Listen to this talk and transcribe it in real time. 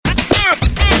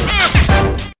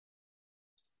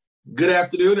Good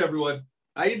afternoon, everyone.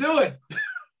 How you doing?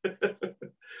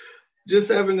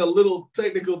 Just having a little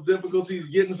technical difficulties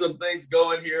getting some things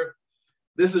going here.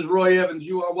 This is Roy Evans.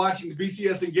 You are watching the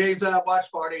BCS and Game Time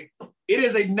Watch Party. It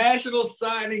is a national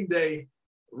signing day.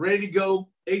 Ready to go.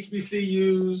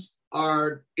 HBCUs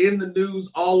are in the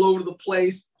news all over the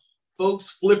place. Folks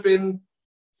flipping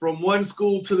from one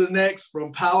school to the next,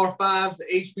 from Power Fives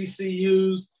to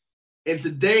HBCUs. And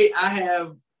today I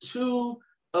have two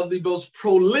of the most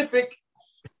prolific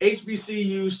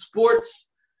HBCU sports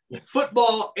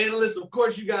football analysts. Of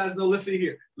course, you guys know, let's see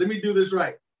here. Let me do this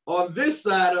right. On this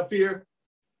side up here,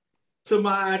 to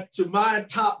my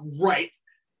top right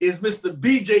is Mr.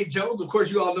 BJ Jones. Of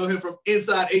course, you all know him from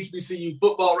Inside HBCU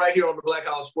Football right here on the Black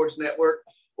College Sports Network,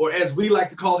 or as we like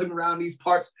to call him around these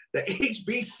parts, the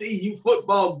HBCU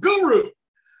Football Guru.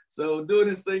 So doing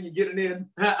this thing, you're getting in.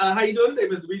 How you doing today,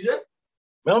 Mr. BJ?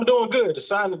 Man, I'm doing good. It's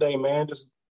signing day, man. Just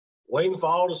waiting for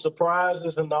all the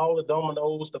surprises and all the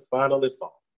dominoes to finally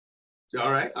fall.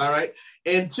 All right.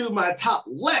 And to my top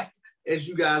left, as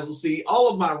you guys will see, all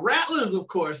of my Rattlers, of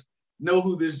course, know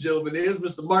who this gentleman is,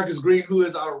 Mr. Marcus Green, who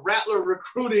is our Rattler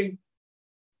recruiting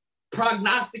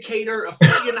prognosticator,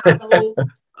 aficionado,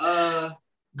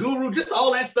 guru, just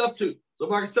all that stuff too. So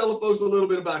Marcus, tell the folks a little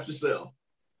bit about yourself.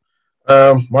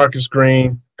 Marcus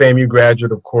Green, FAMU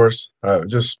graduate, of course.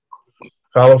 Just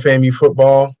follow FAMU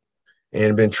football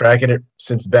and been tracking it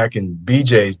since back in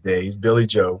BJ's days, Billy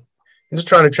Joe. And just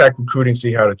trying to track recruiting,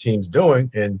 see how the team's doing,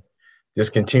 and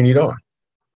just continued on.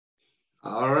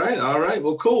 All right.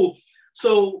 Well, cool.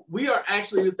 So we are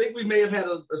actually, I think we may have had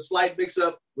a slight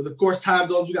mix-up with, of course, time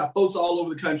zones. We got folks all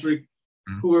over the country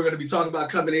who are going to be talking about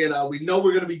coming in. We know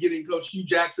we're going to be getting Coach Hugh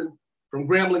Jackson from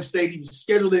Grambling State. He was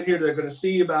scheduled in here. They're going to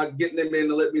see about getting him in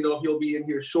to let me know if he'll be in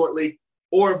here shortly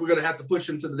or if we're going to have to push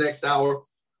him to the next hour.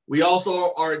 We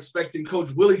also are expecting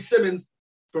Coach Willie Simmons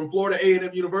from Florida A&M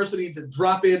University to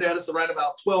drop in at us around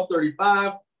about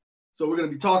 12:35. So we're going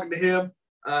to be talking to him.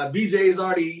 BJ is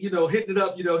already, hitting it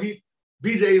up.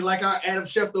 BJ is like our Adam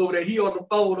Schefter over there. He on the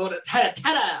phone on it,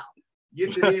 ta-da,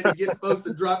 getting it in and getting folks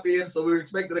to drop in. So we're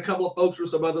expecting a couple of folks from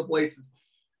some other places.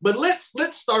 But let's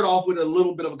start off with a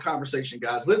little bit of a conversation,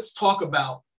 guys. Let's talk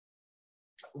about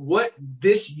what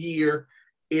this year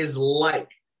is like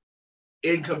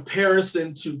in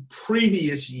comparison to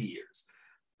previous years.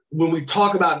 When we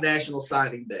talk about National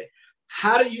Signing Day,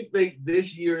 how do you think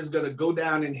this year is going to go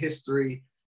down in history,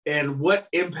 and what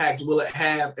impact will it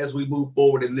have as we move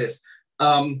forward in this?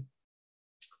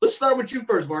 Let's start with you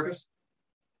first, Marcus.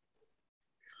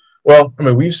 Well,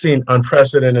 we've seen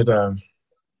unprecedented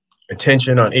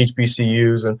attention on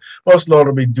HBCUs, and most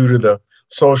notably due to the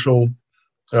social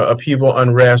upheaval,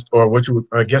 unrest, or what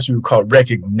I guess you would call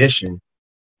recognition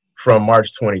from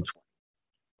March 2020.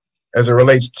 As it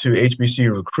relates to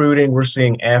HBCU recruiting, we're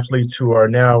seeing athletes who are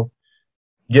now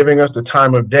giving us the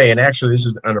time of day. And actually, this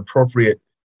is an appropriate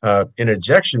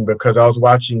interjection because I was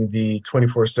watching the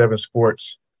 24/7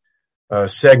 Sports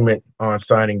segment on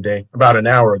signing day about an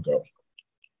hour ago.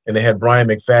 And they had Brian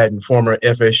McFadden, former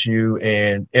FSU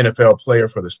and NFL player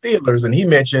for the Steelers. And he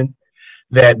mentioned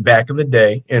that back in the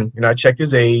day, and I checked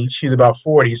his age, he's about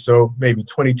 40, so maybe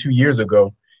 22 years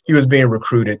ago, he was being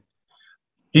recruited.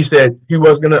 He said he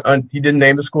was he didn't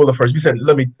name the school at first. He said,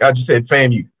 I just said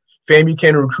FAMU. FAMU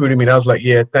came to recruit me. And I was like,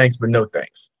 yeah, thanks, but no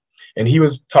thanks. And he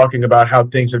was talking about how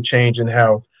things have changed and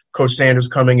how Coach Sanders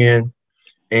coming in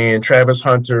and Travis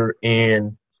Hunter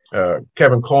and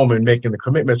Kevin Coleman making the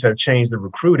commitments have changed the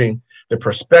recruiting, the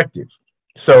perspective.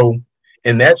 So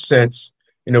in that sense,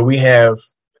 we have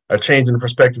a change in the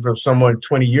perspective of someone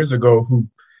 20 years ago who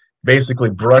basically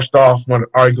brushed off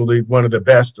arguably one of the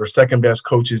best or second best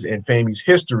coaches in FAMU's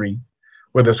history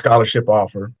with a scholarship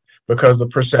offer because the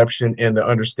perception and the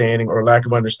understanding or lack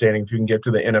of understanding, if you can get to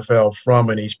the NFL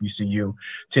from an HBCU,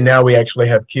 to now we actually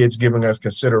have kids giving us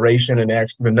consideration and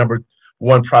actually the number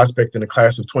one prospect in the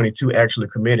class of 22 actually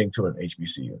committing to an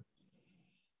HBCU.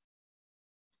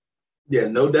 Yeah,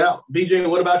 no doubt. BJ,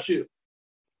 what about you?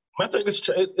 I think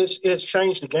it's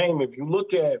changed the game. If you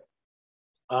look at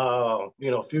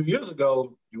a few years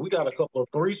ago, we got a couple of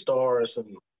 3-stars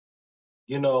and,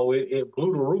 it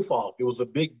blew the roof off. It was a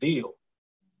big deal.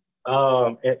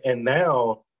 And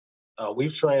now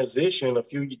we've transitioned a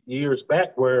few years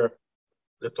back where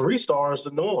the 3-stars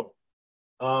the norm.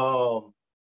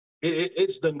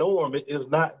 It's the norm. It is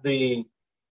not the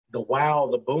wow,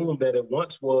 the boom that it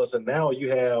once was. And now you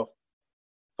have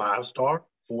 5-star,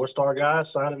 4-star guys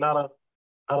signing out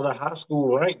of the high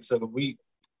school ranks. And we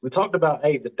talked about,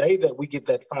 hey, the day that we get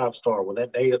that 5-star, well,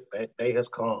 that day has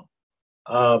come.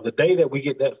 The day that we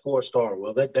get that 4-star,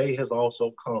 well, that day has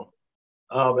also come.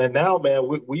 And now, man,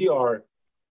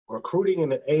 we're recruiting in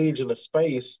the age and the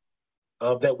space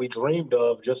that we dreamed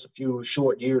of just a few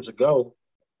short years ago.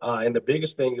 And the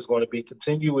biggest thing is going to be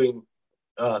continuing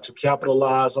to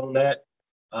capitalize on that,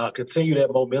 continue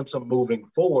that momentum moving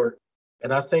forward.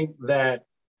 And I think that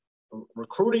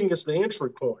recruiting is the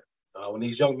entry point. When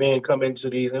these young men come into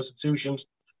these institutions,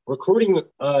 recruiting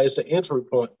is the entry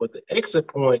point, but the exit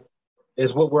point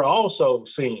is what we're also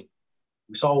seeing.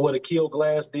 We saw what Akil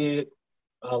Glass did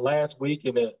last week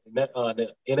in the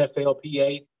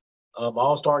NFLPA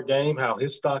All-Star game, how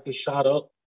his stock is shot up.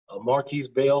 Marquise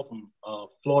Bell from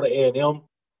Florida A&M,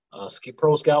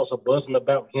 pro scouts are buzzing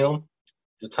about him.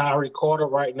 Ja'Tyre Carter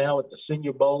right now at the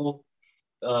Senior Bowl.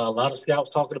 A lot of scouts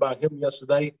talking about him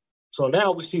yesterday. So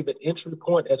now we see the entry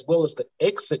point as well as the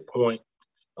exit point,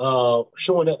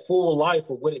 showing that full life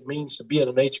of what it means to be at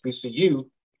an HBCU.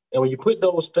 And when you put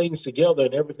those things together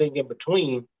and everything in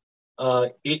between,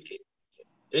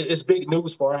 it's big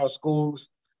news for our schools,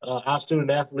 our student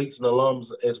athletes and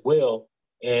alums as well.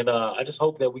 And I just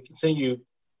hope that we continue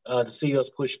to see us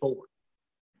push forward.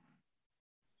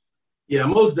 Yeah,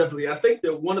 most definitely. I think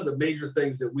that one of the major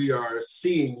things that we are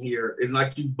seeing here, and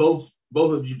like you both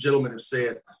of you gentlemen have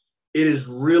said, it is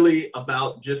really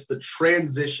about just the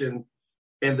transition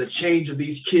and the change of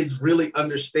these kids really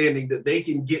understanding that they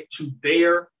can get to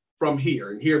there from here,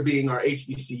 and here being our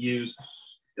HBCUs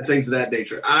and things of that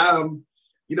nature. I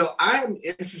am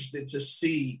interested to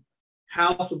see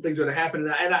how some things are going to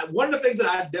happen. And one of the things that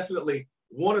I definitely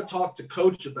want to talk to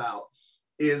Coach about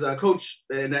is Coach,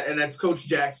 and that's Coach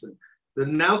Jackson. The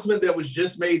announcement that was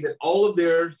just made that all of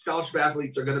their scholarship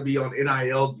athletes are going to be on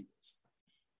NIL deals.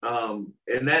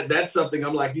 And that's something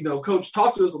I'm like, Coach,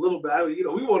 talk to us a little bit.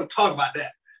 We want to talk about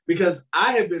that because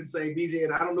I have been saying, BJ,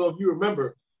 and I don't know if you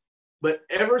remember, but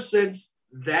ever since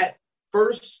that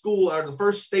first school or the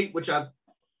first state, which I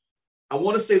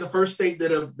want to say the first state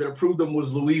that approved them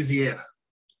was Louisiana.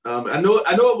 I know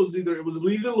it was either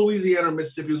Louisiana or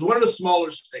Mississippi. It was one of the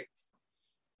smaller states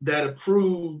that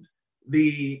approved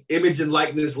the image and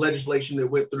likeness legislation that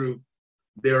went through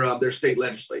their state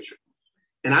legislature.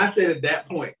 And I said at that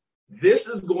point, this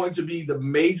is going to be the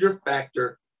major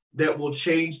factor that will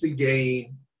change the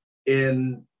game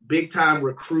in big time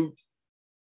recruiting.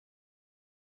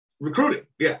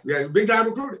 Yeah, big time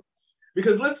recruiting.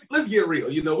 Because let's get real.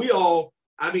 We all,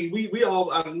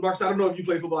 Marcus, I don't know if you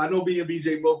play football. I know me and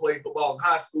BJ both played football in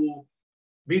high school.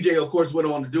 BJ, of course, went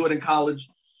on to do it in college.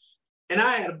 And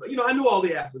I knew all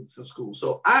the athletes in school.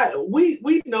 So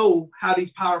we know how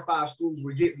these Power 5 schools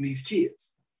were getting these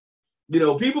kids.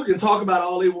 People can talk about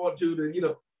all they want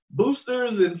to,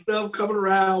 boosters and stuff coming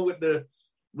around with the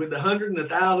 $100 and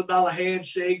 $1,000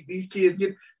 handshakes. These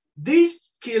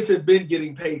kids have been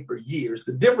getting paid for years.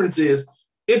 The difference is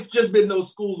it's just been those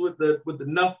schools with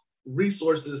enough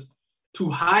resources to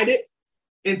hide it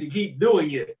and to keep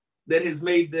doing it that has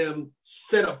made them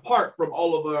set apart from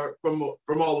all of from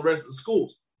all the rest of the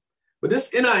schools. But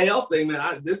this NIL thing,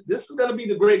 man, this is going to be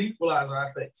the great equalizer,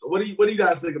 I think. So what do you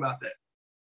guys think about that?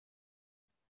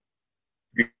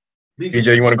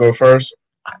 BJ, you want to go first?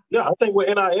 Yeah, I think with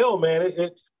NIL, man,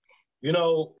 it's I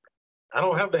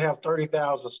don't have to have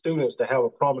 30,000 students to have a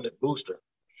prominent booster.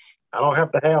 I don't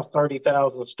have to have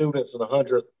 30,000 students and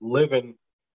 100 living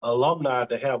alumni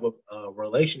to have a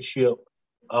relationship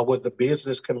with the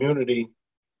business community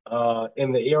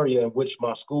in the area in which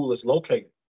my school is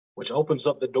located, which opens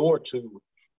up the door to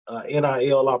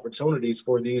NIL opportunities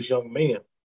for these young men.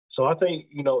 So I think,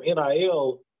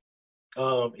 NIL,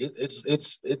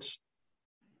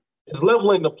 it's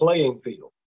leveling the playing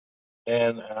field.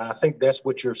 And I think that's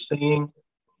what you're seeing.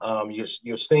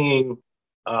 You're seeing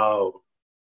a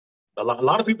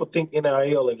lot of people think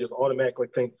NIL and just automatically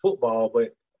think football,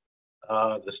 but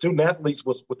the student athletes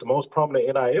with the most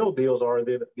prominent NIL deals are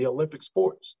the Olympic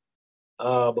sports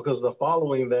because of the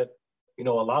following that, a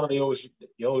lot of those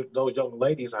young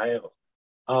ladies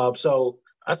have. So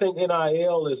I think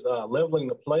NIL is leveling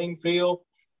the playing field.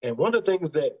 And one of the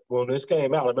things that when this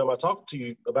came out, I remember I talked to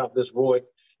you about this, Roy,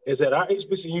 is that our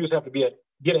HBCUs have to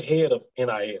get ahead of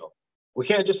NIL. We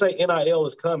can't just say NIL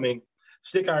is coming,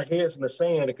 stick our heads in the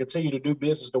sand and continue to do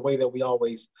business the way that we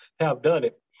always have done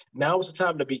it. Now is the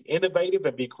time to be innovative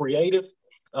and be creative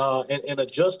and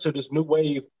adjust to this new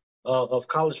wave of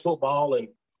college football and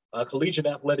collegiate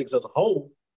athletics as a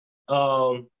whole.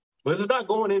 But this is not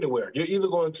going anywhere. You're either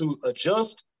going to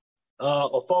adjust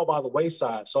or fall by the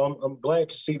wayside. So I'm glad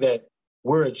to see that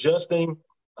we're adjusting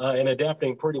and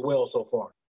adapting pretty well so far.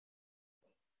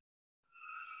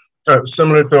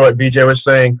 Similar to what BJ was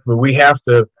saying, we have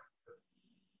to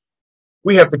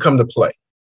come to play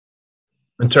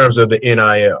in terms of the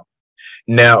NIL.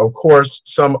 Now, of course,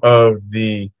 some of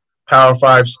the Power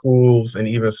 5 schools and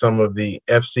even some of the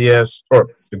FCS or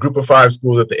the group of 5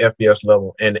 schools at the FBS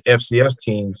level and the FCS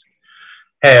teams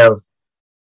have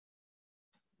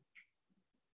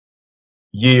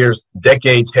years,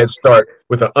 decades head start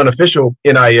with an unofficial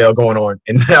NIL going on,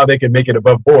 and now they can make it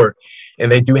above board.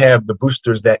 And they do have the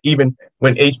boosters that even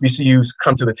when HBCUs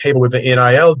come to the table with an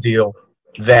NIL deal,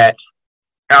 that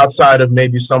outside of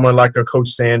maybe someone like a Coach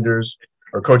Sanders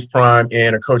or Coach Prime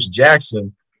and a Coach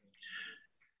Jackson,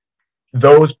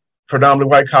 those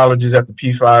predominantly white colleges at the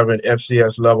P5 and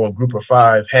FCS level and group of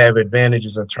 5 have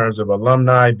advantages in terms of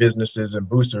alumni, businesses, and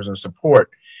boosters and support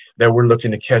that we're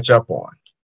looking to catch up on.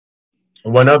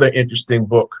 One other interesting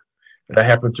book that I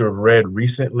happen to have read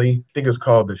recently, I think it's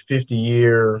called The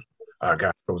 50-Year,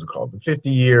 what was it called? The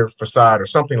 50-Year Facade or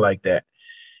something like that.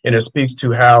 And it speaks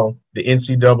to how the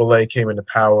NCAA came into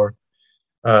power,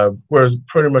 whereas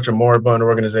pretty much a moribund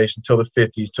organization till the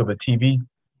 50s, till the TV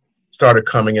started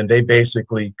coming, and they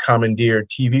basically commandeered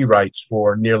TV rights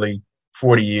for nearly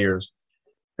 40 years.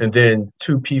 And then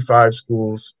 2 P5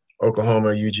 schools, Oklahoma,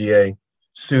 UGA,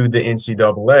 sued the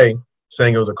NCAA,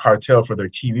 saying it was a cartel for their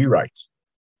TV rights.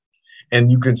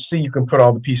 And you can see, you can put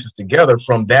all the pieces together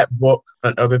from that book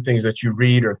and other things that you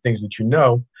read or things that you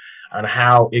know on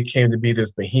how it came to be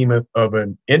this behemoth of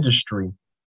an industry,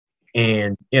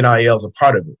 and NIL is a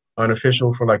part of it.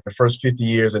 Unofficial for like the first 50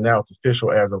 years, and now it's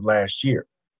official as of last year.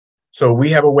 So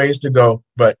we have a ways to go,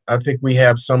 but I think we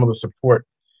have some of the support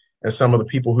and some of the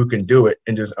people who can do it,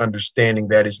 and just understanding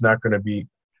that it's not going to be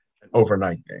an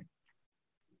overnight thing.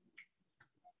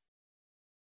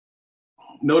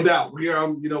 No doubt. We are,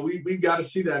 we got to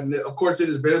see that. And of course, it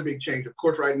has been a big change. Of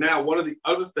course, right now, one of the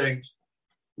other things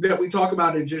that we talk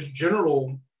about in just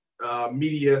general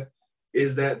media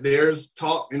is that there's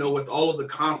talk, with all of the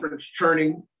conference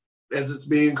churning, as it's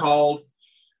being called,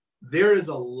 there is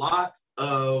a lot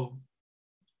of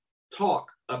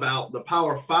talk about the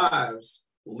Power Fives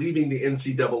leaving the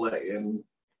NCAA and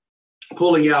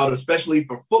pulling out, especially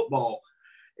for football.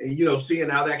 And, seeing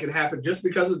how that can happen just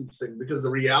because of this thing, because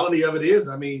the reality of it is,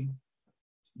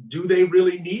 do they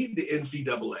really need the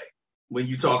NCAA when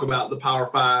you talk about the Power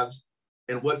Fives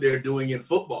and what they're doing in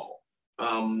football?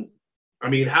 How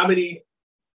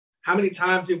many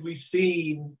times have we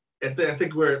seen, I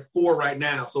think we're at 4 right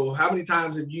now. So how many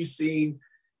times have you seen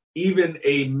even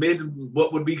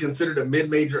what would be considered a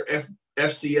mid-major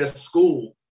FCS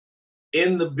school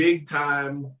in the big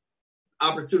time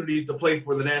opportunities to play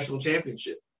for the national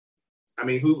championship?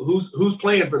 Who's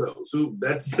playing for those?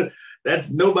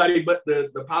 That's nobody but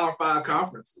the Power 5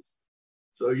 conferences.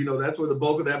 So, that's where the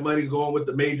bulk of that money is going with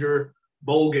the major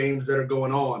bowl games that are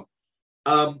going on.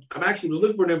 I'm actually was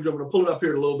looking for an image. I'm going to pull it up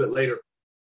here a little bit later.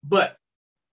 But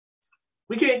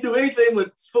we can't do anything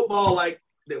with football like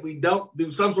that. We don't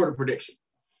do some sort of prediction.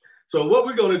 So what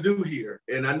we're going to do here,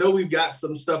 and I know we've got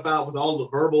some stuff out with all the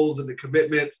verbals and the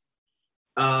commitments.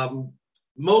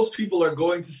 Most people are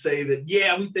going to say that,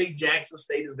 yeah, we think Jackson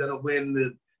State is going to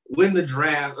win the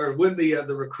draft or win the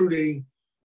recruiting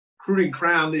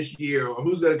crown this year, or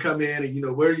who's going to come in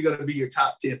and, where are you going to be your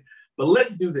top 10. But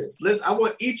let's do this. I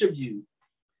want each of you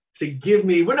to give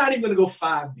me, we're not even going to go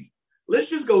 5 deep. Let's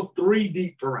just go 3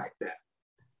 deep for right now.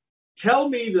 Tell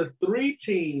me the 3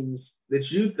 teams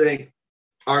that you think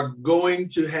are going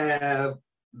to have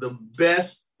the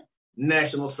best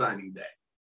National Signing Day.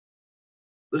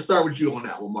 Let's start with you on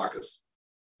that one, Marcus.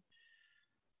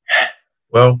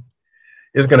 Well,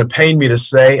 it's going to pain me to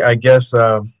say, I guess,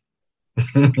 I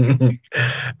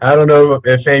don't know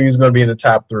if FAMU is going to be in the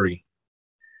top 3.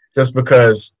 Just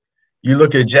because you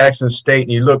look at Jackson State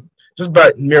and you look just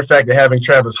by mere fact of having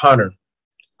Travis Hunter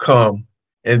come,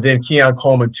 and then Keon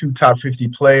Coleman, 2 top 50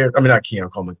 players. Not Keon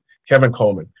Coleman, Kevin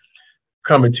Coleman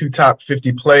coming, 2 top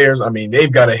 50 players. They've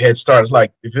got a head start. It's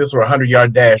like if this were a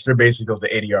 100-yard dash, they're basically at the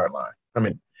 80-yard line.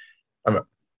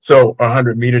 So a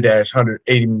 100-meter dash,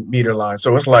 180-meter line.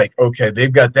 So it's like, okay,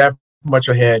 they've got that much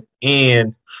ahead,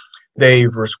 and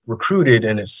they've recruited,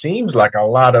 and it seems like a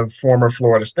lot of former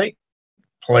Florida State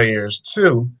players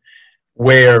too,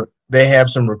 where they have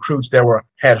some recruits that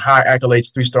had high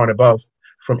accolades, 3-star and above,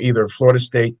 from either Florida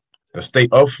State, the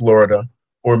state of Florida,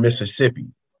 or Mississippi.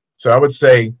 So I would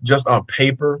say just on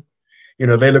paper,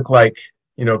 they look like,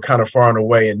 kind of far and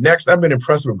away. And next, I've been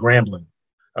impressed with Grambling.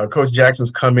 Coach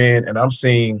Jackson's come in, and I'm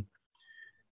seeing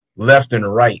left and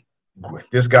right.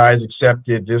 This guy is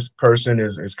accepted. This person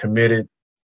is committed,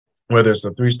 whether it's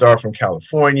a 3-star from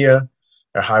California,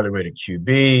 a highly rated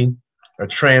QB, a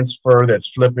transfer that's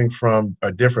flipping from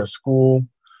a different school.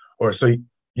 So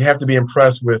you have to be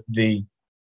impressed with the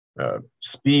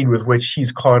speed with which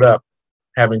he's caught up,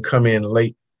 having come in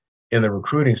late in the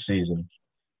recruiting season.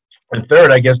 And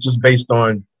third, I guess, just based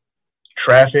on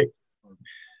traffic,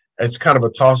 it's kind of a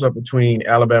toss-up between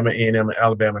Alabama A&M and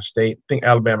Alabama State. I think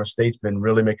Alabama State's been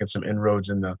really making some inroads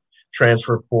in the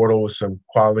transfer portal with some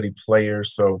quality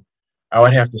players. So I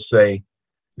would have to say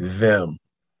them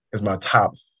as my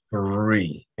top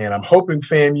three. And I'm hoping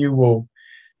FAMU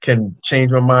can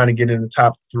change my mind and get in the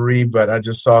top three, but I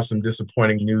just saw some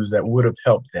disappointing news that would have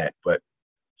helped that, but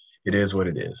it is what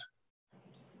it is.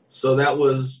 So that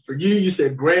was, for you, you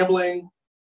said Grambling,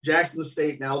 Jackson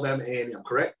State, and Alabama A&M,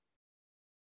 correct?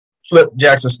 Flip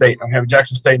Jackson State. I have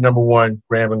Jackson State number one,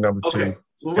 Grambling number two. Okay.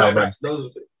 Well, right. Those are the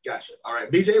things. Gotcha. All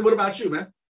right. BJ, what about you,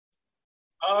 man?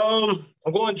 I'm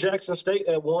going Jackson State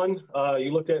at one.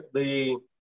 You look at the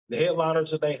headliners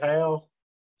that they have.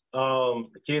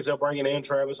 The kids are bringing in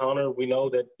Travis Hunter. We know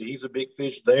that he's a big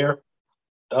fish there.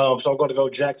 So I'm going to go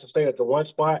Jackson State at the one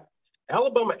spot.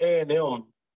 Alabama A&M,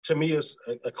 to me, is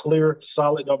a clear,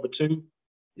 solid number two.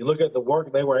 You look at the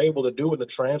work they were able to do in the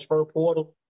transfer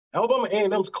portal. Alabama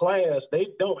A&M's class, they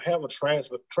don't have a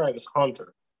transfer Travis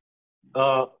Hunter.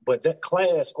 But that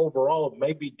class overall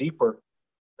may be deeper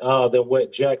than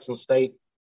what Jackson State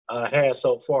has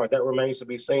so far. That remains to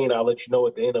be seen. I'll let you know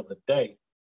at the end of the day.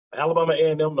 Alabama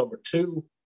A&M number two.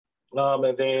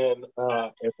 And then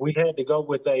if we had to go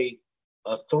with a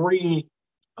three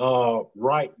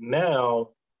right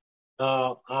now,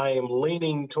 I am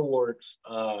leaning towards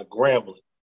Grambling.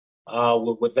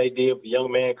 With what they did with the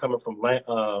young man coming from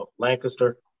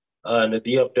Lancaster and the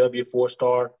DFW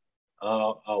four-star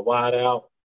wide out.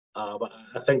 But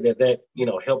I think that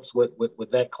helps with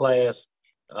that class.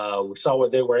 We saw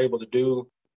what they were able to do,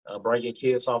 bringing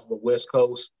kids off the West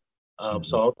Coast.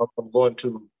 So I'm going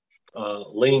to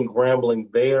lean Grambling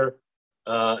there.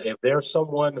 If there's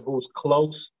someone who's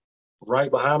close,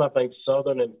 right behind, I think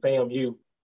Southern and FAMU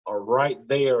are right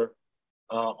there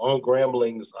on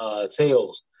Grambling's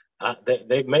tails.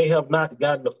 They may have not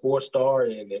gotten the four-star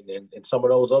and some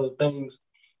of those other things,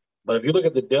 but if you look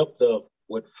at the depth of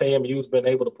what FAMU's been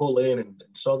able to pull in and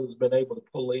Southern's been able to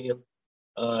pull in,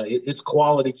 it's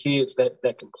quality kids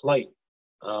that can play.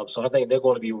 So I think they're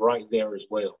going to be right there as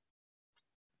well.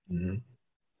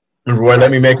 Mm-hmm. Roy, let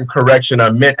me make a correction.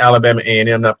 I meant Alabama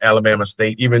A&M, not Alabama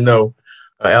State, even though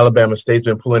Alabama State's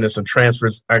been pulling in some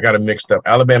transfers. I got it mixed up.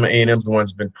 Alabama A&M's the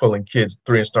one's been pulling kids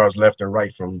 3 stars left and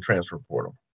right from the transfer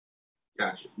portal.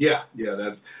 Gotcha. Yeah.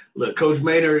 Look, Coach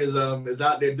Maynard is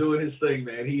out there doing his thing,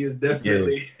 man. He is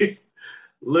definitely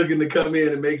looking to come in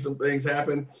and make some things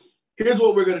happen. Here's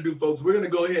what we're going to do, folks. We're going to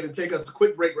go ahead and take us a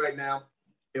quick break right now,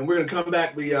 and we're going to come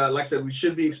back. We, like I said, we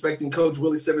should be expecting Coach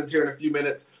Willie Simmons here in a few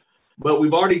minutes, but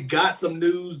we've already got some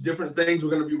news, different things.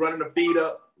 We're going to be running the feed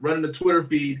up, running the Twitter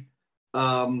feed,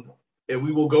 and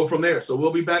we will go from there. So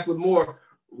we'll be back with more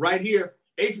right here.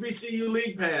 HBCU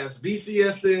League Pass,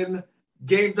 BCSN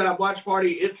Game Time Watch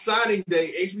Party. It's signing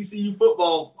day. HBCU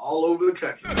football all over the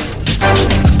country.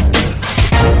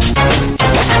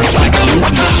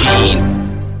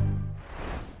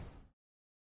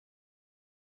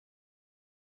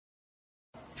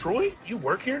 Troy, you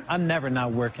work here? I'm never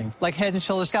not working. Like Head &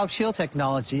 Shoulders Scalp Shield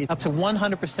technology, up to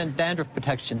 100% dandruff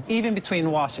protection, even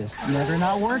between washes. Never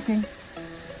not working.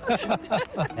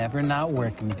 Never not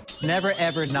working. Never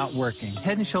ever not working.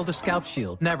 Head & Shoulders Scalp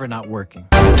Shield, never not working.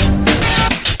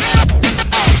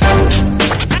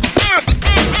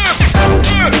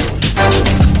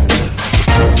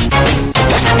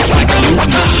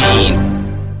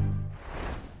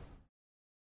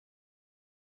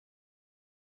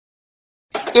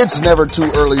 It's never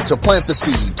too early to plant the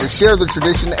seed, to share the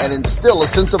tradition, and instill a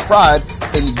sense of pride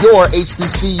in your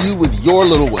HBCU with your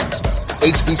little ones.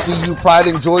 HBCU Pride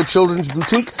and Joy Children's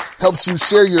Boutique helps you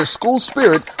share your school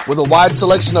spirit with a wide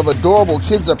selection of adorable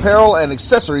kids apparel and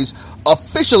accessories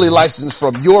officially licensed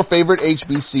from your favorite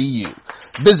HBCU.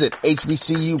 Visit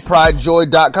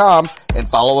hbcupridejoy.com and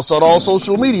follow us on all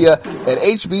social media at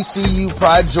HBCU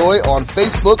Pride Joy on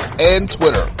Facebook and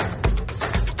Twitter.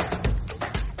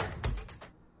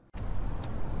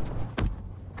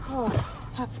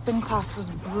 That spin class was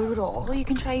brutal. Well, you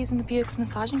can try using the Buick's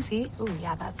massaging seat. Ooh,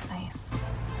 yeah, that's nice.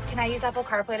 Can I use Apple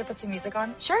CarPlay to put some music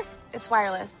on? Sure, it's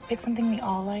wireless. Pick something we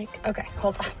all like. Okay,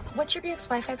 hold on. What's your Buick's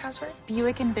Wi-Fi password?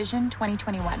 Buick Envision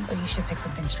 2021. Oh, you should pick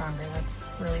something stronger that's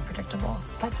really predictable.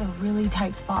 That's a really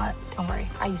tight spot. Don't worry,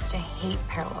 I used to hate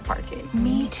parallel parking.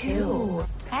 Me too.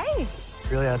 Hey.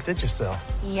 Really outdid yourself.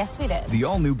 Yes, we did. The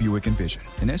all-new Buick Envision,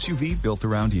 an SUV built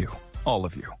around you. All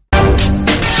of you.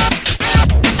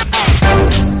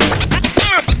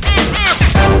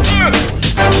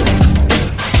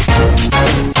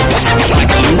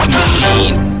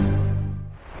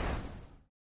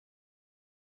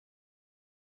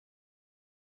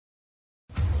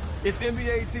 It's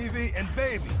NBA TV, and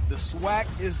baby, the SWAC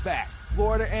is back.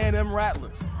 Florida A&M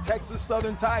Rattlers, Texas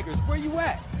Southern Tigers, where you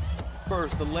at?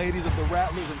 First, the ladies of the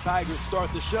Rattlers and Tigers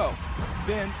start the show.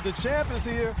 Then, the champ is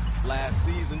here. Last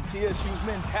season, TSU's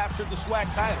men captured the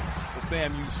SWAC title. The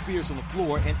FAMU's fierce on the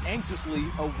floor and anxiously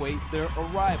await their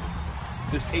arrival.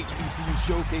 This HBCU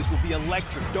showcase will be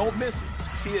electric. Don't miss it.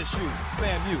 TSU,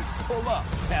 FAMU, pull up,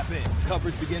 tap in.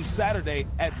 Coverage begins Saturday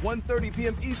at 1:30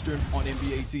 p.m. Eastern on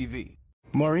NBA TV.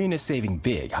 Maureen is saving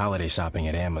big holiday shopping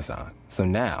at Amazon. So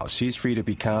now she's free to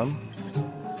become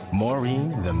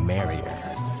Maureen the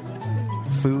Merrier.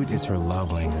 Food is her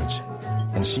love language.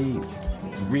 And she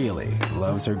really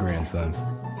loves her grandson.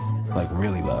 Like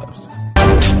really loves.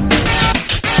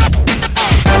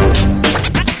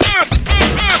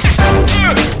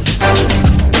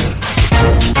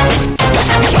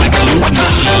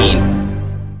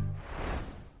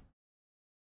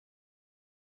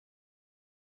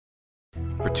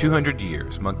 For 200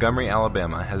 years, Montgomery,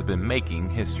 Alabama has been making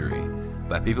history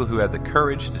by people who had the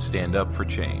courage to stand up for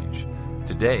change.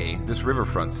 Today, this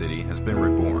riverfront city has been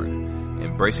reborn,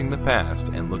 embracing the past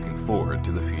and looking forward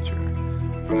to the future.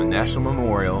 From the National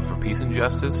Memorial for Peace and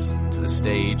Justice to the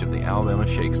stage of the Alabama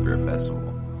Shakespeare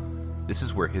Festival, this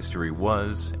is where history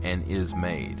was and is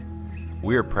made.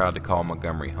 We are proud to call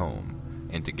Montgomery home,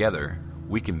 and together,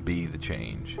 we can be the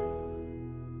change.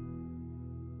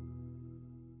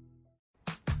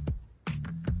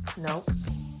 Nope.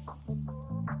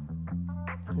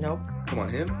 Nope. Come on,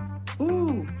 him?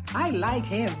 Ooh, I like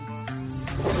him.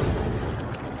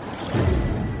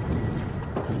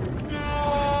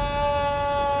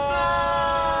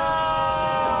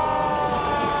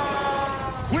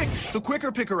 Quick, the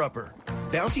Quicker Picker-Upper.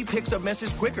 Bounty picks up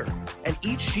messes quicker, and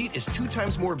each sheet is 2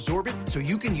 times more absorbent, so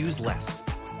you can use less.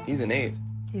 He's an 8.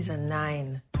 He's a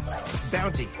 9.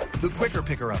 Bounty, the Quicker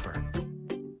Picker-Upper.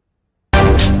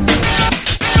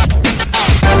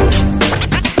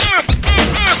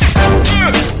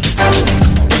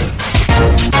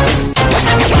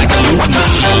 It's like a loop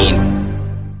machine.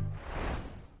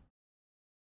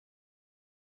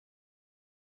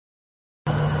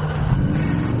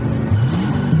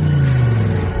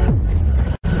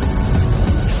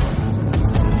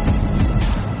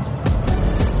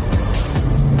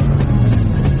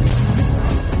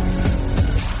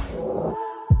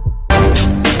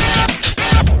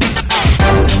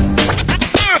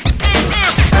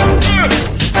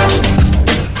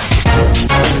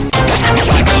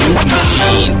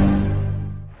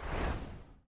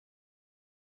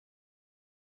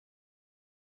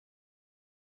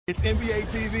 It's NBA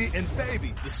TV, and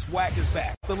baby, the SWAC is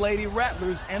back. The Lady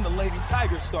Rattlers and the Lady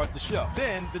Tigers start the show.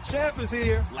 Then, the champ is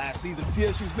here. Last season,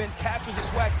 TSU's men captured the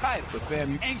SWAC title. The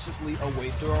FAMU anxiously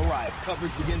awaits their arrival.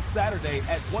 Coverage begins Saturday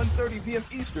at 1:30 p.m.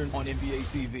 Eastern on NBA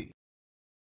TV.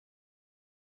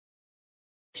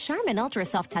 Charmin Ultra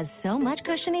Soft has so much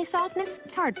cushiony softness,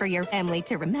 it's hard for your family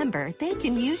to remember they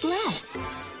can use less.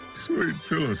 Sweet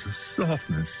pillows of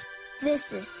softness.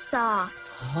 This is soft.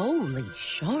 Holy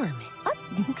Charmin. Oh,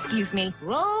 excuse me.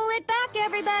 Roll it back,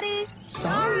 everybody.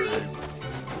 Sorry.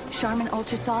 Charmin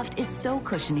Ultra Soft is so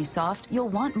cushiony soft, you'll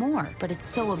want more, but it's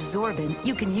so absorbent,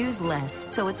 you can use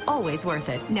less, so it's always worth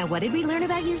it. Now, what did we learn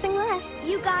about using less?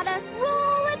 You gotta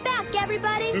roll it back,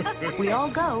 everybody. We all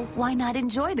go. Why not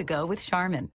enjoy the go with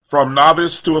Charmin? From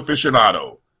novice to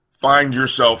aficionado, find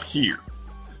yourself here.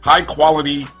 High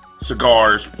quality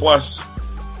cigars plus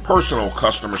personal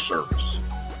customer service.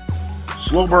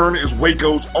 Slow Burn is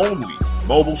Waco's only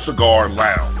mobile cigar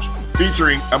lounge,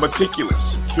 featuring a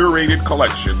meticulous, curated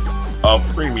collection of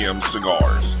premium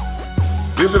cigars.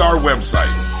 Visit our website,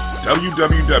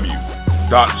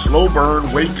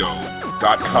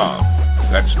 www.slowburnwaco.com.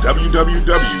 That's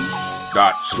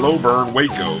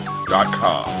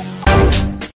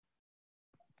www.slowburnwaco.com.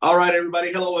 All right,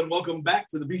 everybody. Hello and welcome back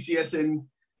to the BCSN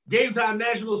Game Time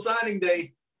National Signing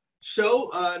Day show.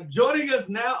 Joining us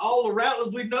now, all the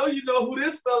Rattlers. We know you know who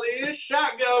this fella is.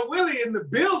 Shotgun Willie in the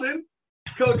building.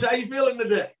 Coach, how you feeling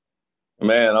today?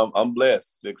 Man, I'm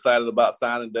blessed. Excited about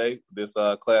signing day. This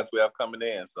class we have coming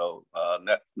in. So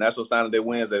National Signing Day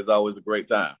Wednesday is always a great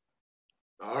time.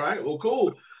 All right, well,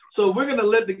 cool. So we're gonna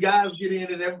let the guys get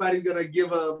in, and everybody's gonna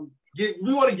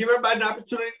we want to give everybody an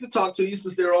opportunity to talk to you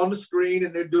since they're on the screen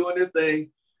and they're doing their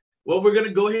things. What we're going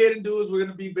to go ahead and do is we're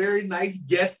going to be very nice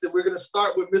guests, and we're going to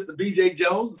start with Mr. B.J.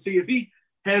 Jones and see if he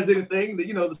has anything,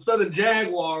 the Southern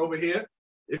Jaguar over here,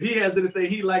 if he has anything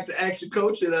he'd like to ask you,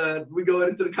 Coach, and we go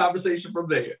into the conversation from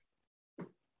there.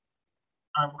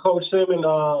 Coach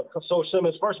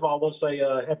Simmons, first of all, I want to say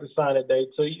happy signing day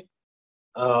to you.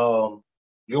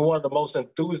 You're one of the most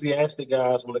enthusiastic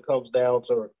guys when it comes down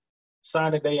to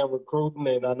signing day and recruiting,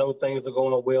 and I know things are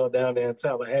going well down there in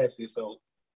Tallahassee. So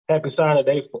happy signing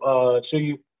day to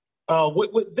you.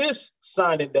 With this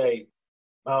signing day,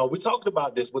 we talked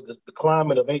about this with the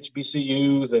climate of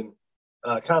HBCUs and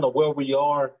kind of where we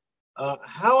are.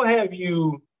 How have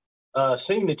you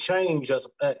seen the change as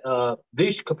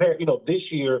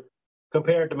this year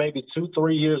compared to maybe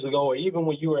 2-3 years ago, or even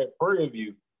when you were at Prairie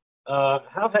View?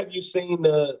 How have you seen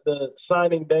the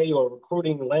signing day or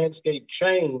recruiting landscape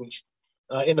change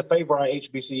in the favor of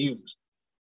HBCUs?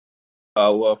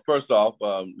 Well, first off,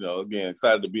 again,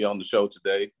 excited to be on the show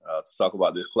today to talk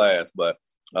about this class. But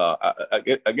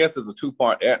I guess it's a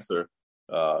two-part answer.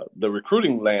 The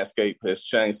recruiting landscape has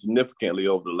changed significantly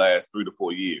over the last 3 to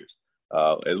 4 years.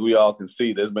 As we all can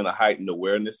see, there's been a heightened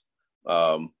awareness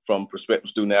from prospective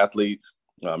student athletes,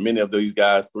 many of these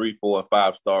guys, 3, 4, and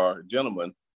 5-star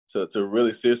gentlemen, to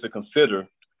really seriously consider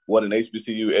what an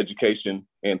HBCU education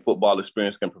and football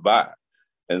experience can provide.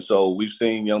 And so we've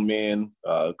seen young men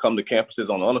come to campuses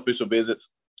on unofficial visits,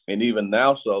 and even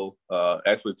now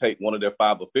actually take one of their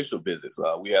 5 official visits.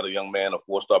 We had a young man,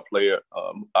 a 4-star player,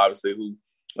 obviously, who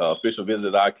official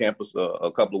visited our campus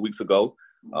a couple of weeks ago.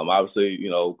 Obviously,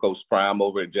 Coach Prime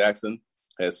over at Jackson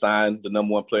has signed the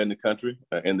number 1 player in the country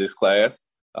in this class.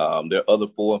 There are other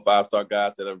 4- and 5-star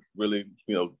guys that have really,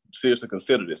 seriously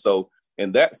considered it. So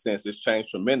in that sense, it's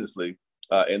changed tremendously.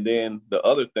 And then the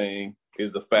other thing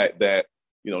is the fact that,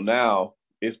 now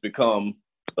it's become,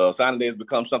 signing day has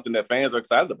become something that fans are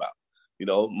excited about,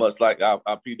 much like our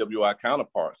PWI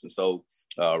counterparts. And so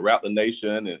Rattler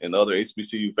Nation and other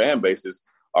HBCU fan bases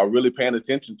are really paying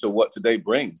attention to what today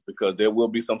brings, because there will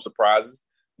be some surprises.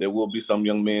 There will be some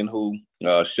young men who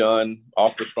shun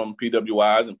offers from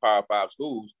PWIs and Power 5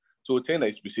 schools to attend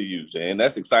HBCUs. And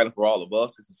that's exciting for all of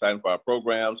us. It's exciting for our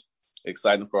programs,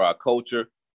 exciting for our culture.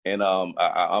 And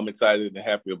I'm excited and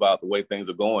happy about the way things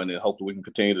are going, and hopefully we can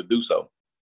continue to do so.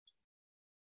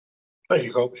 Thank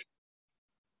you, Coach.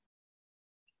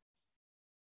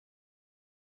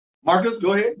 Marcus,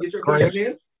 go ahead. Get your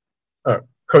question in.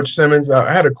 Coach Simmons,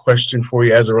 I had a question for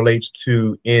you as it relates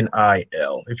to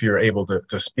NIL, if you're able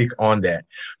to speak on that.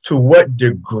 To what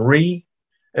degree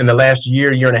in the last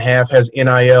year and a half has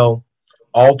NIL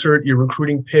altered your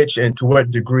recruiting pitch, and to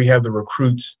what degree have the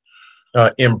recruits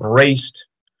embraced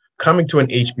coming to an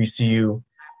HBCU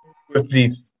with the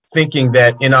thinking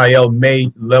that NIL may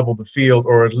level the field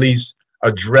or at least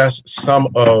address some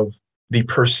of the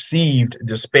perceived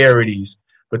disparities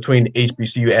between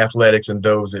HBCU athletics and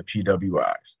those at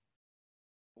PWIs?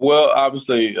 Well,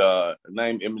 obviously,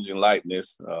 name, image, and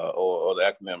likeness, or the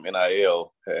acronym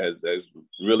NIL, has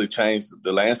really changed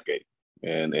the landscape,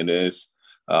 and it's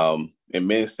in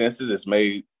many senses it's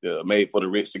made for the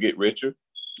rich to get richer,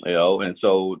 and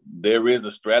so there is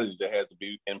a strategy that has to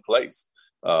be in place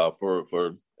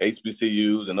for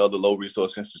HBCUs and other low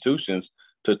resource institutions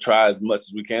to try as much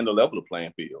as we can to level the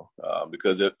playing field,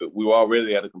 because we were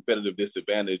already at a competitive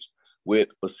disadvantage with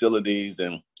facilities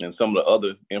and some of the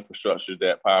other infrastructure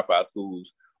that Power 5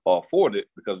 schools are afforded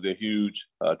because of their huge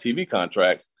TV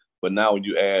contracts. But now when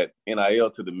you add NIL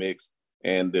to the mix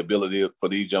and the ability for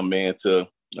these young men to,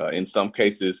 in some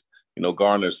cases,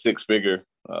 garner 6-figure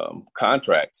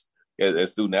contracts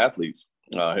as student athletes,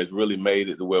 has really made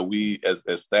it to where we as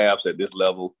staffs at this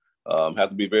level have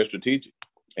to be very strategic.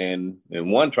 And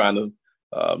trying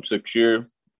to secure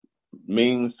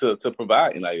means to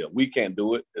provide NIL. We can't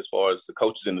do it as far as the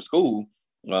coaches in the school,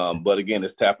 but again,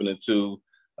 it's tapping into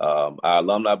our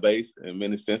alumni base in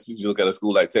many senses. You look at a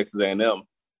school like Texas A&M,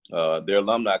 their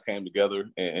alumni came together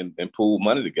and pooled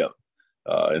money together.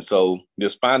 And so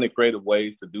just finding creative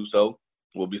ways to do so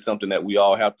will be something that we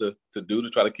all have to do to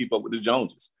try to keep up with the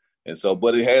Joneses. And so,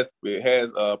 but it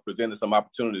has presented some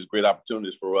opportunities, great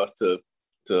opportunities for us to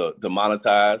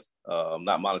monetize,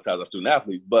 not monetize our student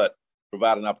athletes, but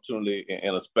provide an opportunity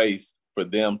in a space for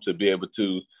them to be able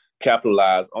to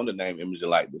capitalize on the name, image,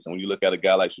 and likeness. And when you look at a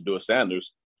guy like Shedeur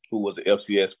Sanders, who was the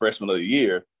FCS Freshman of the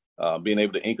Year, being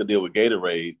able to ink a deal with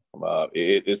Gatorade,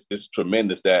 it's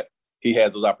tremendous that he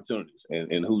has those opportunities.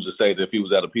 And who's to say that if he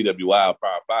was at a PWI or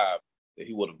Power 5, that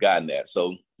he would have gotten that.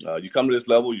 So you come to this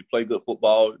level, you play good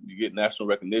football, you get national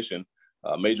recognition.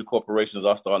 Major corporations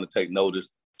are starting to take notice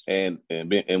and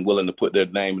willing to put their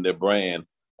name and their brand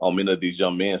on many of these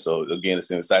young men. So again, it's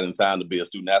an exciting time to be a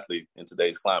student athlete in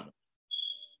today's climate.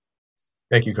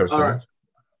 Thank you, Coach. All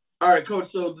right, Coach.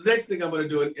 So the next thing I'm going to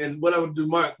do, and what I'm going to do,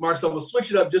 Mark, so I'm going to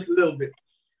switch it up just a little bit.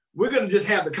 We're going to just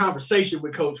have the conversation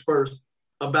with Coach first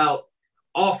about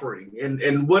offering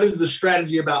and what is the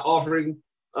strategy about offering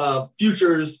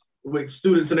futures with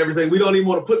students and everything. We don't even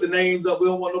want to put the names up. We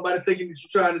don't want nobody thinking that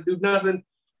you're trying to do nothing,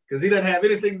 because he doesn't have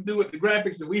anything to do with the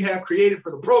graphics that we have created for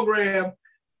the program.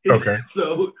 Okay.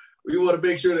 So we want to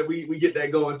make sure that we get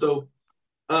that going. So,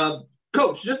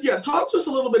 Coach, talk to us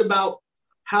a little bit about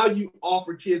how you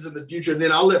offer kids in the future. And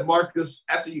then I'll let Marcus,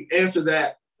 after you answer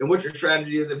that and what your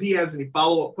strategy is, if he has any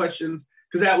follow-up questions,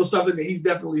 because that was something that he's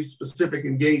definitely specific,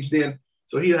 engaged in.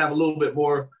 So he'll have a little bit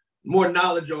more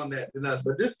knowledge on that than us.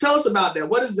 But just tell us about that.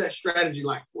 What is that strategy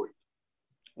like for you?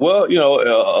 Well,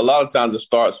 a lot of times it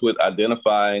starts with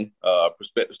identifying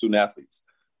prospective student athletes.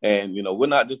 And, we're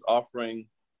not just offering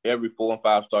every 4- and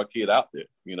 5-star kid out there.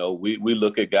 We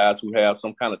look at guys who have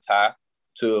some kind of tie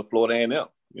to Florida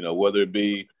A&M, whether it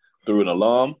be through an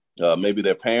alum, maybe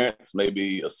their parents,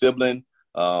 maybe a sibling,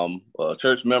 a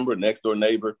church member, next door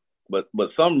neighbor, but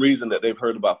some reason that they've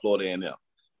heard about Florida A&M.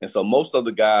 And so most of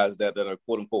the guys that are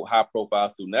quote unquote high profile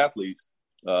student athletes,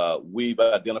 we've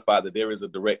identified that there is a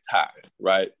direct tie,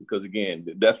 right? Because again,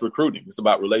 that's recruiting. It's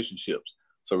about relationships.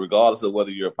 So regardless of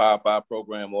whether you're a Power 5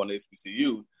 program or an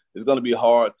HBCU, it's going to be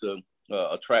hard to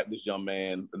attract this young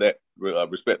man, that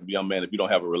respective young man, if you don't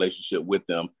have a relationship with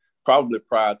them, probably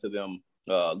prior to them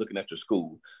looking at your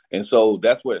school. And so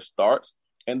that's where it starts.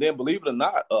 And then believe it or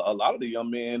not, a lot of the young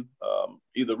men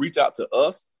either reach out to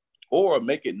us or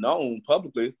make it known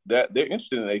publicly that they're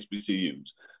interested in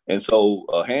HBCUs. And so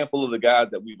a handful of the guys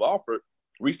that we've offered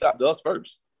reached out to us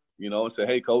first, and said,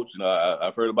 hey, Coach,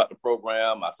 I've heard about the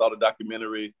program. I saw the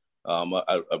documentary.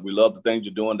 We love the things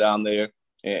you're doing down there.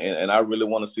 And I really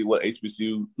want to see what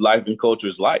HBCU life and culture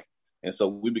is like. And so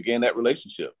we began that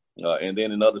relationship. And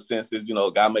then in other senses,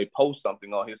 a guy may post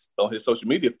something on his social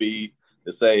media feed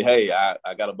to say, hey,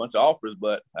 I got a bunch of offers,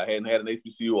 but I hadn't had an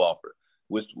HBCU offer,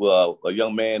 which a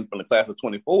young man from the class of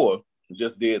 24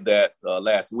 just did that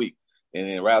last week. And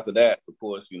then right after that, of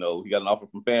course, he got an offer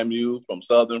from FAMU, from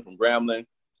Southern, from Grambling,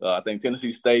 I think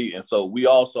Tennessee State. And so we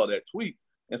all saw that tweet.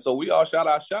 And so we all shot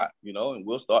our shot, and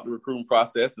we'll start the recruiting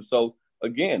process. And so,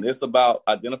 again, it's about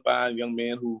identifying young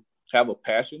men who have a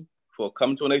passion for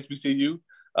coming to an HBCU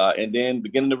and then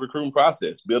beginning the recruiting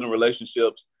process, building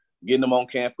relationships, getting them on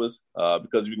campus,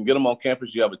 because if you can get them on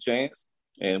campus, you have a chance.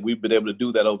 And we've been able to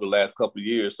do that over the last couple of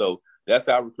years. So that's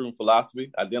our recruiting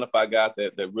philosophy, identify guys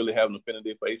that really have an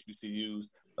affinity for HBCUs,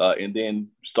 and then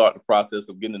start the process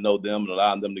of getting to know them and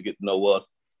allowing them to get to know us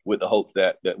with the hopes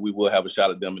that we will have a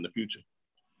shot at them in the future.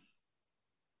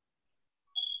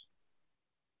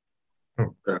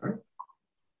 Okay.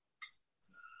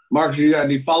 Marcus, you got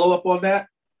any follow-up on that?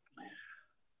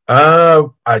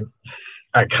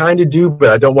 I kind of do, but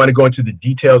I don't want to go into the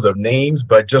details of names.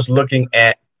 But just looking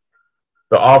at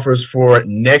the offers for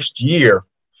next year,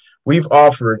 we've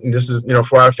offered, and this is,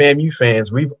 for our FAMU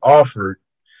fans, we've offered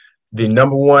the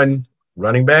number 1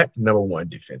 running back, number 1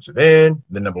 defensive end,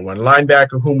 the number 1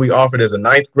 linebacker, whom we offered as a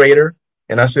 9th grader.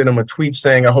 And I sent him a tweet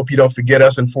saying, I hope you don't forget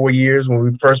us in 4 years when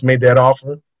we first made that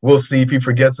offer. We'll see if he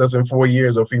forgets us in 4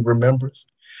 years or if he remembers.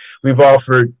 We've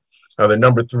offered the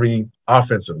number 3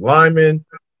 offensive lineman.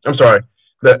 I'm sorry,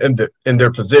 in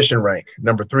their position rank,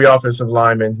 number 3 offensive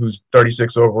lineman, who's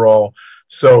 36 overall.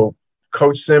 So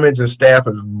Coach Simmons and staff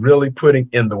is really putting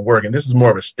in the work. And this is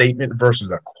more of a statement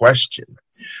versus a question.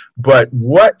 But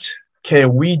what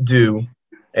can we do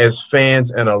as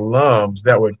fans and alums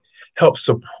that would help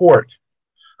support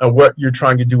what you're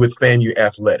trying to do with FAMU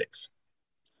athletics?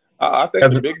 I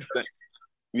think the biggest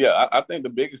thing, I think the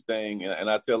biggest thing,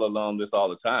 and I tell alum this all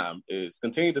the time, is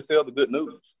continue to sell the good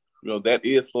news. That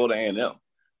is Florida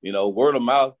A&M. Word of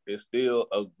mouth is still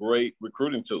a great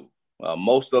recruiting tool.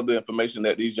 Most of the information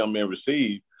that these young men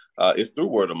receive is through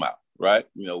word of mouth, right?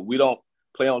 We don't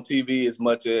play on TV as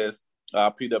much as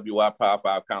our PWI Power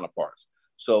 5 counterparts.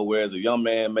 So whereas a young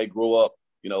man may grow up,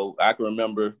 I can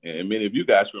remember, and many of you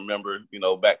guys remember,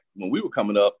 back when we were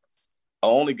coming up, our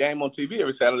only game on TV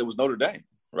every Saturday was Notre Dame,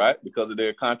 right? Because of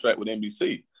their contract with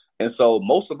NBC. And so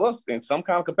most of us in some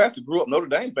kind of capacity grew up Notre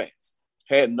Dame fans,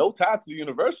 had no tie to the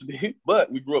university,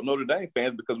 but we grew up Notre Dame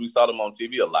fans because we saw them on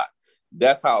TV a lot.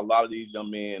 That's how a lot of these young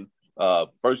men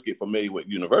first get familiar with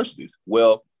universities.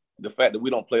 Well, the fact that we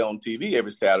don't play on TV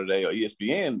every Saturday or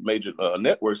ESPN major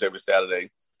networks every Saturday,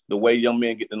 the way young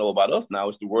men get to know about us now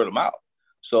is through word of mouth.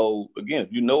 So again,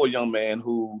 if you know a young man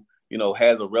who,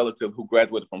 has a relative who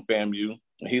graduated from FAMU,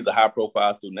 and he's a high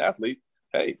profile student athlete,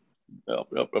 hey,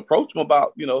 approach him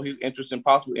about, his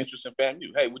possible interest in FAMU.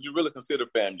 Hey, would you really consider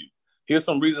FAMU? Here's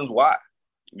some reasons why,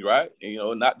 right?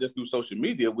 And, not just through social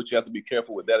media, which you have to be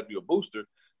careful with that if you're a booster,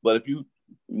 but if you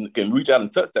can reach out and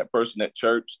touch that person at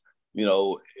church,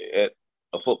 at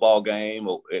a football game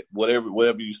or at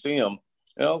wherever you see them,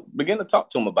 begin to talk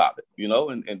to them about it,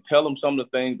 and tell them some of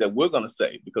the things that we're going to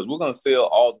say, because we're going to sell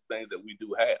all the things that we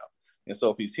do have. And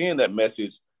so if he's hearing that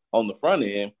message on the front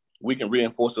end, we can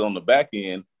reinforce it on the back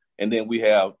end, and then we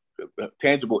have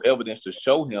tangible evidence to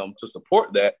show him to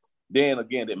support that, then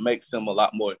again, it makes him a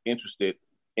lot more interested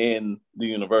in the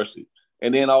university.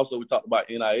 And then also we talked about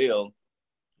NIL.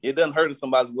 It doesn't hurt if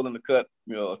somebody's willing to cut,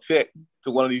 a check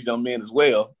to one of these young men as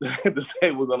well to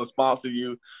say we're going to sponsor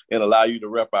you and allow you to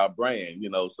rep our brand.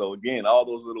 So again, all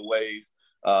those little ways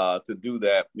to do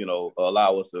that,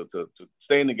 allow us to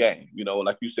stay in the game.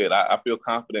 Like you said, I feel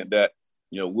confident that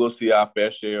we'll see our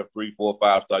fair share of 3, 4,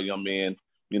 5-star young men,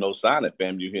 sign at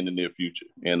FAMU here in the near future.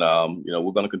 And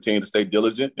we're going to continue to stay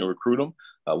diligent and recruit them.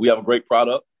 We have a great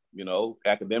product,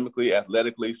 academically,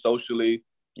 athletically, socially,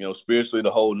 spiritually,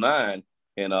 the whole nine.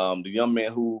 And the young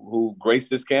men who grace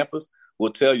this campus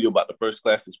will tell you about the first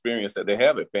class experience that they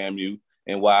have at FAMU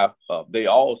and why they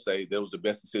all say that was the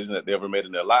best decision that they ever made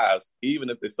in their lives, even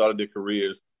if they started their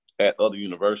careers at other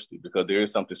universities, because there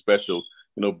is something special,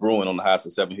 brewing on the heights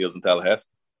of Seven Hills in Tallahassee.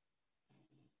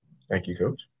 Thank you,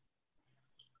 Coach.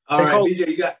 All right, Coach, BJ,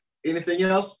 you got anything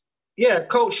else? Yeah,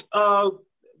 Coach,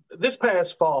 this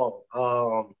past fall,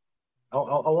 I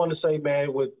want to say,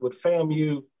 man, with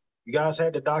FAMU, you guys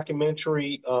had the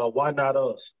documentary, Why Not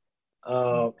Us?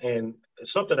 And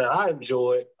it's something that I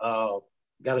enjoyed.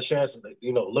 Got a chance to,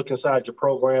 look inside your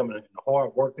program and the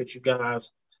hard work that you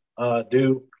guys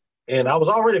do. And I was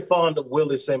already fond of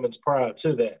Willie Simmons prior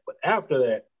to that. But after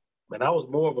that, man, I was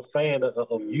more of a fan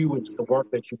of you and the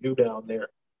work that you do down there.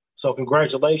 So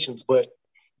congratulations. But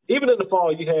even in the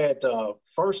fall, you had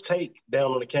First Take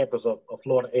down on the campus of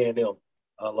Florida A&M.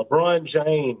 LeBron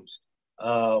James,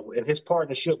 and his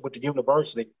partnership with the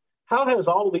university. How has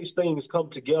all these things come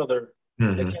together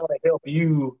to kind of help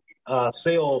you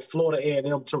sell Florida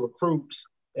A&M to recruits?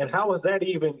 And how has that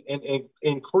even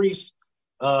increased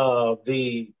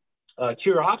the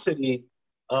curiosity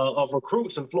of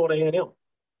recruits in Florida A&M?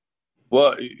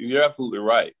 Well, you're absolutely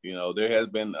right. There has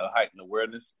been a heightened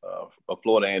awareness of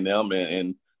Florida A&M,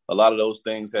 and a lot of those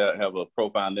things have a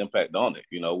profound impact on it.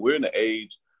 We're in the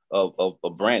age of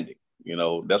branding.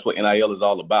 That's what NIL is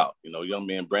all about, young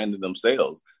men branding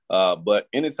themselves. But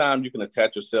anytime you can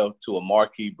attach yourself to a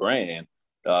marquee brand,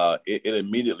 it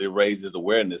immediately raises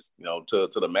awareness, to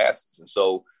the masses. And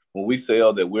so when we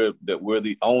sell that we're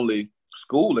the only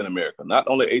school in America, not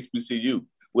only HBCU,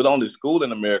 we're the only school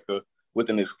in America with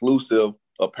an exclusive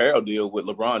apparel deal with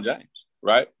LeBron James,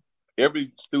 right?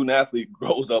 Every student athlete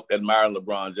grows up admiring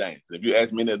LeBron James. If you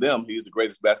ask many of them, he's the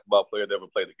greatest basketball player to ever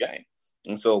play the game.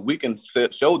 And so we can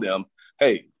show them,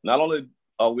 hey, not only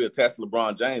are we attached to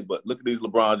LeBron James, but look at these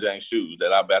LeBron James shoes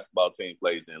that our basketball team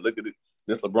plays in. Look at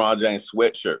this LeBron James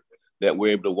sweatshirt that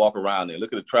we're able to walk around in.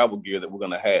 Look at the travel gear that we're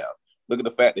going to have. Look at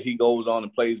the fact that he goes on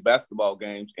and plays basketball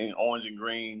games in orange and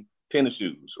green tennis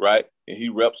shoes, right? And he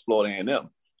reps Florida A&M.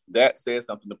 That says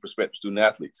something to prospective student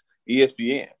athletes.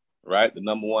 ESPN, right? The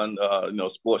number one,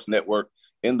 sports network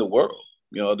in the world,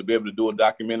 to be able to do a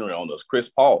documentary on us. Chris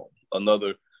Paul,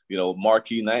 another,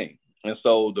 marquee name. And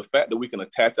so the fact that we can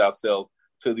attach ourselves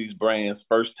to these brands,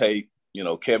 First Take,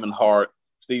 Kevin Hart,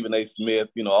 Stephen A. Smith,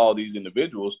 all these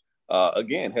individuals,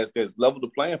 again, has leveled the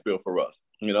playing field for us,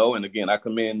 and again, I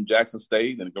commend Jackson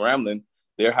State and Grambling.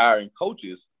 They're hiring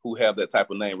coaches who have that type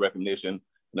of name recognition.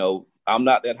 I'm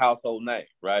not that household name,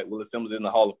 right? Willie Simmons isn't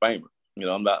a Hall of Famer.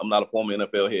 I'm not a former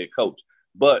NFL head coach,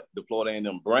 but the Florida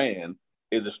A&M brand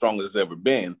is as strong as it's ever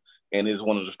been, and is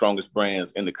one of the strongest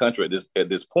brands in the country at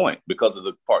this point because of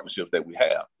the partnerships that we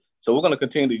have. So we're going to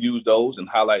continue to use those and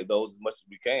highlight those as much as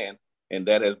we can, and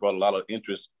that has brought a lot of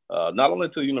interest, not only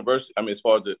to the university, as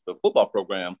far as the football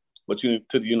program, but to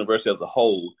the university as a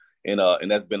whole, and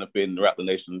that's benefiting the Rattler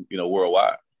Nation,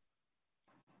 worldwide.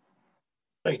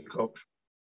 Thank you, Coach.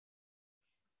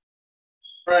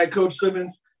 All right, Coach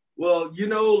Simmons. Well,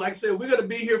 like I said, we're going to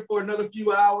be here for another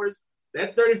few hours.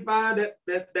 That 35,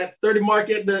 that 30 mark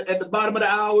at the bottom of the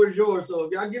hour is yours. So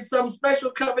if y'all get something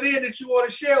special coming in that you want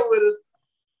to share with us,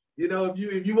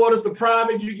 if you want us to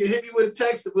private, you can hit me with a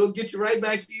text and we'll get you right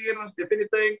back in if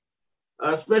anything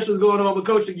special is going on. But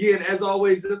Coach, again, as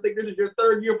always, I think this is your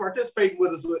third year participating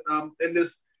with us in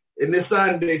this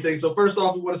signing day thing. So first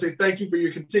off, we want to say thank you for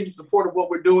your continued support of what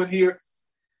we're doing here.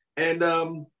 And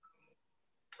I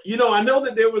know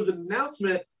that there was an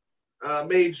announcement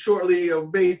made previously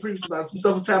about some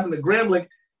stuff that's happening to Grambling.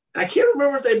 I can't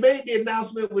remember if they made the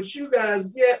announcement with you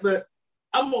guys yet, but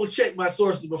I'm going to check my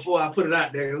sources before I put it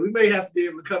out there. We may have to be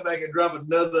able to come back and drop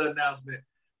another announcement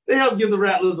to help give the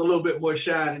Rattlers a little bit more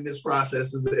shine in this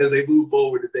process as they move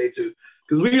forward today too.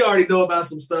 Because we already know about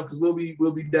some stuff because we'll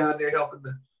be down there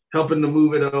helping to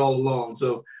move it all along.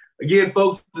 So again,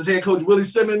 folks, this is head coach Willie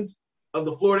Simmons of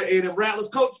the Florida A&M Rattlers.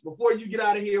 Coach, before you get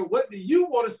out of here, what do you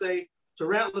want to say to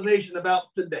Rattler Nation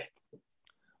about today?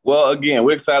 Well, again,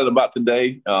 we're excited about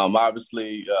today.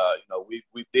 Obviously,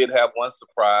 we did have one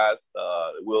surprise.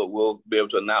 We'll be able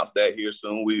to announce that here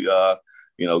soon. We,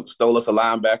 stole us a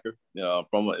linebacker,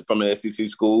 from an SEC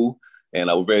school, and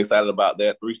we're very excited about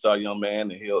that. 3-star young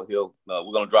man, and we're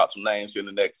going to drop some names here in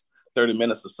the next 30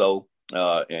 minutes or so.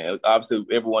 And obviously,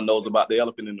 everyone knows about the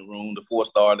elephant in the room, the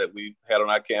 4-star that we had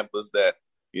on our campus that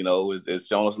is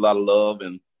showing us a lot of love.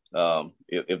 And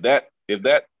if that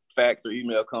fax or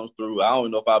email comes through, I don't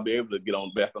even know if I'll be able to get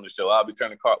back on the show. I'll be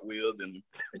turning cartwheels and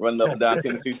running up and down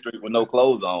Tennessee Street with no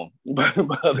clothes on.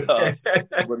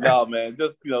 but no, man,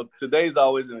 just, today's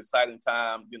always an exciting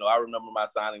time. I remember my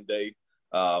signing day.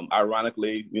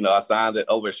 Ironically, I signed it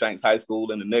over at Shanks High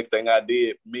School. And the next thing I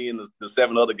did, me and the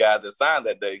 7 other guys that signed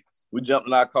that day, we jumped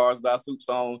in our cars with our suits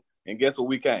on. And guess what?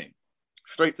 We came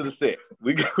straight to the set.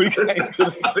 We came to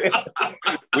the set.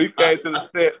 We came to the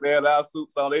set, man, our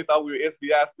suits on. They thought we were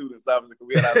SBI students, obviously, because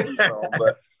we had our suits on.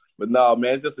 But no,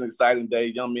 man, it's just an exciting day.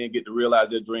 Young men get to realize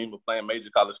their dream of playing major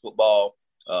college football.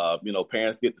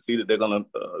 Parents get to see that they're going to,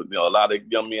 allow their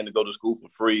young men to go to school for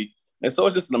free. And so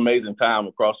it's just an amazing time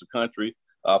across the country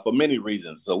for many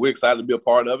reasons. So we're excited to be a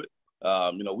part of it.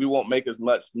 We won't make as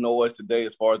much noise today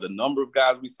as far as the number of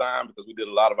guys we signed because we did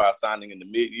a lot of our signing in the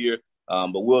mid-year.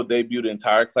 But we'll debut the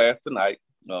entire class tonight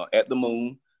at the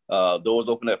Moon. Doors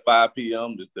open at 5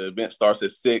 p.m. The event starts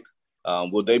at 6.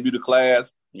 We'll debut the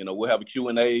class. We'll have a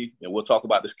Q&A, and we'll talk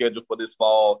about the schedule for this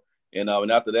fall. And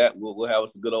after that, we'll have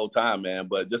us a good old time, man.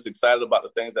 But just excited about the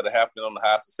things that are happening on the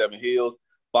Heights of Seven Hills.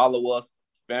 Follow us,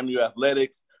 FAMU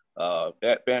Athletics,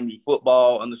 at FAMU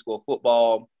Football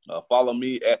 _football. Follow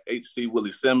me at HC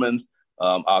Willie Simmons.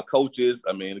 Our coaches,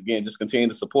 again, just continue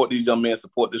to support these young men,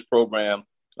 support this program.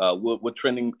 We're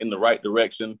trending in the right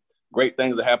direction. Great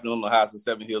things are happening on the Heights of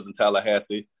Seven Hills in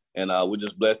Tallahassee, and we're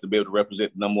just blessed to be able to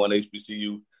represent the number one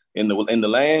HBCU in the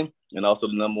land, and also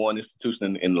the number one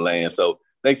institution in the land. So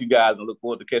thank you guys, and look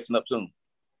forward to catching up soon.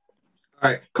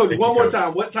 All right, Coach. One more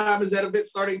time. What time is that event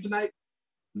starting tonight?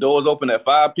 Doors open at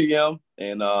 5 p.m.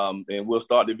 and we'll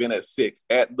start the event at 6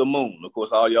 at the Moon. Of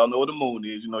course, all y'all know what the Moon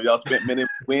is. Y'all spent many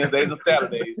Wednesdays and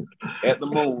Saturdays at the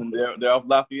Moon. They're off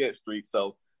Lafayette Street.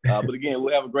 So, but again,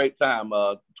 we'll have a great time.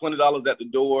 $20 at the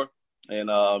door, and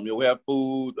we'll have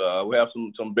food. We'll have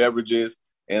some beverages,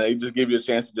 and they just give you a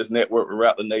chance to just network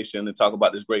around the nation and talk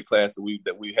about this great class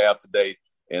that we have today,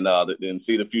 and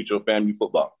see the future of FAMU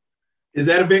football. Is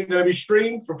that event going to be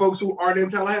streamed for folks who aren't in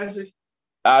Tallahassee?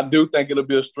 I do think it'll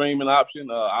be a streaming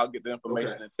option. I'll get the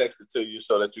information and text it to you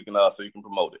so that you can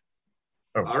promote it.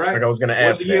 All right. Like I was going to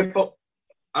ask again, all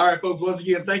right, folks. Once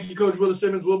again, thank you, Coach Willie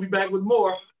Simmons. We'll be back with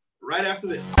more right after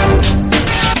this.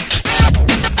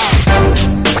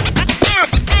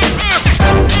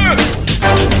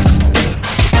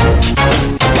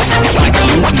 It's like a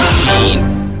loop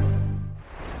machine.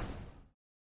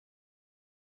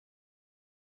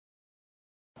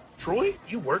 Troy,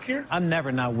 you work here? I'm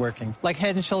never not working. Like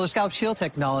Head & Shoulders Scalp Shield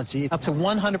technology, up to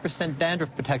 100%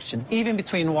 dandruff protection, even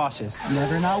between washes.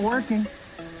 Never not working.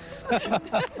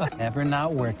 Never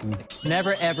not working.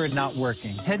 Never ever not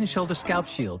working. Head & Shoulders Scalp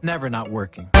Shield, never not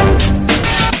working. It's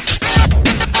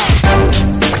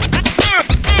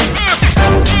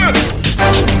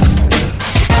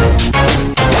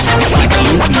like a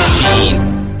loop machine.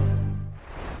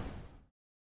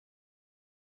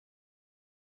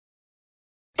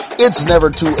 It's never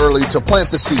too early to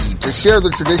plant the seed, to share the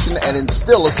tradition, and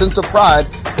instill a sense of pride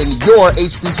in your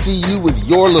HBCU with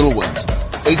your little ones.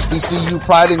 HBCU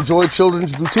Pride and Joy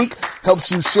Children's Boutique helps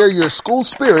you share your school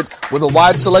spirit with a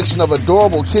wide selection of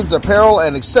adorable kids apparel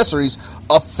and accessories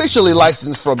officially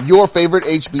licensed from your favorite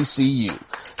HBCU.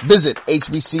 Visit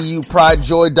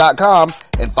hbcupridejoy.com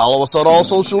and follow us on all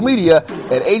social media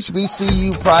at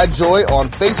HBCU Pride Joy on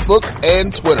Facebook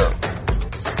and Twitter.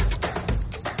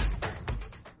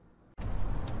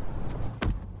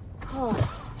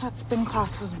 That spin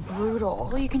class was brutal.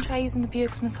 Well, you can try using the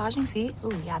Buick's massaging seat.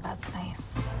 Ooh, yeah, that's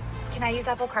nice. Can I use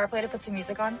Apple CarPlay to put some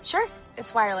music on? Sure,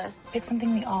 it's wireless. Pick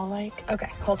something we all like. Okay,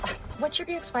 hold on. What's your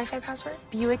Buick's Wi-Fi password?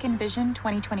 Buick Envision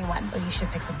 2021. Oh, you should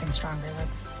pick something stronger.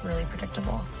 That's really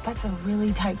predictable. That's a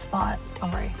really tight spot.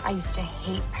 Don't worry, I used to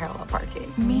hate parallel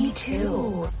parking. Me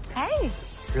too. Hey.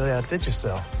 Really outdid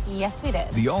yourself. Yes, we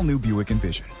did. The all-new Buick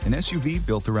Envision, an SUV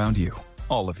built around you,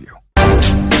 all of you.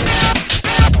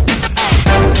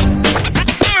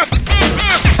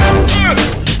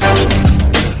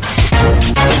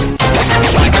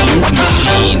 It's like a loop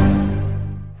machine.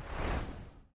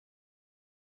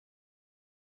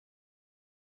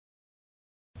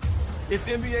 It's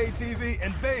NBA TV,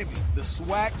 and baby, the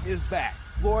SWAC is back.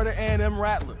 Florida A&M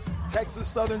Rattlers, Texas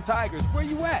Southern Tigers, where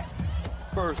you at?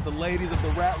 First, the ladies of the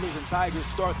Rattlers and Tigers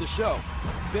start the show.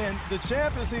 Then, the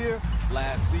champ is here.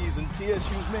 Last season,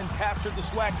 TSU's men captured the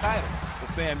SWAC title. The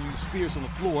FAMU's fierce on the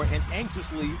floor and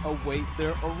anxiously await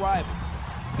their arrival.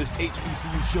 This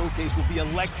HBCU showcase will be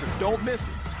electric. Don't miss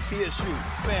it. TSU,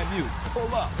 FAMU,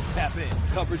 pull up, tap in.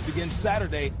 Coverage begins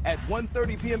Saturday at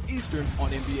 1:30 p.m. Eastern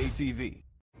on NBA TV.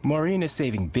 Maureen is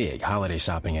saving big holiday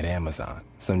shopping at Amazon.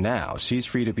 So now she's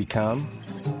free to become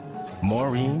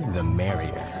Maureen the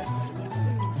Merrier.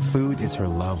 Food is her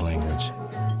love language.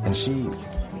 And she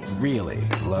really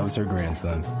loves her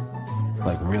grandson.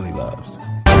 Like really loves.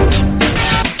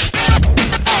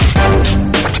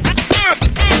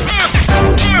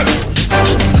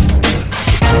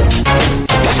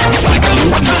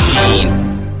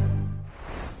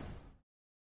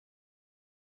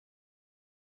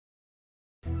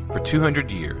 For 200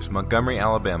 years, Montgomery,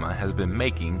 Alabama has been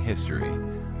making history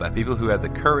by people who had the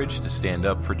courage to stand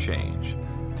up for change.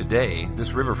 Today,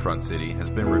 this riverfront city has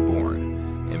been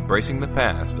reborn, embracing the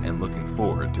past and looking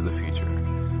forward to the future.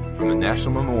 From the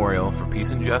National Memorial for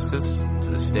Peace and Justice to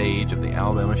the stage of the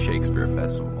Alabama Shakespeare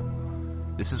Festival,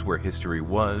 this is where history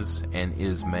was and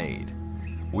is made.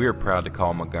 We are proud to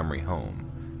call Montgomery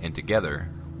home, and together,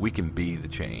 we can be the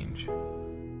change.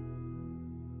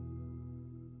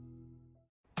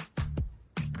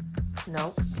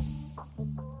 Nope.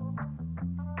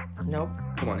 Nope.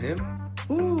 Come on, him?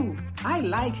 Ooh, I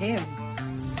like him.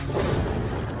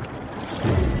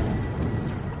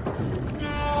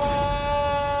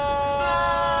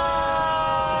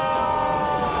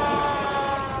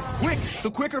 Quick,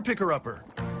 the quicker picker-upper.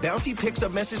 Bounty picks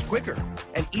up messes quicker,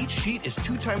 and each sheet is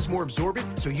 2 times more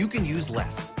absorbent, so you can use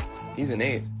less. He's an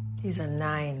 8. He's a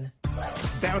 9.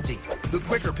 Bounty, the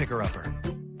quicker picker-upper.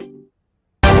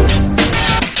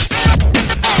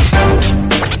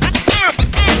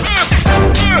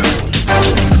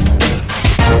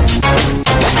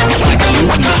 It's like a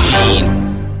loop machine.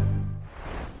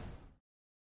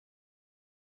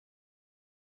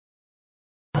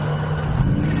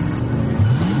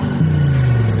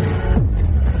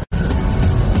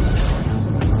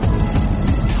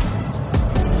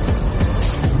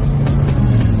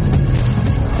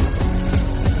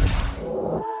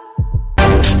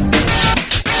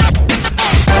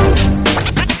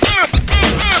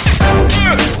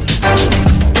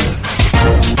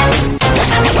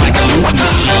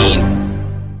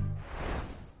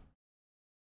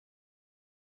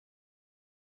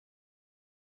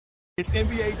 It's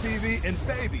NBA TV, and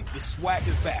baby, the SWAC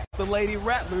is back. The Lady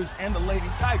Rattlers and the Lady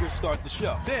Tigers start the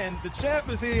show. Then, the champ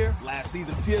is here. Last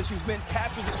season, TSU's men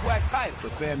captured the SWAC title. The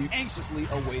FAMU anxiously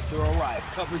await their arrival.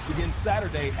 Coverage begins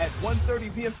Saturday at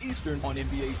 1:30 p.m. Eastern on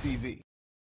NBA TV.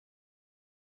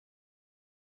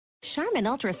 Charmin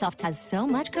Ultra Soft has so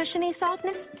much cushiony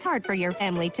softness, it's hard for your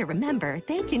family to remember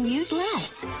they can use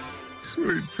less.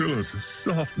 Sweet pillows of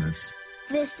softness.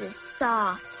 This is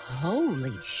soft.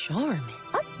 Holy Charmin.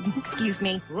 Oh, excuse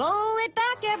me. Roll it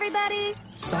back, everybody.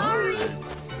 Sorry.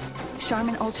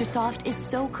 Charmin Ultra Soft is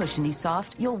so cushiony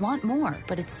soft, you'll want more.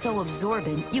 But it's so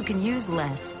absorbent, you can use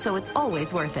less. So it's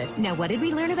always worth it. Now, what did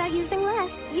we learn about using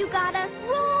less? You gotta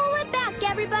roll it back,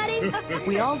 everybody.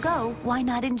 We all go. Why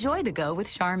not enjoy the go with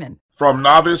Charmin? From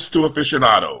novice to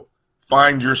aficionado,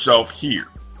 find yourself here.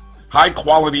 High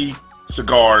quality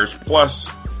cigars plus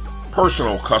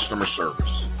personal customer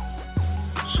service.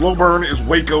 Slow Burn is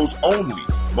Waco's only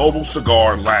mobile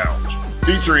cigar lounge,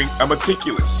 featuring a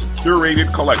meticulous,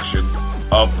 curated collection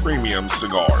of premium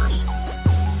cigars.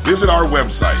 Visit our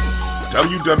website,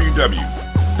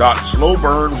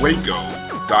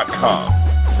 www.slowburnwaco.com.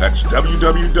 That's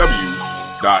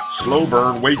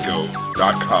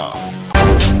www.slowburnwaco.com.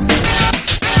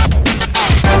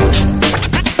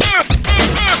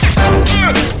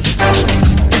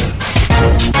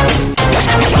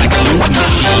 It's like a loop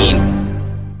machine.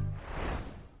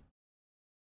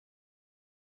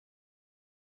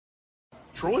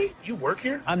 Troy, you work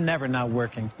here? I'm never not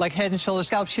working. Like Head & Shoulders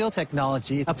Scalp Shield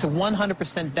technology, up to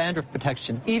 100% dandruff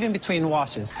protection, even between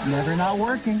washes. Never not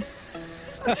working.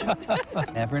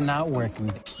 Never not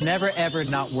working. Never ever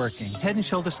not working. Head &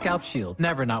 Shoulders Scalp Shield,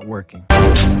 never not working.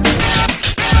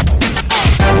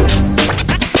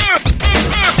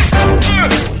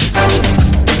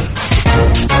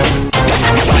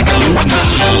 It's like a loop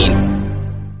machine.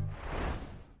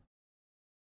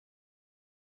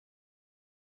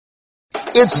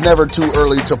 It's never too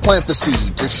early to plant the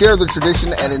seed, to share the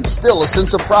tradition, and instill a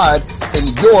sense of pride in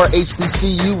your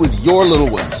HBCU with your little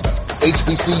ones.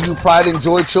 HBCU Pride and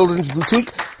Joy Children's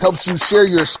Boutique helps you share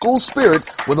your school spirit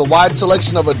with a wide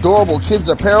selection of adorable kids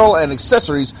apparel and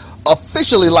accessories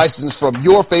officially licensed from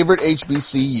your favorite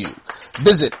HBCU.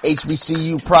 Visit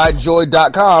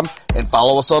HBCUPrideJoy.com and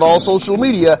follow us on all social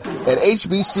media at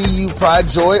HBCU Pride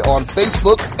Joy on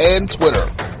Facebook and Twitter.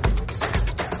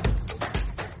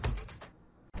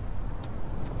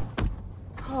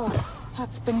 Oh,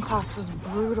 that spin class was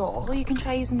brutal. Well, you can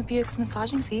try using the Buick's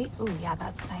massaging seat. Ooh, yeah,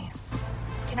 that's nice.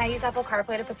 Can I use Apple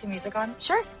CarPlay to put some music on?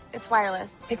 Sure, it's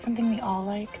wireless. Pick something we all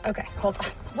like. Okay, hold on.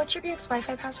 What's your Buick's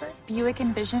Wi-Fi password? Buick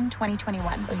Envision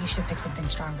 2021. Oh, you should pick something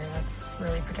stronger. That's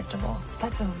really predictable.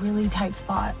 That's a really tight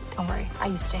spot. Don't worry, I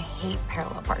used to hate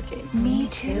parallel parking. Me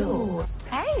too.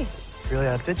 Hey. Really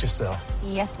outdid yourself.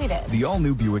 Yes, we did. The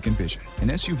all-new Buick Envision, an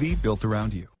SUV built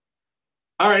around you.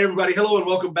 All right, everybody. Hello and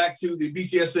welcome back to the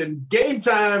BCSN Game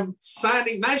Time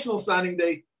National Signing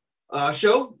Day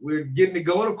show. We're getting it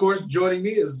going. Of course, joining me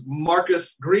is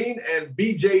Marcus Green and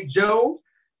BJ Jones.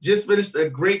 Just finished a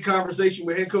great conversation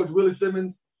with head coach Willie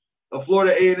Simmons of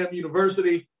Florida A&M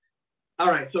University. All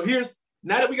right, so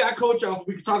now that we got coach off,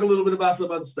 we can talk a little bit about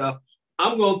some other stuff.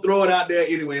 I'm going to throw it out there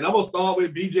anyway, and I'm going to start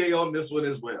with BJ on this one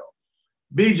as well.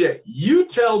 BJ, you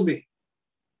tell me,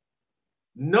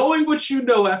 knowing what you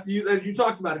know as you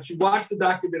talked about it, you watched the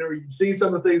documentary, you've seen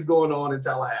some of the things going on in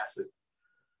Tallahassee.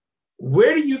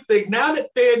 Where do you think, now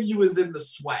that FAMU is in the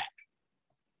SWAC,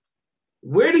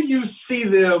 where do you see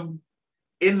them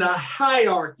in the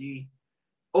hierarchy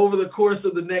over the course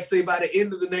of the next, say, by the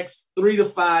end of the next 3 to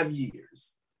 5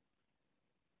 years?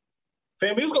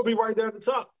 FAMU's going to be right there at the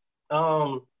top.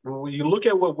 When you look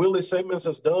at what Willie Simmons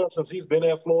has done since he's been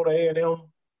at Florida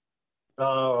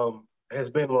A&M,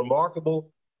 has been remarkable.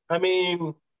 I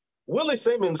mean, Willie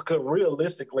Simmons could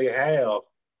realistically have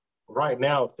right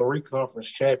now 3 conference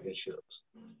championships.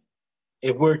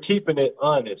 If we're keeping it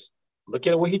honest, look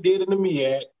at what he did in the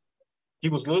MEAC. He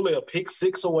was literally a pick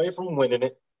 6 away from winning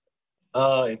it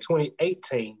in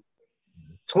 2018.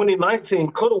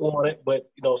 2019 could have won it, but,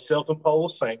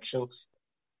 self-imposed sanctions.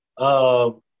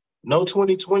 No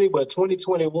 2020, but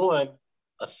 2021,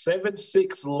 a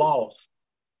 7-6 loss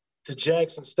to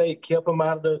Jackson State kept him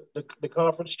out of the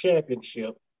conference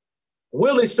championship.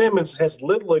 Willie Simmons has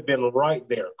literally been right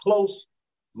there, close,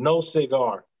 no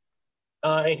cigar.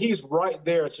 And he's right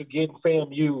there to get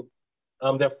FAMU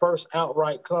their first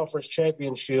outright conference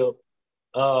championship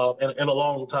in a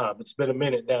long time. It's been a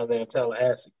minute down there in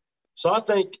Tallahassee. So I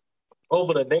think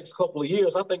over the next couple of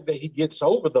years, I think that he gets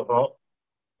over the hump.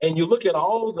 And you look at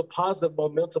all of the positive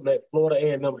momentum that Florida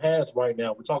A&M has right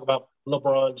now. We talk about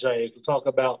LeBron James. We talk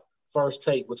about First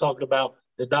Take. We're talking about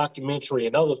the documentary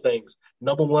and other things.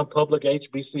 Number 1 public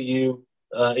HBCU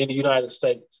in the United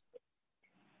States.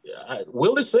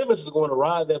 Willie Simmons is going to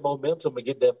ride that momentum and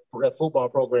get that football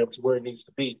program to where it needs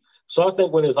to be. So I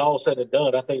think when it's all said and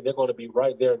done, I think they're going to be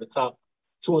right there in the top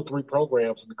 2 or 3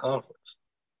 programs in the conference.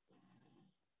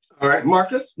 All right,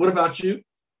 Marcus, what about you?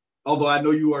 Although I know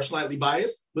you are slightly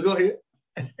biased, but go ahead.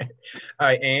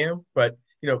 I am, but,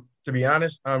 to be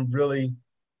honest, I'm really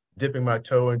dipping my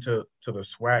toe into the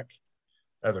SWAC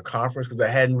as a conference because I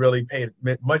hadn't really paid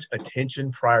much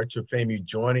attention prior to FAMU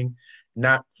joining,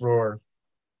 not for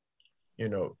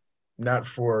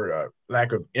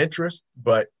lack of interest,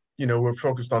 but, we're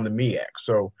focused on the MEAC.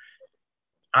 So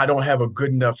I don't have a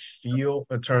good enough feel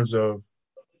in terms of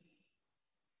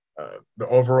the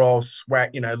overall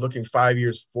SWAC, looking 5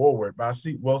 years forward. But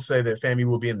we'll say that FAMU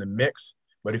will be in the mix.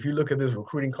 But if you look at this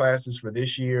recruiting classes for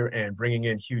this year and bringing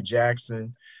in Hugh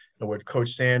Jackson and what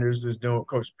Coach Sanders is doing,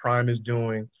 Coach Prime is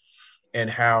doing, and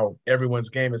how everyone's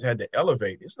game has had to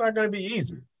elevate, it's not going to be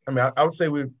easy. I mean, I would say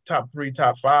we're top 3,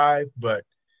 top 5, but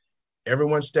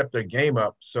everyone stepped their game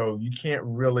up. So you can't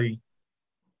really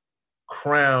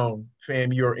crown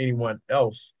FAMU or anyone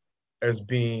else as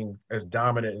being as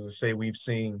dominant as, say, we've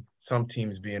seen some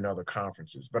teams be in other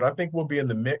conferences. But I think we'll be in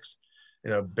the mix,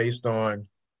 based on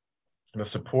the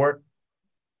support,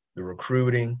 the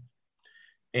recruiting,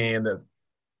 and the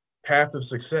path of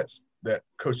success that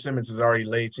Coach Simmons has already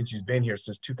laid since he's been here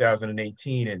since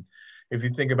 2018. And if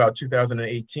you think about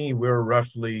 2018, we were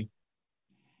roughly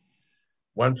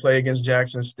 1 play against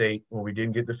Jackson State when we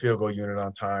didn't get the field goal unit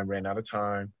on time, ran out of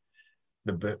time.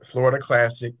 The Florida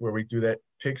Classic where we threw that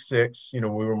pick 6, we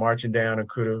were marching down and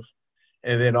could have.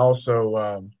 And then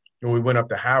also we went up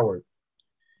to Howard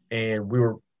and we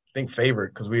were, I think,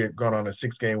 favored because we had gone on a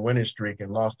 6-game winning streak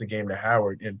and lost the game to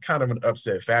Howard in kind of an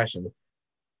upset fashion.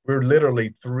 We were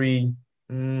literally 3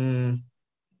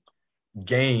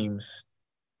 games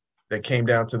that came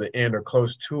down to the end or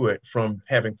close to it from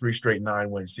having 3 straight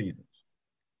 9-win seasons.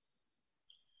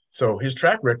 So his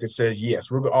track record says,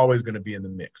 yes, we're always going to be in the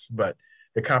mix, but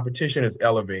the competition is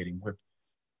elevating with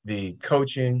the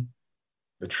coaching,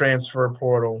 the transfer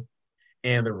portal,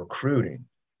 and the recruiting.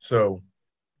 So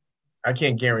I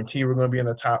can't guarantee we're going to be in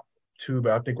the top 2,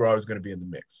 but I think we're always going to be in the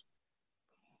mix.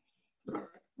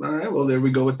 All right. Well, there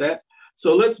we go with that.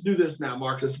 So let's do this now,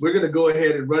 Marcus. We're going to go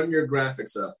ahead and run your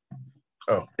graphics up.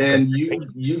 Oh. And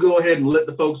you go ahead and let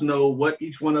the folks know what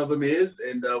each one of them is,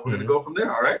 and we're going to go from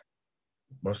there, all right?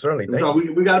 Most certainly.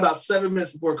 We got about 7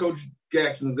 minutes before Coach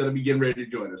Jackson is going to be getting ready to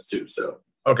join us, too. So.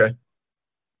 Okay.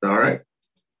 All right.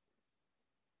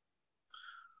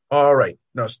 All right.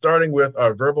 Now, starting with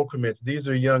our verbal commits, these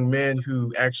are young men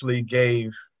who actually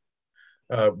gave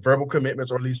verbal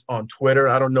commitments, or at least on Twitter.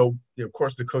 I don't know. Of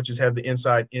course, the coaches have the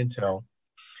inside intel.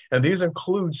 And these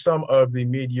include some of the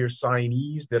mid-year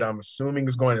signees that I'm assuming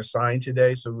is going to sign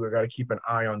today. So we've got to keep an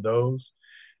eye on those.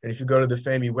 And if you go to the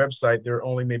FAMU website, there are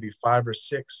only maybe 5 or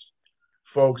 6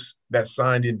 folks that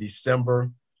signed in December.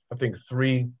 I think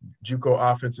 3 JUCO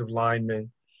offensive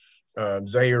linemen,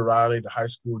 Zaire Riley, the high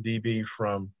school DB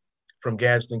from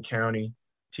Gadsden County,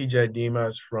 TJ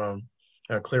Dimas from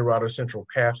Clearwater Central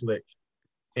Catholic,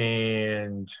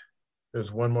 and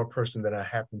there's one more person that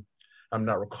I'm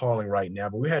not recalling right now,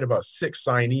 but we had about 6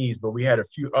 signees, but we had a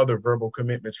few other verbal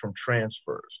commitments from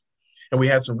transfers. And we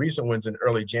had some recent ones in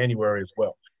early January as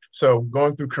well. So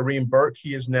going through Kareem Burke,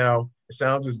 he is now, it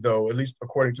sounds as though, at least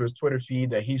according to his Twitter feed,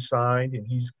 that he's signed and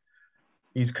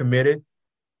he's committed.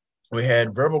 We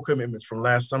had verbal commitments from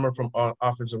last summer from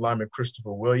offensive lineman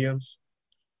Christopher Williams.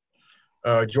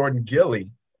 Jordan Gilly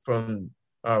from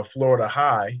Florida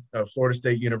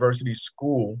State University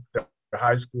School, the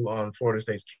high school on Florida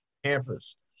State's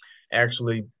campus,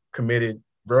 actually committed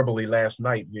verbally last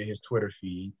night via his Twitter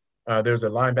feed. There's a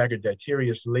linebacker,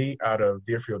 Datirius Lee, out of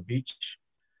Deerfield Beach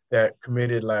that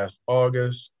committed last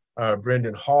August.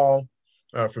 Brendan Hall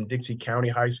from Dixie County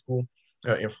High School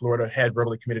in Florida had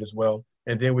verbally committed as well.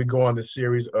 And then we go on the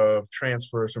series of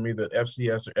transfers from either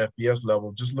FCS or FBS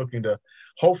level, just looking to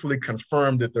hopefully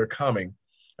confirm that they're coming.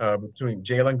 Between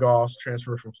Jalen Goss,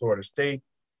 transfer from Florida State,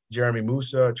 Jeremy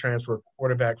Musa, transfer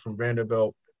quarterback from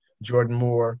Vanderbilt, Jordan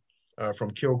Moore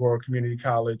from Kilgore Community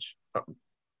College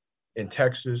in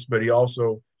Texas, but he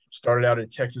also started out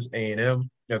at Texas A&M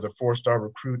as a 4-star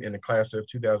recruit in the class of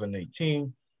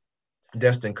 2018.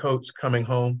 Destin Coates coming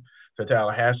home to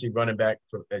Tallahassee, running back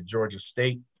at Georgia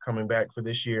State, coming back for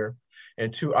this year.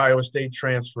 And 2 Iowa State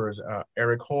transfers,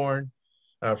 Eric Horn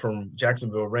from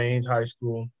Jacksonville Rains High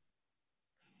School,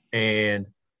 and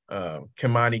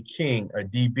Kimani King, a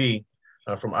DB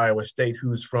from Iowa State,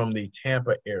 who's from the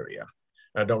Tampa area.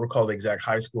 I don't recall the exact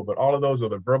high school, but all of those are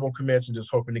the verbal commits and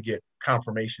just hoping to get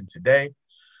confirmation today.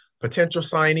 Potential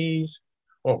signees,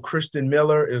 Kristen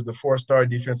Miller is the 4-star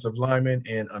defensive lineman,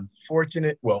 and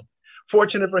fortunate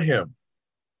for him.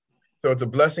 So it's a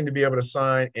blessing to be able to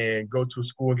sign and go to a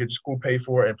school, get your school paid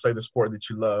for, and play the sport that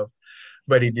you love.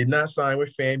 But he did not sign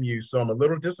with FAMU, so I'm a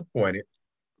little disappointed.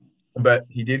 But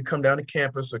he did come down to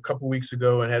campus a couple weeks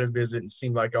ago and had a visit, and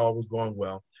seemed like all was going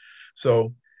well.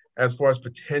 So as far as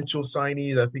potential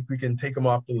signees, I think we can take them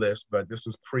off the list, but this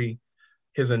was pre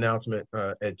his announcement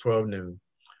at 12 noon.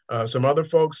 Some other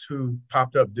folks who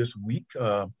popped up this week,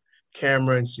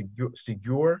 Cameron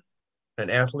Segur, an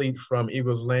athlete from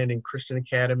Eagles Landing Christian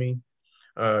Academy,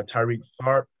 Tyreek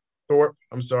Thorpe,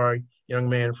 young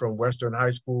man from Western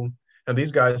High School. And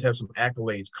these guys have some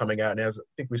accolades coming out. And as I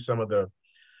think we some of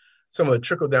the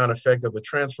trickle-down effect of the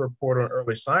transfer portal and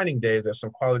early signing days, that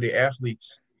some quality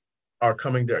athletes are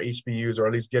coming to HBUs, or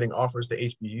at least getting offers to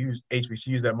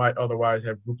HBCUs that might otherwise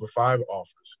have Group of 5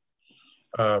 offers.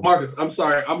 Marcus, I'm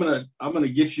sorry. I'm gonna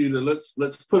get you to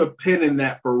let's put a pin in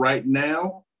that for right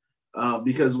now,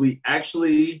 because we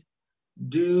actually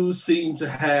do seem to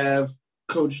have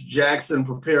Coach Jackson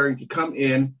preparing to come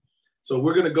in. So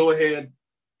we're gonna go ahead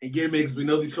and get him in, because we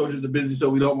know these coaches are busy, so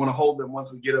we don't want to hold them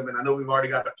once we get them. And I know we've already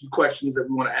got a few questions that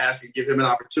we want to ask and give him an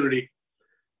opportunity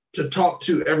to talk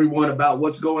to everyone about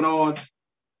what's going on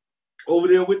over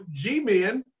there with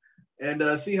G-Men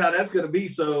and see how that's going to be.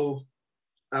 So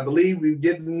I believe we're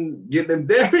getting him.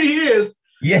 There he is.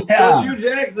 Yeah. Coach Hugh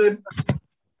Jackson.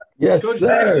 Yes, Coach sir.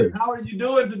 Jackson, how are you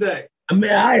doing today?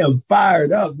 I am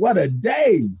fired up. What a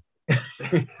day.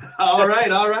 All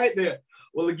right there.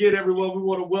 Well, again, everyone, we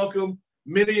want to welcome.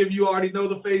 Many of you already know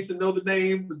the face and know the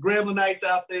name, the Gremlinites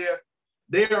out there.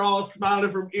 They're all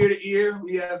smiling from ear to ear.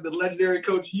 We have the legendary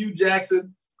Coach Hugh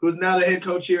Jackson, who's now the head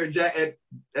coach here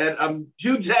at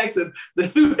Hugh Jackson,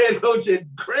 the new head coach at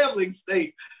Grambling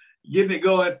State, getting it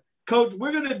going. Coach,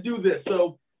 we're going to do this.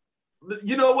 So,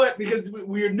 you know what? Because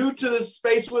we're new to this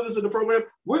space with us in the program,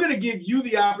 we're going to give you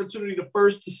the opportunity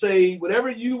to say whatever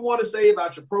you want to say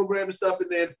about your program and stuff,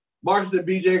 and then Marcus and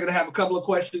BJ are going to have a couple of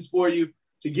questions for you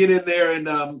to get in there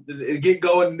and get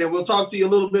going. And then we'll talk to you a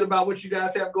little bit about what you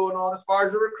guys have going on as far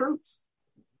as your recruits.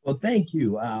 Well, thank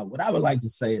you. What I would like to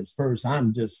say is first,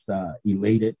 I'm just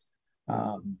elated.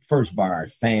 First by our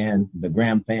the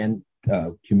Graham fan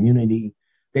community.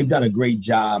 They've done a great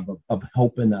job of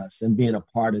helping us and being a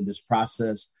part of this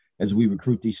process as we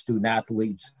recruit these student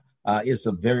athletes. It's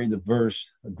a very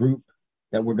diverse group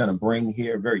that we're going to bring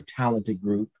here, a very talented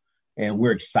group. And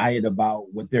we're excited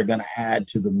about what they're going to add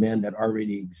to the men that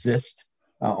already exist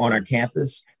on our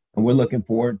campus. And we're looking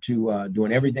forward to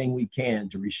doing everything we can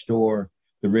to restore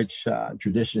the rich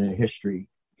tradition and history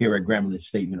here at Grambling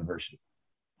State University.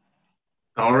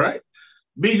 All right.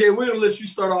 BJ, we're going to let you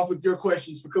start off with your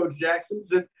questions for Coach Jackson.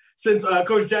 Since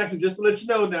Coach Jackson, just to let you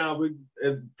know now,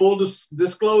 full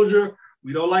disclosure,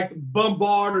 we don't like to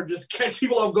bombard or just catch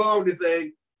people off guard with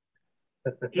anything.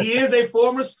 He is a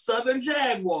former Southern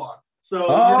Jaguar.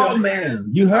 So, man,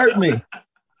 you hurt me.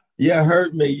 You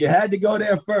hurt me. You had to go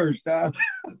there first. Huh?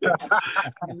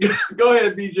 Go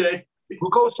ahead, BJ.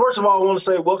 Well, Coach, first of all, I want to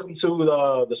say welcome to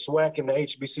the SWAC and the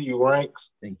HBCU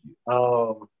ranks. Thank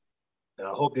you. And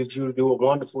I hope that you do a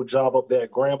wonderful job up there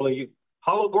at Grambling.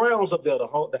 Hollow grounds up there,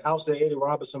 the house that Eddie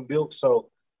Robinson built. So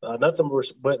nothing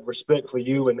but respect for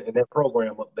you and that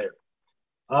program up there.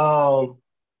 How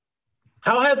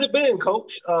has it been,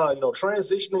 Coach?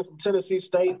 Transitioning from Tennessee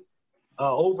State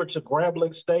over to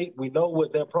Grambling State. We know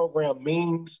what that program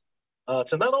means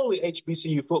to not only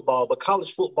HBCU football, but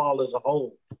college football as a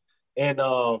whole. And,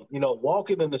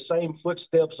 walking in the same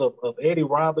footsteps of Eddie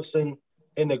Robinson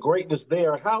and the greatness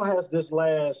there, how has this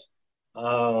last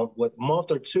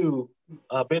month or two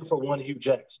been for one Hugh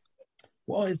Jackson?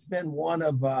 Well, it's been one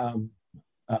of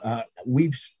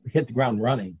we've hit the ground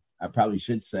running, I probably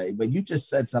should say, but you just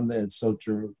said something that's so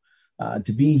true.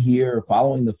 To be here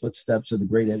following the footsteps of the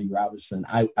great Eddie Robinson,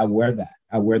 I wear that.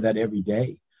 I wear that every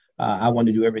day. I want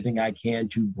to do everything I can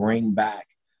to bring back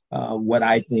what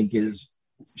I think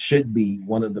should be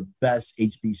one of the best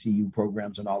HBCU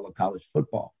programs in all of college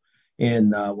football.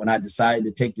 And when I decided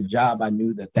to take the job, I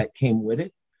knew that came with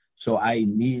it. So I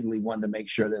immediately wanted to make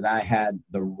sure that I had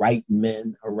the right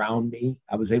men around me.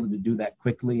 I was able to do that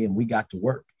quickly, and we got to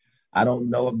work. I don't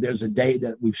know if there's a day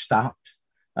that we've stopped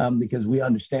because we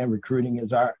understand recruiting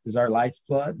is our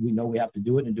lifeblood. We know we have to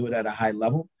do it and do it at a high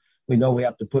level. We know we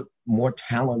have to put more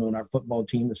talent on our football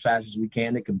team as fast as we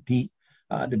can to compete,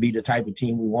 to be the type of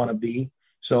team we want to be.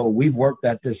 So we've worked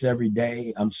at this every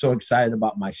day. I'm so excited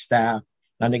about my staff.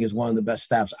 I think it's one of the best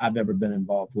staffs I've ever been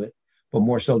involved with. But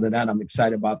more so than that, I'm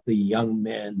excited about the young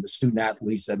men, the student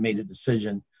athletes that made a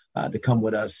decision to come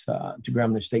with us to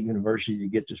Grambling State University to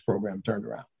get this program turned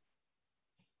around.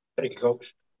 Thank you,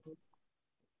 Coach.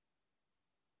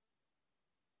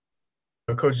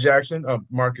 Coach Jackson,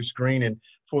 Marcus Green, and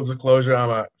full disclosure,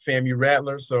 I'm a FAMU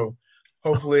Rattler, so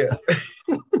hopefully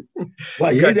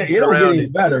well, you don't get any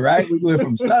better, right? We went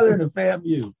from Southern to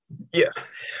FAMU. Yes.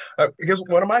 Because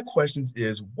one of my questions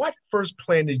is, what first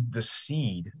planted the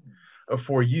seed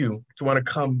for you to want to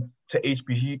come to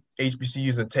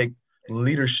HBCUs and take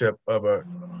leadership of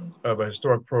a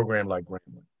historic program like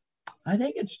Grambling? I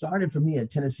think it started for me at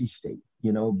Tennessee State,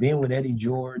 being with Eddie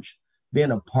George,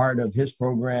 being a part of his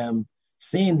program,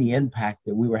 seeing the impact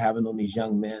that we were having on these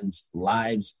young men's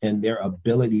lives and their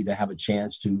ability to have a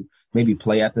chance to maybe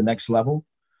play at the next level.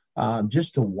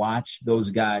 Just to watch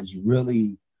those guys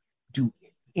really do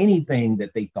anything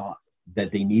that they thought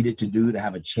that they needed to do to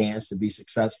have a chance to be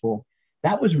successful,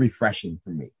 that was refreshing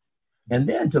for me. And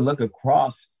then to look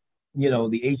across, the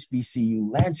HBCU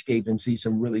landscape and see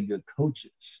some really good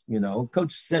coaches.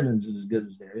 Coach Simmons is as good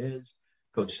as there is.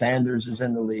 Coach Sanders is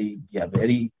in the league. You have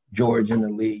Eddie George in the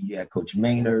league. You have Coach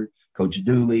Maynard, Coach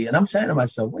Dooley. And I'm saying to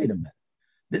myself, wait a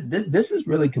minute, this is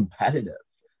really competitive.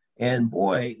 And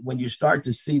boy, when you start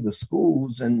to see the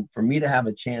schools, and for me to have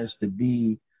a chance to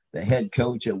be the head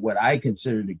coach at what I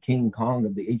consider the King Kong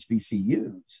of the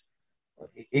HBCUs,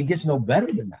 it gets no better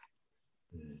than that.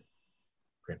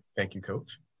 Great. Thank you,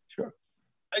 Coach. Sure.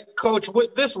 Hey, Coach,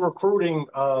 with this recruiting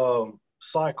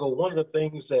cycle, one of the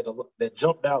things that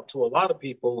jumped out to a lot of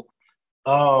people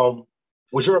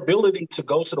was your ability to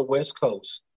go to the West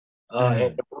Coast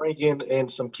and bring in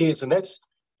some kids. And that's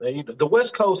the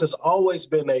West Coast has always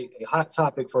been a hot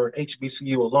topic for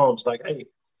HBCU alums. Like, hey,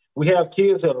 we have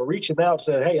kids that are reaching out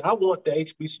saying, hey, I want the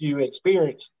HBCU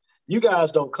experience. You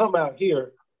guys don't come out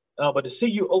here. But to see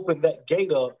you open that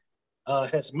gate up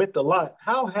has meant a lot.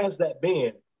 How has that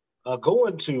been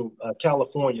going to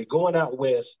California, going out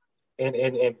west,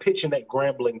 and pitching that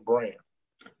Grambling brand?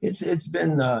 It's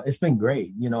been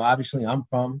great. Obviously I'm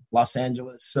from Los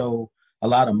Angeles, so a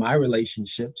lot of my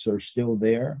relationships are still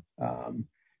there.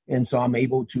 And so I'm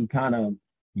able to kind of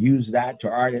use that to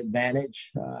our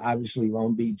advantage. Obviously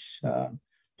Long Beach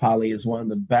Poly is one of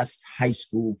the best high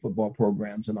school football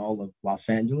programs in all of Los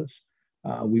Angeles.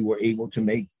 We were able to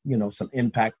make, some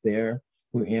impact there.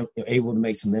 We were able to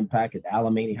make some impact at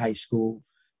Alamany High School,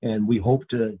 and we hope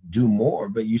to do more.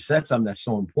 But you said something that's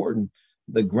so important.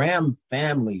 The Graham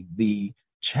family, the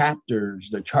chapters,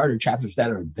 the charter chapters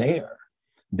that are there,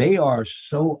 they are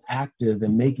so active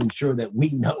in making sure that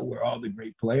we know where all the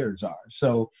great players are.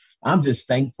 So I'm just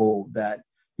thankful that,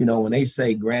 when they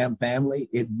say Graham family,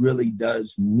 it really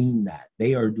does mean that.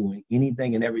 They are doing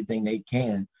anything and everything they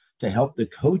can to help the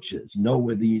coaches know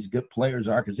where these good players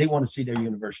are, because they want to see their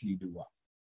university do well.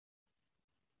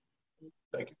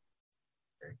 Thank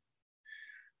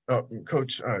you.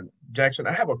 Coach Jackson,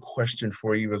 I have a question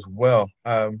for you as well.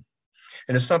 And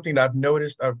it's something that I've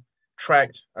noticed. I've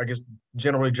tracked,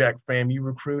 generally Jack FAMU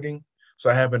recruiting.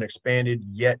 So I haven't expanded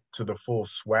yet to the full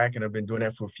SWAC, and I've been doing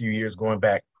that for a few years, going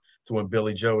back to when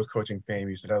Billy Joe was coaching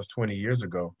FAMU. So that was 20 years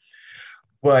ago.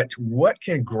 But what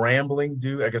can Grambling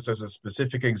do, as a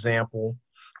specific example,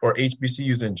 or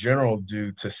HBCUs in general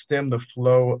do to stem the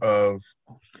flow of,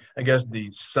 the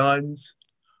sons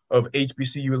of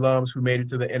HBCU alums who made it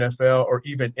to the NFL, or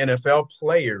even NFL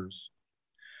players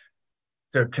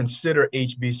to consider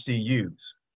HBCUs?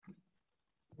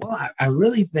 Well, I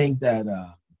really think that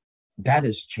that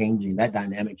is changing. That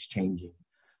dynamic's changing.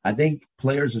 I think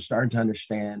players are starting to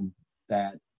understand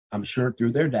that, I'm sure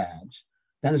through their dads,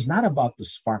 that it's not about the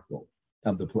sparkle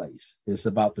of the place. It's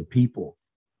about the people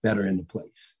that are in the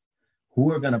place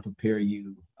who are going to prepare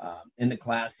you in the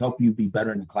class, help you be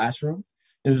better in the classroom,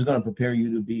 and who's going to prepare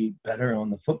you to be better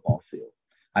on the football field.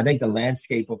 I think the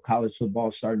landscape of college football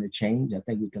is starting to change. I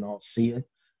think we can all see it.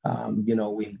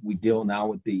 We deal now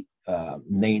with the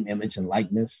name, image, and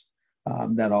likeness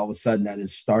that all of a sudden that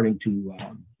is starting to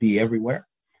be everywhere.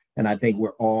 And I think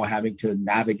we're all having to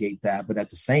navigate that. But at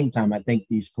the same time, I think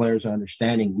these players are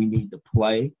understanding we need to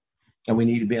play, and we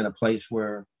need to be in a place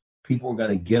where people are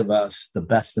going to give us the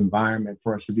best environment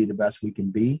for us to be the best we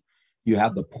can be. You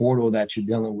have the portal that you're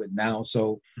dealing with now.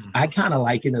 So I kind of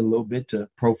liken it a little bit to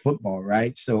pro football,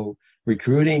 right? So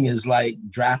recruiting is like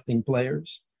drafting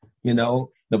players, the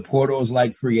portal is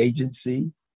like free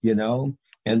agency, and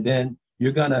then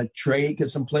you're going to trade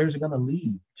because some players are going to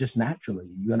leave just naturally.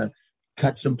 You're going to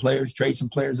cut some players, trade some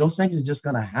players. Those things are just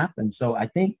going to happen. So I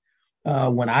think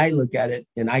when I look at it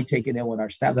and I take it in with our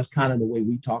staff, that's kind of the way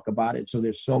we talk about it. So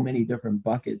there's so many different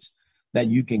buckets that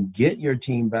you can get your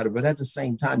team better. But at the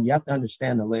same time, you have to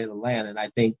understand the lay of the land. And I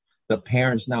think the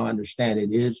parents now understand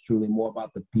it is truly more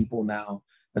about the people now,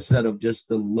 instead of just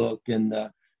the look and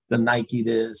the Nike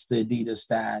this, the Adidas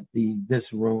that,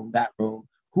 this room, that room.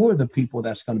 Who are the people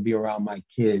that's going to be around my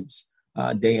kids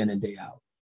day in and day out?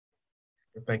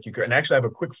 Thank you, Kurt. And actually, I have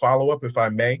a quick follow-up, if I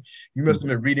may. You must have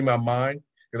been reading my mind,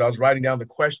 because I was writing down the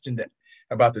question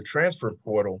about the transfer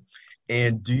portal.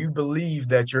 And do you believe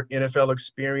that your NFL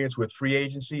experience with free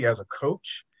agency as a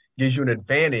coach gives you an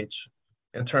advantage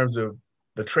in terms of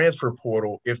the transfer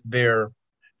portal, if they're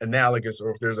analogous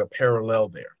or if there's a parallel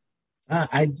there?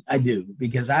 I do,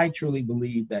 because I truly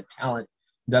believe that talent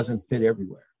doesn't fit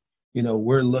everywhere.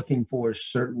 We're looking for a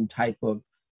certain type of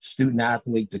student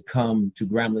athlete to come to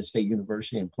Grambling State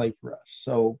University and play for us.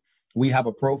 So we have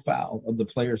a profile of the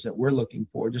players that we're looking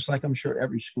for, just like I'm sure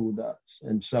every school does.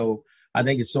 And so I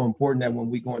think it's so important that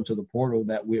when we go into the portal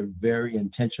that we're very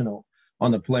intentional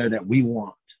on the player that we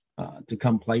want to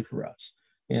come play for us.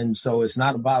 And so it's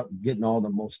not about getting all the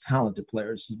most talented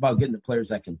players. It's about getting the players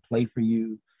that can play for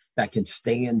you, that can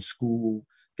stay in school,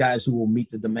 guys who will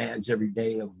meet the demands every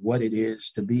day of what it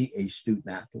is to be a student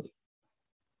athlete.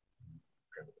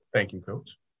 Thank you,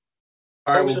 Coach.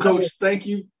 All right, well, Coach, thank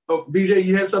you. Oh, BJ,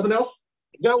 you had something else?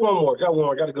 Got one more.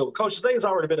 Got to go. Coach, today's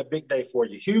already been a big day for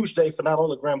you. Huge day for not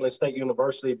only Grambling State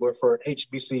University, but for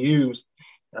HBCUs.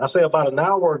 And I say about an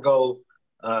hour ago,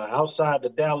 outside the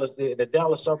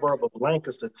Dallas suburb of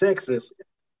Lancaster, Texas,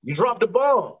 you dropped a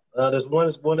bomb. There's one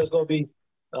that's going to be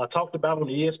talked about on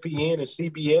the ESPN and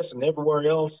CBS and everywhere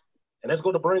else, and that's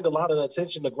going to bring a lot of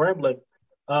attention to Grambling.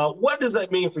 What does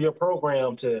that mean for your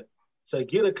program to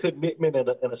get a commitment and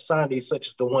a signee such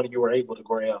as the one you were able to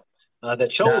grab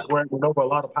that shows Grambling over a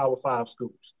lot of Power 5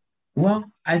 schools?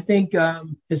 Well, I think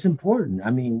it's important. I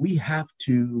mean, we have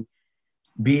to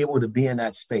be able to be in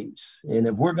that space. And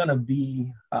if we're going to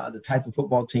be the type of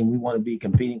football team we want to be,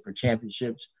 competing for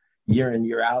championships year in,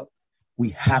 year out, we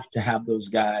have to have those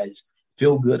guys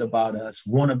feel good about us,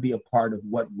 want to be a part of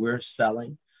what we're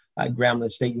selling at Grambling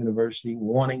State University,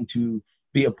 wanting to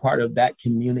be a part of that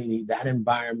community, that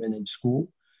environment in school,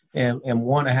 and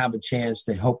want to have a chance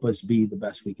to help us be the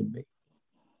best we can be.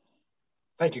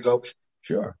 Thank you, Coach.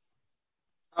 Sure.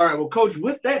 All right, well, Coach,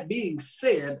 with that being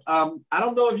said, I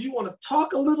don't know if you want to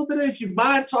talk a little bit, if you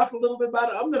mind talking a little bit about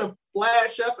it. I'm going to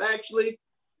flash up, actually,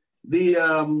 the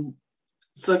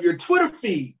some of your Twitter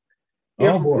feed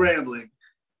here from Grambling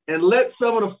and let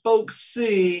some of the folks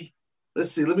see.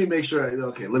 Let's see, let me make sure.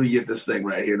 Okay, let me get this thing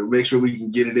right here to make sure we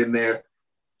can get it in there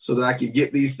so that I can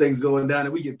get these things going down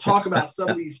and we can talk about some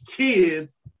of these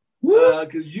kids.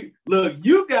 Because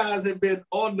you guys have been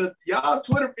on y'all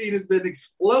Twitter feed has been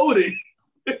exploding.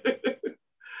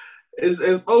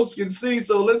 as folks can see.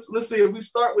 So let's see if we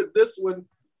start with this one.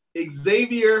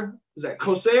 Xavier, is that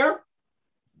Cosair?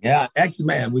 Yeah,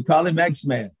 X-Man. We call him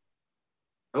X-Man.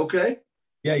 Okay.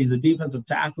 Yeah, he's a defensive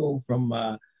tackle from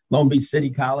Long Beach City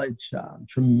College.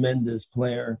 Tremendous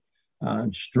player.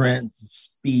 Strength,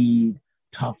 speed,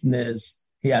 toughness.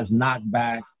 He has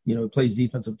knockback. He plays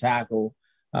defensive tackle.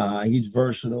 He's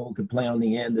versatile, can play on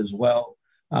the end as well.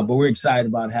 But we're excited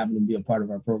about having him be a part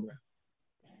of our program.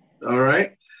 All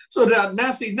right. So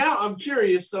now I'm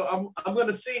curious. So I'm going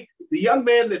to see the young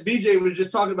man that BJ was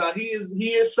just talking about. He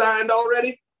is signed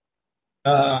already.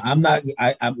 I'm not.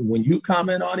 When you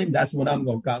comment on him, that's when I'm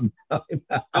going to comment on him.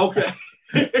 Okay.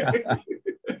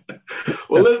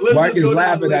 Well, let's Marcus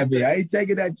laughing at me. I ain't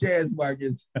taking that chance,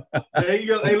 Marcus. There you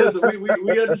go. Hey, listen,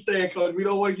 we understand, Coach. We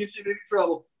don't want to get you in any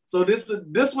trouble. So this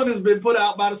one has been put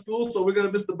out by the school. So we're going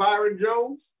to Mr. Byron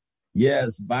Jones.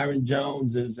 Yes, Byron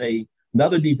Jones is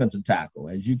another defensive tackle.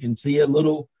 As you can see, a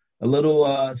little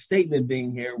statement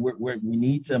being here. We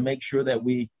need to make sure that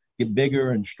we get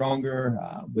bigger and stronger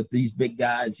with these big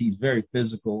guys. He's very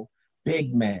physical,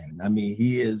 big man. I mean,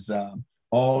 he is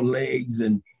all legs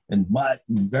and butt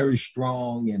and very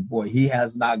strong. And boy, he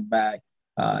has knockback.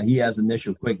 He has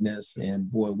initial quickness. And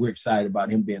boy, we're excited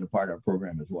about him being a part of our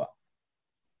program as well.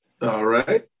 All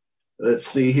right. Let's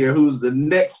see here. Who's the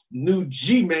next new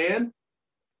G-man?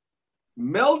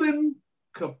 Melvin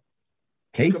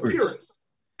Capers.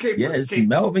 Yes,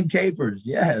 Melvin Capers.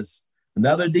 Yes.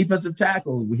 Another defensive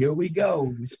tackle. Here we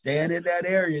go. We stand in that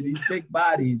area, these big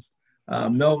bodies.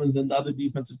 Melvin's another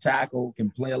defensive tackle, can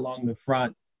play along the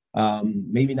front.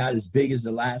 Maybe not as big as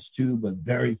the last two, but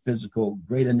very physical,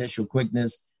 great initial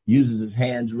quickness, uses his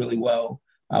hands really well.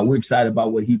 We're excited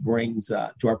about what he brings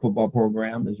to our football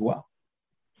program as well.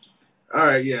 All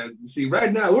right, yeah. See,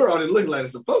 right now we're on it looking like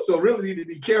it. So folks don't really need to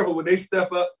be careful when they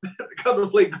step up to come to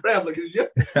play Grambling. Because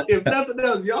if nothing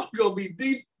else, y'all going to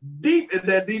be deep in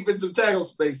that defensive tackle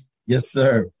space. Yes,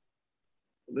 sir.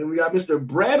 And then we got Mr.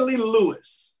 Bradley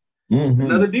Lewis.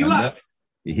 Another D-line.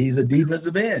 He's a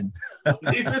defensive end.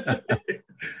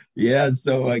 Yeah,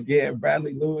 so again,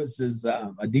 Bradley Lewis is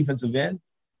a defensive end.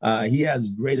 He has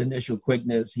great initial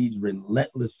quickness. He's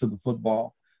relentless to the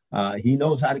football. He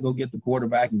knows how to go get the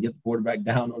quarterback and get the quarterback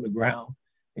down on the ground.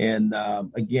 And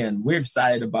again, we're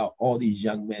excited about all these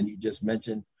young men you just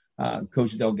mentioned.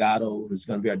 Coach Delgado is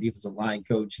going to be our defensive line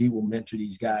coach. He will mentor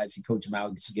these guys. He coached them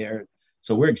out at Garrett.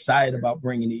 So we're excited about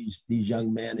bringing these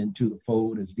young men into the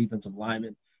fold as defensive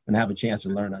linemen and have a chance to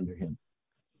learn under him.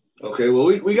 Okay, well,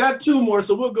 we got two more,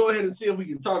 so we'll go ahead and see if we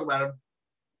can talk about them.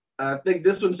 I think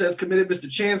this one says committed Mr.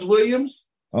 Chance Williams.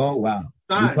 Oh, wow.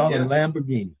 We call him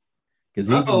Lamborghini because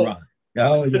he can run.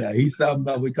 Oh, yeah. He's something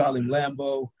about, we call him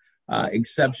Lambo.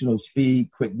 Exceptional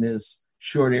speed, quickness,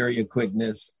 short area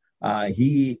quickness. I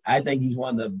think he's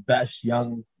one of the best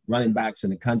young running backs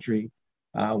in the country.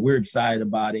 We're excited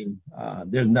about him.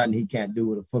 There's nothing he can't do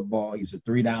with a football. He's a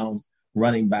 3-down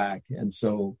running back. And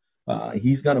so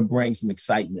he's going to bring some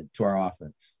excitement to our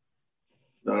offense.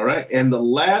 All right. And the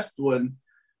last one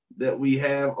that we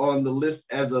have on the list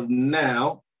as of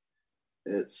now,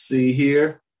 let's see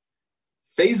here.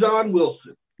 Faison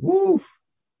Wilson. Woo!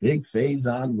 Big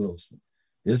Faison Wilson.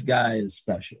 This guy is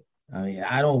special. I mean,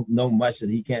 I don't know much that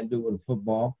he can't do with a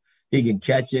football. He can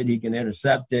catch it. He can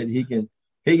intercept it. He can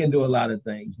do a lot of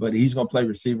things, but he's going to play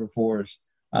receiver for us.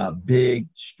 Big,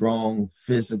 strong,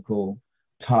 physical,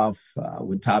 tough,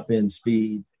 with top end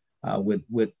speed,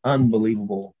 with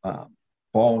unbelievable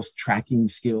ball tracking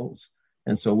skills.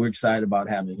 And so we're excited about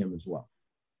having him as well.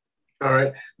 All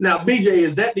right. Now, BJ,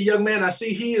 is that the young man? I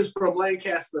see he is from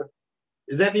Lancaster.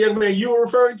 Is that the young man you were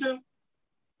referring to?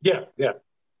 Yeah.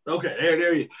 Okay,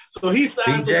 there he is. So he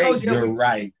signed. BJ, you're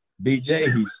right.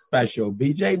 BJ, he's special.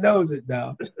 BJ knows it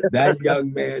now. That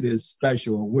young man is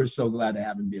special, and we're so glad to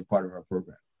have him be a part of our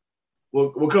program.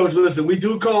 Well, Coach, listen, we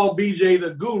do call BJ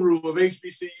the guru of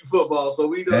HBCU football, so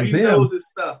we know he knows his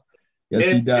stuff. Yes,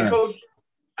 he does. And Coach,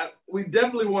 we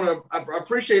definitely want to – I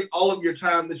appreciate all of your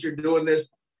time that you're doing this,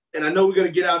 and I know we're going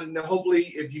to get out, and hopefully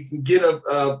if you can get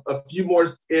a few more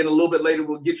in a little bit later,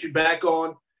 we'll get you back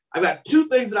on. I've got two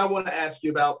things that I want to ask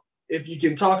you about. if you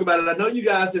can talk about it. I know you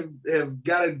guys have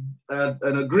got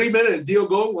an agreement and a deal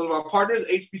going with our partners,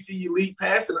 HBCU League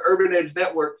Pass and Urban Edge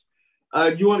Networks.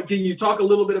 Can you talk a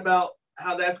little bit about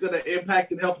how that's going to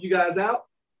impact and help you guys out?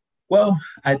 Well,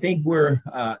 I think we're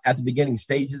at the beginning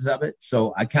stages of it.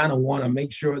 So I kind of want to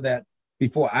make sure that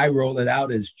before I roll it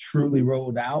out, is truly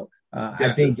rolled out.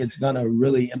 I think it's going to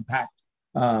really impact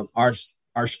our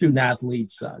student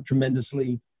athletes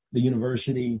tremendously, the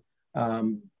university,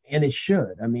 and it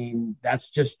should. I mean, that's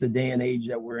just the day and age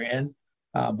that we're in.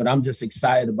 But I'm just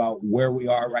excited about where we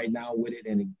are right now with it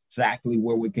and exactly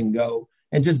where we can go,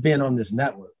 and just being on this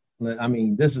network. I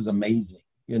mean, this is amazing,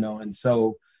 and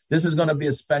so this is going to be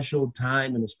a special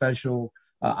time and a special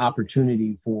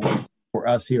opportunity for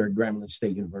us here at Grambling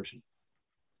State University.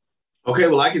 Okay,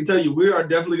 well, I can tell you we are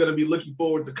definitely going to be looking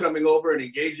forward to coming over and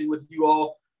engaging with you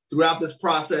all throughout this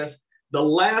process. The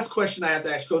last question I have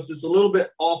to ask, Coach, it's a little bit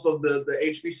off of the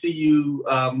HBCU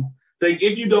thing,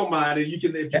 if you don't mind, and if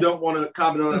you don't want to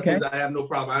comment on it, because I have no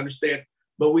problem, I understand.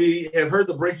 But we have heard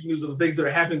the breaking news of the things that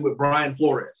are happening with Brian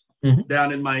Flores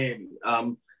down in Miami.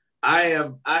 I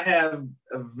have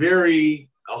a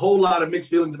whole lot of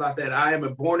mixed feelings about that. I am a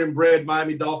born and bred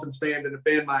Miami Dolphins fan and a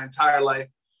fan my entire life,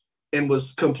 and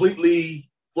was completely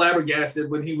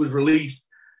flabbergasted when he was released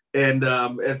and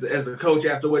as a coach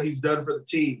after what he's done for the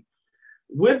team.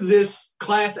 With this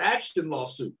class action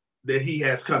lawsuit that he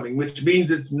has coming, which means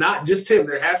it's not just him.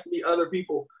 There has to be other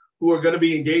people who are going to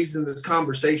be engaged in this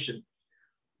conversation.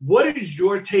 What is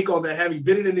your take on that, having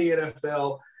been in the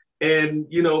NFL? And,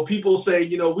 people say,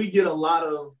 we get a lot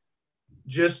of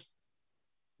just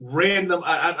random,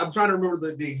 I'm trying to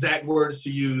remember the exact words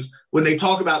to use when they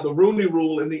talk about the Rooney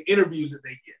Rule and the interviews that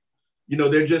they get.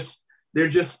 They're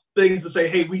just things to say,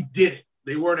 hey, we did it.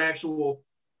 They weren't actual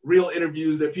real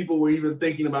interviews that people were even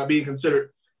thinking about being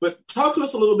considered. But talk to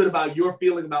us a little bit about your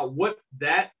feeling about what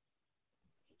that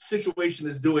situation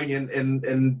is doing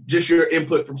and just your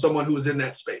input from someone who is in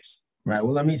that space. Right.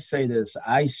 Well, let me say this.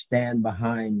 I stand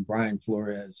behind Brian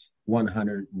Flores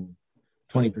 120%.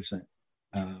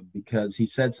 Because he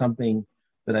said something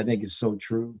that I think is so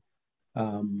true.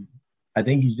 I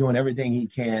think he's doing everything he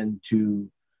can to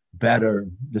better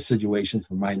the situation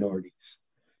for minorities.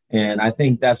 And I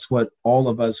think that's what all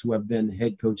of us who have been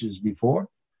head coaches before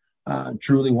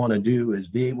truly want to do, is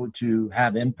be able to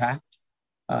have impact,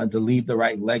 to leave the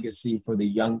right legacy for the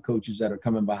young coaches that are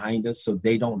coming behind us, so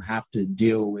they don't have to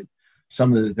deal with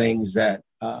some of the things that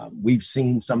we've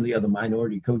seen some of the other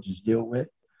minority coaches deal with.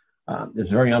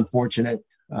 It's very unfortunate,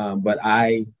 but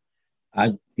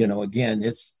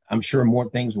again, I'm sure more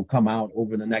things will come out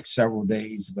over the next several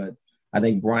days. But I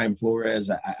think Brian Flores,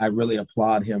 I really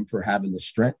applaud him for having the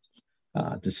strength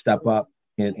to step up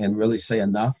and really say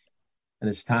enough. And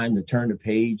it's time to turn the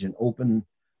page and open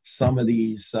some of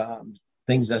these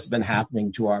things that's been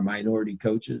happening to our minority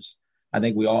coaches. I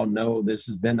think we all know this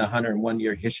has been the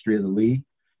 101-year history of the league.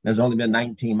 There's only been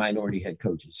 19 minority head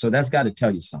coaches. So that's got to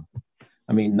tell you something.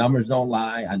 I mean, numbers don't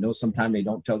lie. I know sometimes they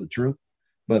don't tell the truth,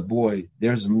 but boy,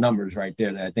 there's some numbers right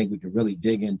there that I think we could really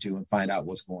dig into and find out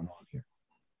what's going on here.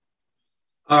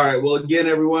 All right. Well, again,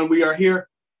 everyone, we are here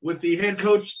with the head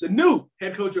coach, the new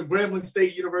head coach of Grambling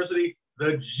State University,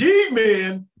 the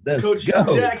G-Man, Coach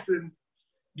Jackson.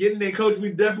 Getting in, Coach,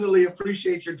 we definitely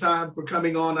appreciate your time for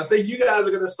coming on. I think you guys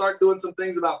are going to start doing some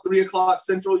things about 3 o'clock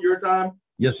Central, your time.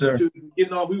 Yes, sir. We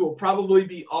will probably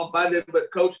be off by then. But,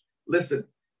 Coach, listen,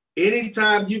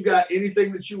 anytime you got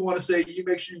anything that you want to say, you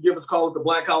make sure you give us a call at the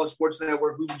Black College Sports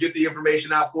Network. We will get the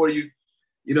information out for you.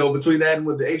 Between that and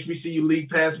with the HBCU League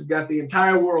Pass, we've got the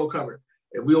entire world covered.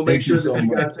 And we'll make sure that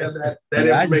you guys have that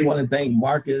information. I just want to thank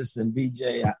Marcus and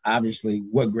BJ. Obviously,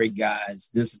 what great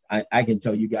guys. I can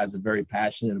tell you guys are very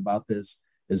passionate about this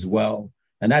as well.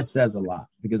 And that says a lot,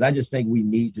 because I just think we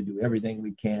need to do everything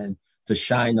we can to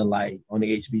shine the light on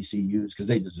the HBCUs, because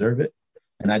they deserve it.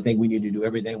 And I think we need to do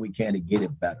everything we can to get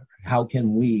it better. How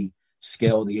can we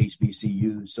scale the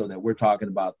HBCUs so that we're talking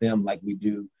about them like we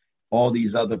do all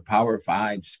these other Power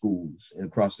 5 schools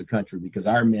across the country, because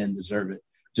our men deserve it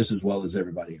just as well as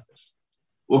everybody else.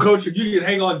 Well, Coach, if you can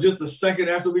hang on just a second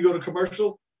after we go to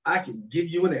commercial, I can give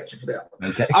you an answer for that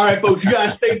one. Okay. All right, folks, you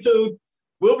guys stay tuned.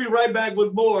 We'll be right back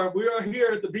with more. We are here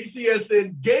at the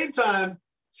BCSN Game Time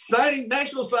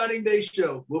National Signing Day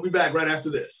show. We'll be back right after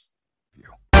this.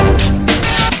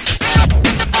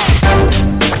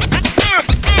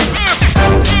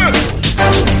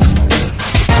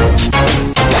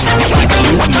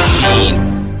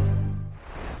 Machine.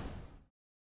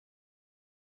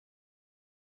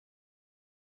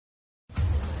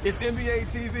 It's NBA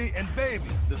TV, and baby,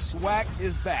 the SWAC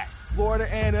is back. Florida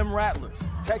A&M Rattlers,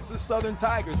 Texas Southern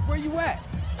Tigers, where you at?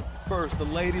 First, the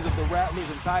ladies of the Rattlers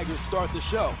and Tigers start the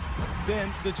show. Then,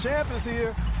 the champ is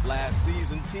here. Last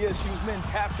season, TSU's men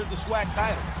captured the SWAC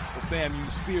title. The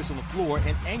FAMU's fierce on the floor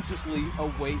and anxiously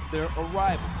await their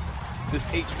arrival. This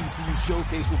HBCU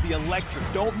showcase will be electric.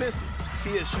 Don't miss it.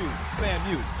 TSU,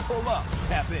 FAMU, pull up,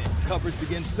 tap in. Coverage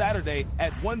begins Saturday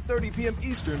at 1:30 p.m.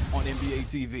 Eastern on NBA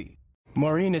TV.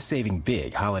 Maureen is saving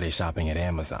big holiday shopping at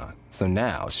Amazon. So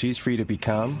now she's free to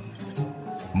become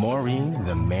Maureen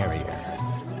the Merrier.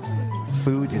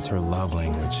 Food is her love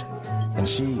language. And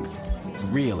she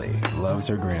really loves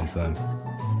her grandson.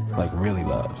 Like really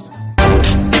loves.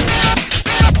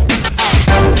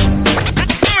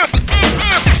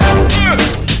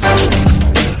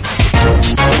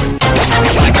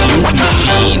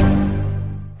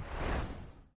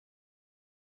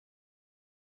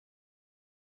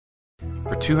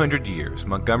 For 200 years,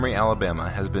 Montgomery, Alabama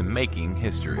has been making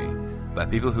history by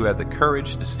people who had the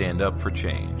courage to stand up for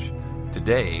change.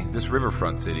 Today, this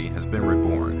riverfront city has been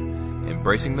reborn,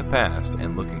 embracing the past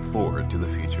and looking forward to the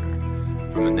future.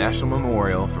 From the National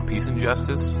Memorial for Peace and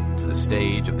Justice to the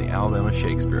stage of the Alabama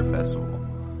Shakespeare Festival,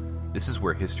 this is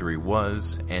where history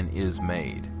was and is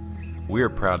made. We are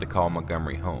proud to call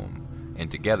Montgomery home,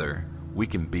 and together, we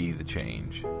can be the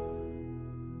change.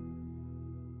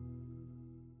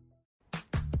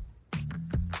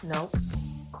 Nope.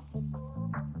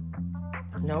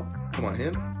 Nope. Come on,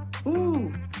 him?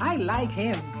 Ooh, I like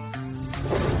him.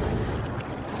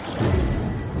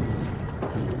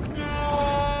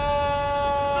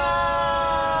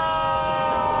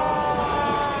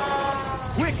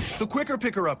 Quick, the Quicker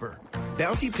Picker-Upper.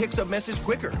 Bounty picks up messes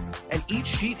quicker, and each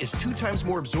sheet is 2 times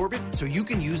more absorbent so you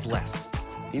can use less.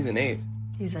 He's an 8.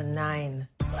 He's a 9.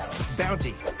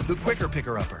 Bounty, the Quicker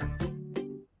Picker-Upper.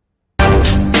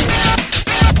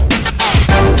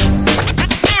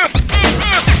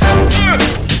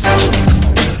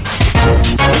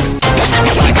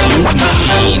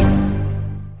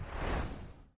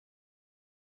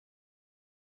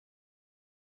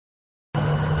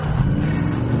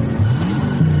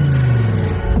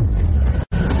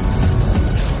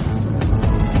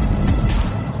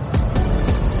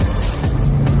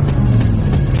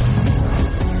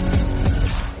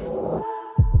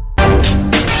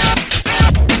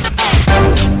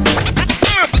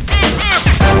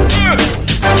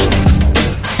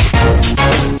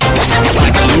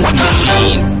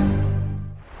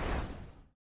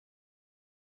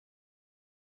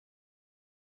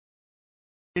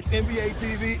 It's NBA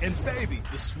TV, and baby,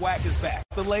 the SWAC is back.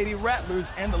 The Lady Rattlers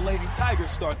and the Lady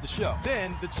Tigers start the show.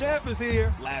 Then, the champ is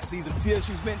here. Last season,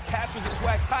 TSU's men captured the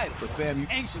SWAC title. The FAMU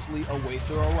anxiously await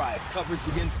their arrival. Coverage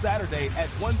begins Saturday at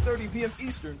 1:30 p.m.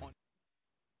 Eastern.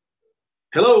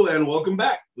 Hello, and welcome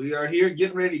back. We are here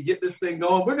getting ready to get this thing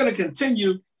going. We're going to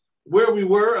continue where we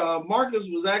were. Marcus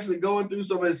was actually going through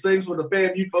some of his things for the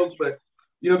FAMU folks, but,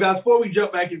 guys, before we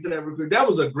jump back into that recruit, that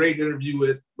was a great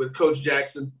interview with Coach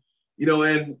Jackson.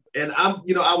 And I'm,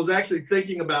 I was actually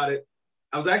thinking about it.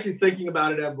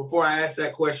 Before I asked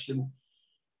that question.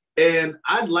 And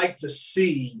I'd like to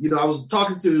see, I was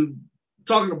talking to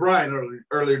Brian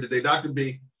earlier today, Dr.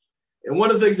 B. And one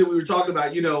of the things that we were talking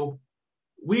about,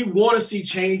 we want to see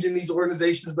change in these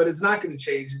organizations, but it's not going to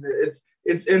change.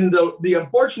 It's in the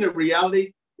unfortunate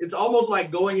reality. It's almost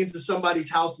like going into somebody's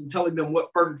house and telling them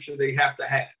what furniture they have to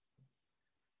have.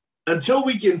 Until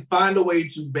we can find a way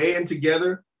to band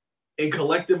together and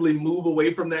collectively move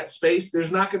away from that space,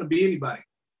 there's not going to be anybody.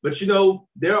 But,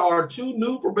 there are 2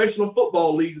 new professional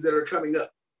football leagues that are coming up.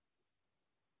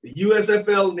 The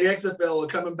USFL and the XFL are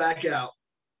coming back out.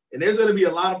 And there's going to be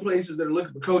a lot of places that are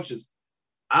looking for coaches.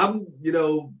 Until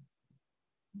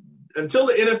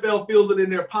the NFL feels it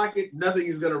in their pocket, nothing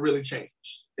is going to really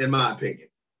change, in my opinion.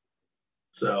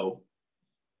 So.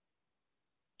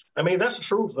 I mean, that's the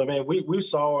truth. I mean, we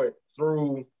saw it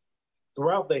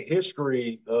throughout the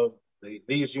history of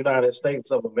these United States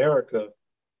of America.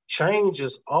 Change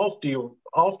is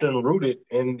often rooted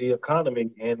in the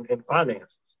economy and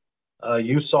finances.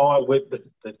 You saw it with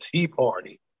the Tea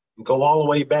Party. Go all the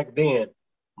way back then.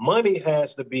 Money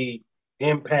has to be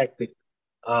impacted.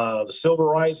 The Civil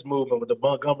Rights Movement with the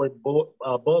Montgomery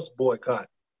bus boycott.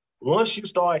 Once you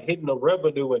start hitting the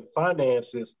revenue and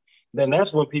finances, then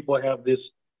that's when people have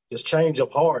this change of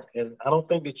heart. And I don't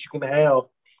think that you can have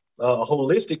a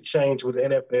holistic change with the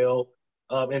NFL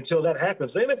until that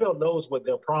happens. The NFL knows what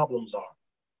their problems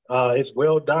are. It's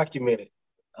well documented.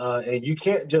 And you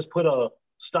can't just put a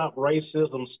stop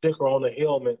racism sticker on the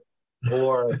helmet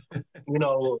or, in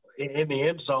the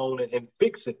end zone and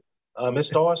fix it. It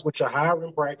starts with your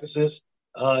hiring practices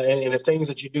and the things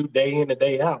that you do day in and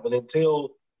day out. And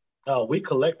until we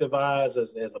collectivize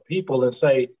as a people and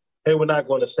say, hey, we're not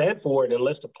going to stand for it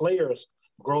unless the players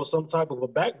grow some type of a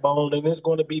backbone, and it's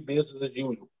going to be business as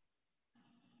usual.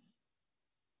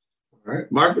 All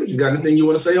right. Marcus, you got anything you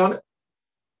want to say on it?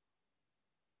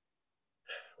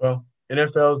 Well,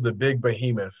 NFL is the big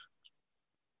behemoth.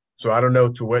 So I don't know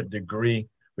to what degree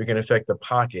we can affect the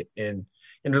pocket. And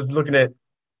just looking at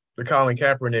the Colin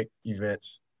Kaepernick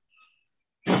events,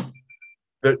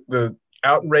 the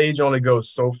outrage only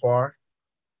goes so far.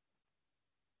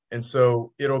 And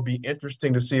so it'll be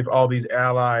interesting to see if all these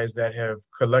allies that have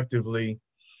collectively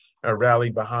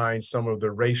rallied behind some of the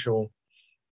racial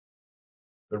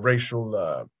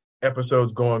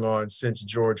episodes going on since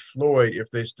George Floyd, if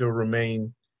they still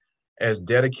remain as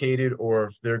dedicated, or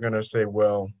if they're going to say,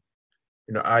 well,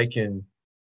 I can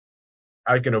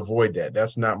avoid that.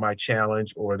 That's not my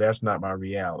challenge, or that's not my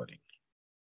reality.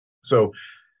 So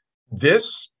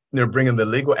this, bringing the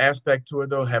legal aspect to it,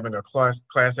 though, having a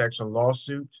class action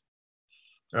lawsuit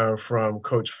from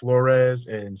Coach Flores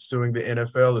and suing the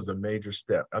NFL is a major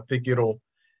step. I think it'll,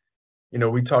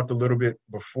 we talked a little bit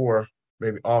before,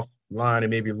 maybe offline and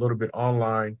maybe a little bit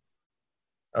online,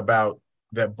 about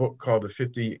that book called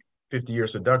The 50-Year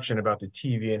Seduction, about the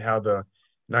TV and how the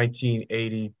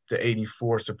 1980 to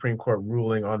 84 Supreme Court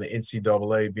ruling on the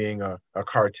NCAA being a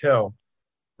cartel,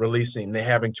 they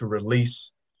having to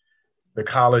release the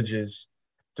colleges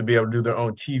to be able to do their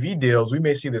own TV deals. We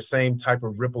may see the same type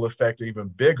of ripple effect or even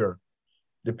bigger,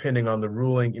 depending on the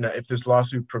ruling, if this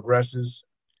lawsuit progresses,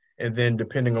 and then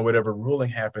depending on whatever ruling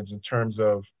happens in terms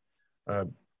of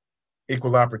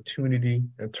equal opportunity,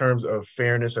 in terms of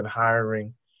fairness and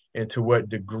hiring, and to what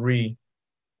degree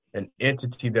an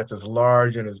entity that's as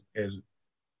large and as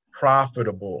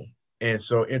profitable and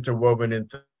so interwoven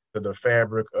into the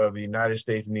fabric of the United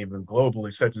States and even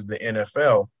globally, such as the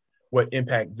NFL, what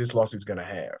impact this lawsuit is going to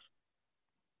have.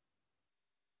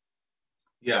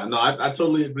 Yeah, no, I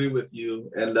totally agree with you.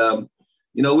 And,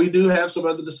 we do have some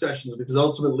other discussions, because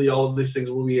ultimately all of these things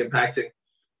will be impacting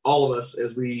all of us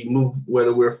as we move,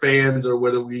 whether we're fans or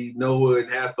whether we know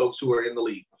and have folks who are in the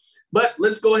league. But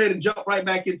let's go ahead and jump right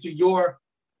back into your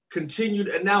continued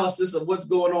analysis of what's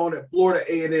going on at Florida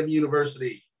A&M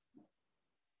University.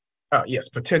 Yes,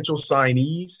 potential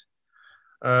signees.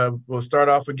 We'll start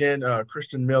off again.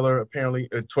 Christian Miller, apparently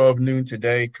at 12 noon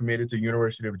today, committed to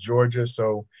University of Georgia.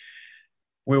 So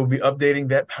we will be updating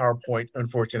that PowerPoint,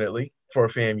 unfortunately, for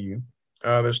FAMU.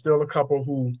 There's still a couple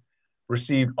who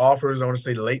received offers, I want to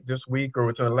say late this week or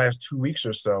within the last 2 weeks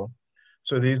or so.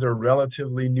 So these are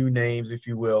relatively new names, if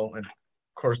you will. And of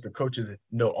course, the coaches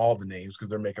know all the names because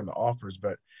they're making the offers.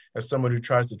 But as someone who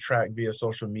tries to track via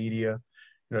social media,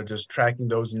 just tracking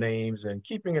those names and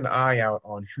keeping an eye out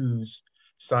on who's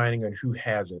signing and who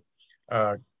hasn't.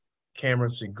 Cameron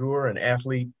Segur, an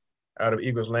athlete out of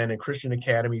Eagles Landing Christian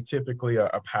Academy, typically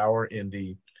a power in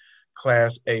the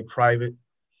Class A private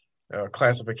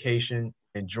classification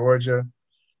in Georgia.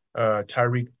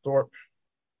 Tyreek Thorpe,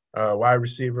 wide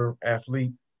receiver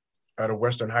athlete out of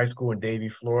Western High School in Davie,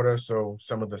 Florida, so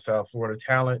some of the South Florida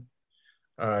talent.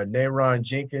 Nayron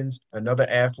Jenkins, another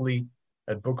athlete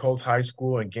at Buchholz High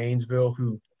School in Gainesville,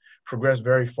 who progressed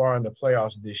very far in the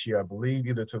playoffs this year, I believe,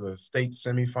 either to the state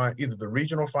semifinal, either the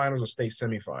regional finals or state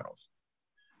semifinals.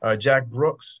 Jack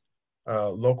Brooks,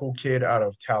 local kid out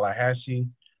of Tallahassee,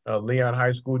 Leon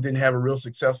High School, didn't have a real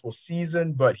successful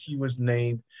season, but he was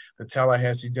named the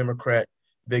Tallahassee Democrat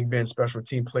Big Ben Special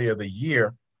Team Player of the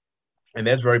Year. And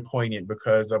that's very poignant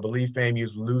because I believe FAMU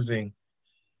is losing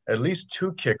at least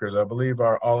two kickers. I believe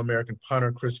our All-American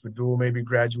punter, Chris Fadul, may be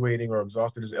graduating or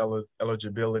exhausted his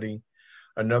eligibility.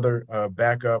 Another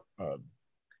backup,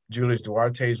 Julius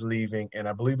Duarte, is leaving. And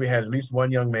I believe we had at least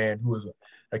one young man who was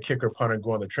a kicker punter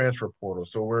going the transfer portal.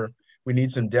 So we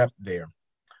need some depth there.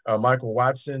 Michael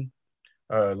Watson,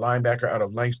 linebacker out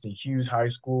of Langston Hughes High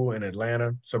School in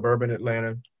Atlanta, suburban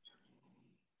Atlanta.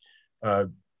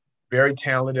 Very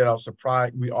talented.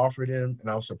 We offered him, and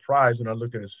I was surprised when I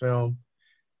looked at his film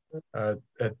at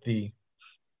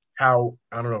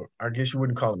I guess you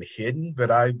wouldn't call him hidden, but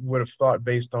I would have thought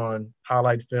based on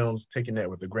highlight films, taking that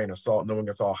with a grain of salt, knowing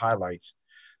it's all highlights,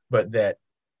 but that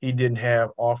he didn't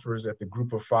have offers at the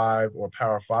Group of Five or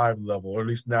Power Five level, or at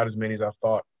least not as many as I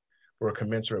thought were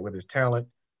commensurate with his talent.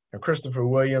 And Christopher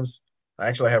Williams, I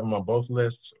actually have him on both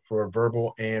lists for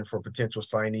verbal and for potential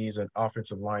signees and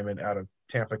offensive linemen out of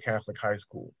Tampa Catholic High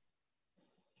School.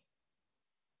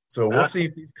 So we'll see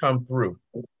if he's come through.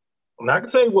 And I can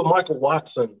tell you with Michael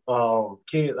Watson,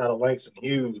 kid out of Langston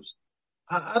Hughes,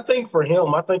 I think for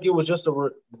him, I think it was just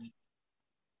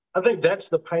I think that's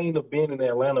the pain of being in the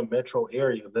Atlanta metro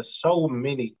area. There's so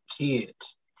many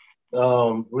kids.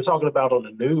 We're talking about on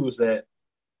the news that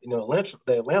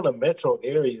the Atlanta metro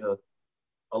area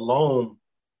alone,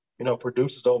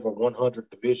 produces over 100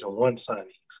 Division I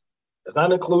signees. It's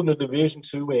not including the Division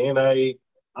II and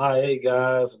NAIA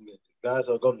guys and guys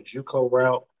that go to JUCO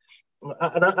route.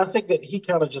 And I think that he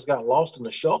kind of just got lost in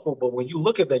the shuffle. But when you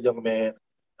look at that young man,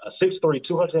 6'3",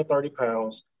 230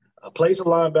 pounds, plays a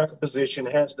linebacker position,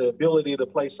 has the ability to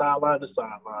play sideline to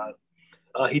sideline.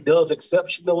 He does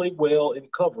exceptionally well in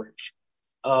coverage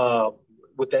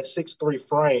with that 6'3"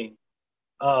 frame.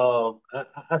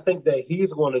 I think that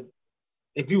he's going to,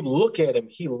 if you look at him,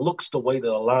 he looks the way that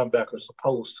a linebacker is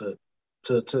supposed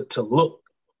to look.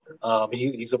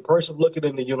 He's a person looking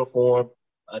in the uniform.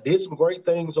 Did some great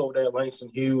things over there at Langston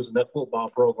Hughes and that football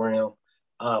program.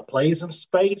 Plays in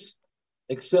space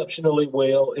exceptionally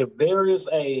well. If there is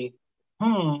a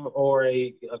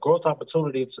growth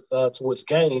opportunity to his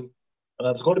game,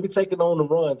 it's going to be taking on the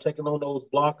run, taking on those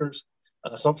blockers.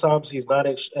 Sometimes he's not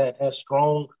as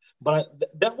strong, but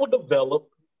that will develop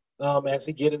as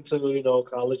he get into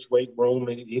college weight room,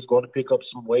 and he's going to pick up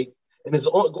some weight. And it's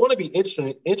going to be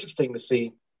interesting to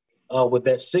see with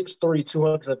that 6'3",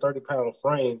 230-pound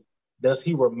frame, does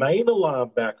he remain a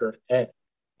linebacker at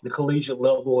the collegiate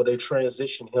level, or they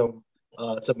transition him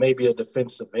to maybe a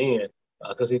defensive end?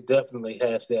 Because he definitely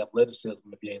has the athleticism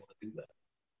to be able to do that.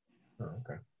 Oh,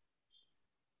 okay.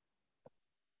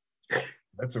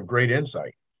 That's a great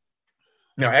insight.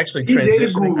 Now, actually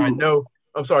transitioning, I know.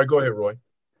 I'm sorry. Go ahead, Roy.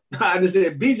 I just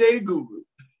said BJ the Guru.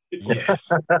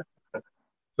 Yes.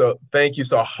 So thank you.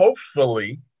 So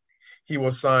hopefully he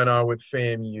will sign on with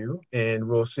FAMU, and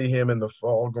we'll see him in the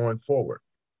fall going forward.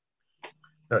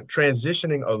 Now,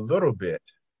 transitioning a little bit,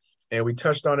 and we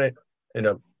touched on it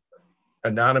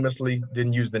anonymously,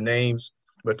 didn't use the names,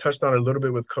 but touched on it a little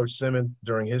bit with Coach Simmons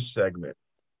during his segment.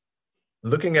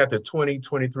 Looking at the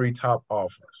 2023 top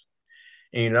offers.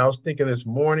 And I was thinking this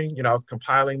morning, I was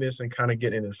compiling this and kind of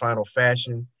getting it in final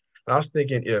fashion. And I was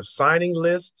thinking, if signing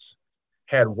lists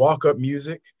had walk-up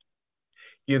music,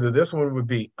 either this one would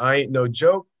be I Ain't No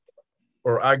Joke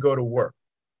or I Go to Work.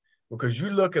 Because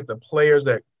you look at the players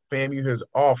that FAMU has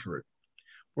offered,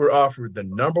 we're offered the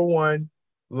number one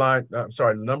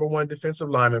defensive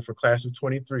lineman for class of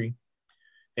 23,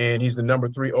 and he's the number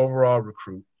 3 overall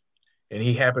recruit. And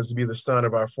he happens to be the son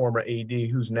of our former AD,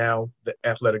 who's now the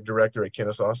athletic director at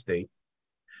Kennesaw State.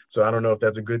 So I don't know if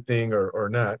that's a good thing or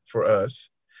not for us.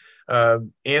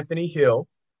 Anthony Hill,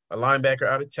 a linebacker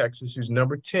out of Texas, who's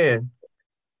number 10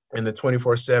 in the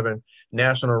 24/7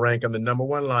 national rank and the number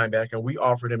 1 linebacker. And we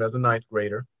offered him as a 9th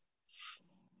grader.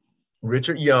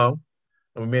 Richard Young,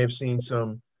 and we may have seen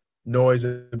some noise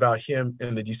about him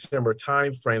in the December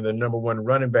timeframe, the number 1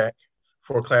 running back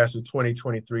for class of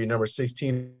 2023, number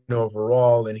 16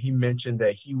 overall, and he mentioned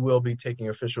that he will be taking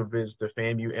official visits to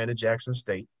FAMU and to Jackson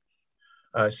State.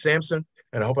 Samson,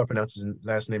 and I hope I pronounced his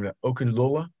last name,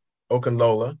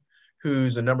 Okunlola,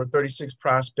 who's a number 36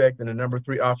 prospect and a number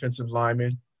 3 offensive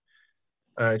lineman.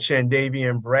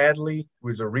 Chandavian Bradley, who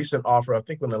is a recent offer, I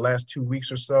think in the last 2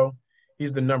 weeks or so.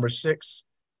 He's the number 6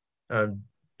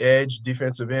 edge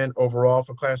defensive end overall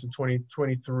for class of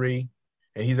 2023,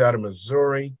 and he's out of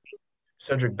Missouri.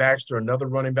 Cedric Baxter, another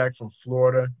running back from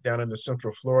Florida, down in the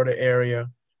Central Florida area.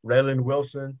 Raylan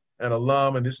Wilson, an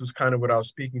alum, and this is kind of what I was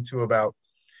speaking to about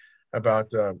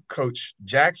Coach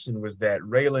Jackson, was that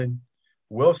Raylan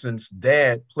Wilson's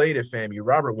dad played at FAMU,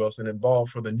 Robert Wilson, and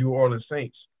balled for the New Orleans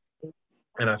Saints.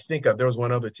 And I think there was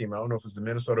one other team, I don't know if it was the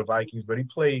Minnesota Vikings, but he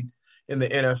played in the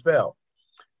NFL.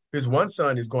 His one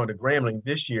son is going to Grambling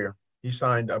this year.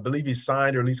 I believe he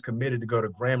signed or at least committed to go to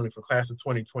Grambling for class of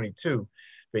 2022.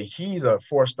 But he's a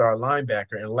 4-star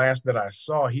linebacker, and last that I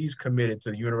saw, he's committed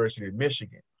to the University of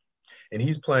Michigan, and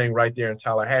he's playing right there in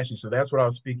Tallahassee. So that's what I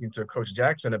was speaking to Coach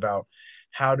Jackson about.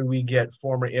 How do we get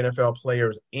former NFL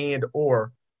players and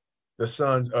or the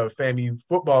sons of FAMU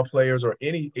football players or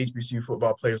any HBCU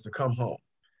football players to come home,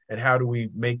 and how do we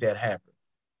make that happen?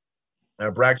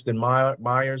 Braxton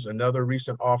Myers, another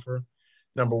recent offer,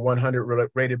 number 100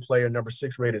 rated player, number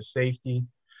 6 rated safety.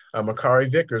 Makari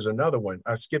Vickers, another one.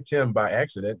 I skipped him by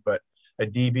accident, but a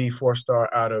DB 4-star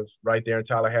out of right there in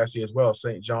Tallahassee as well.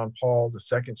 St. John Paul, the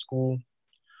second school,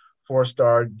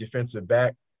 4-star defensive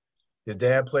back. His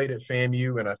dad played at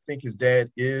FAMU, and I think his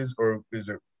dad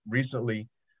recently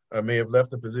may have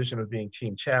left the position of being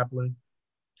team chaplain.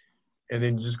 And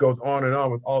then it just goes on and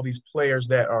on with all these players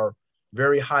that are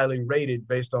very highly rated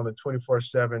based on the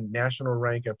 24/7 national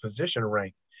rank and position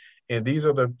rank. And these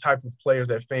are the type of players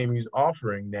that FAMU is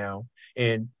offering now.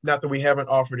 And not that we haven't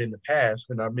offered in the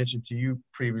past. And I mentioned to you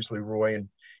previously, Roy, and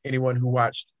anyone who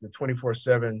watched the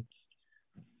 24/7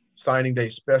 signing day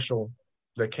special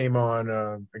that came on,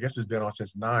 I guess it's been on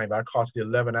since 9, but I caught the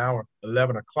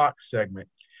 11 o'clock segment.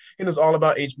 And it's all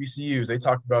about HBCUs. They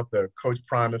talked about the Coach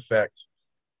Prime effect.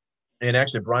 And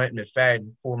actually, Bryant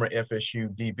McFadden, former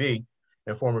FSU DB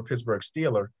and former Pittsburgh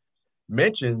Steeler,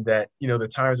 mentioned that, the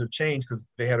times have changed because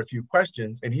they had a few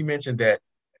questions. And he mentioned that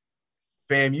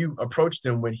FAMU approached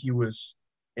him when he was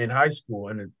in high school.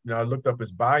 And I looked up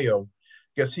his bio.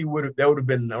 Guess that would have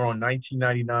been around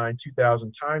 1999,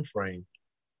 2000 timeframe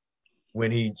when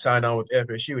he signed on with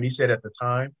FSU. And he said at the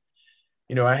time,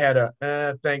 I had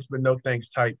a thanks but no thanks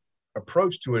type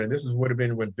approach to it. And this would have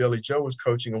been when Billy Joe was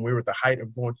coaching and we were at the height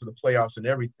of going to the playoffs and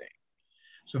everything.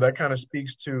 So that kind of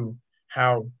speaks to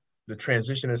how the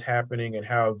transition is happening and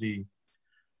how the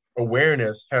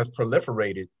awareness has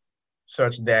proliferated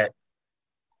such that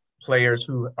players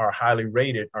who are highly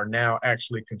rated are now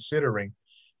actually considering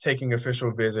taking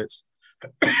official visits,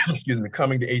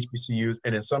 coming to HBCUs,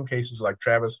 and in some cases like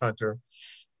Travis Hunter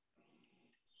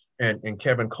and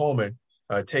Kevin Coleman,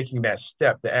 taking that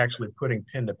step to actually putting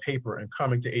pen to paper and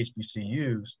coming to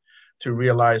HBCUs to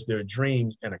realize their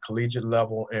dreams at a collegiate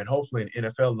level and hopefully an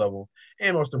NFL level,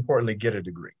 and most importantly, get a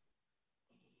degree.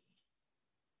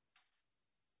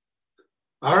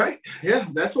 All right. Yeah,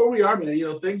 that's where we are,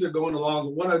 man. Things are going along.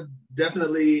 We want to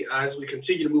definitely, as we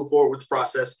continue to move forward with the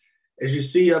process, as you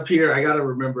see up here, I got to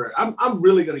remember, I'm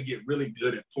really going to get really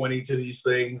good at pointing to these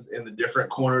things in the different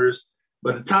corners.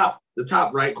 But the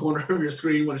top right corner of your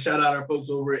screen, want to shout out our folks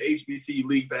over at HBCU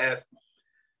League Pass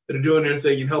that are doing their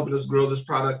thing and helping us grow this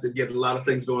product and getting a lot of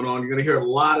things going on. You're going to hear a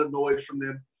lot of noise from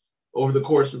them over the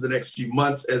course of the next few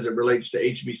months as it relates to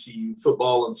HBCU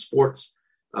football and sports.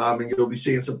 And you'll be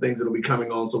seeing some things that will be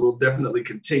coming on. So we'll definitely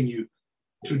continue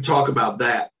to talk about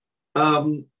that.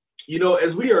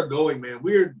 As we are going, man,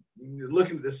 we're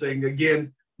looking at this thing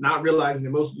again, not realizing that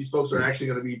most of these folks are actually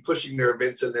going to be pushing their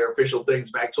events and their official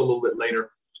things back to a little bit later.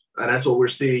 And that's what we're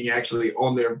seeing actually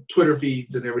on their Twitter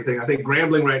feeds and everything. I think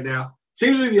Grambling right now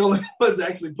seems to be the only ones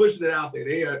actually pushing it out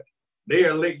there. They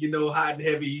are linked, hot and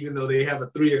heavy, even though they have a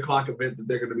 3 o'clock event that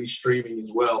they're going to be streaming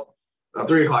as well,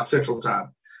 3 o'clock Central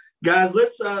Time. Guys,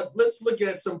 let's look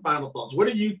at some final thoughts. What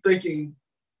are you thinking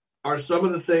are some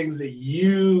of the things that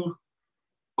you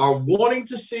are wanting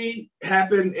to see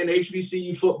happen in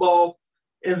HBCU football?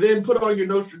 And then put on your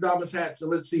Nostradamus hats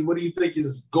and let's see, what do you think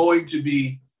is going to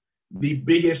be the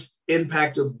biggest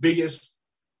impact or biggest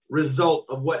result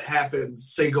of what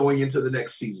happens, say, going into the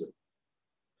next season?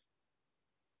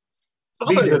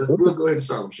 BJ, let's go ahead and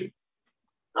start with you.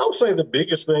 I would say the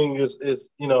biggest thing is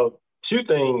two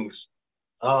things.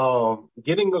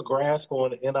 Getting a grasp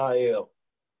on NIL,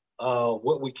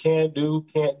 what we can't do,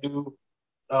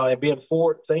 and being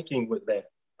forward thinking with that.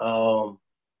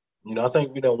 I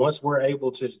think, once we're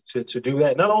able to do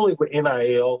that, not only with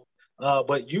NIL,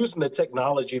 but using the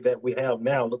technology that we have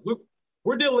now. Look,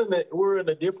 we're in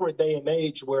a different day and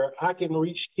age where I can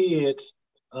reach kids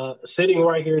sitting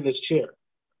right here in this chair.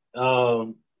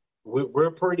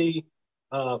 We're pretty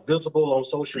visible on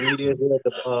social media here at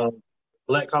the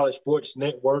Black College Sports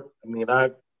Network. I mean, I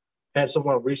had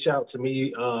someone reach out to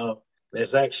me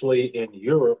that's actually in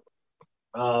Europe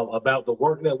about the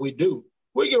work that we do.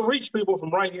 We can reach people from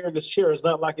right here in this chair. It's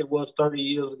not like it was 30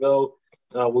 years ago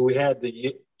when we had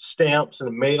the stamps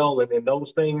and mail and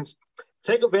those things.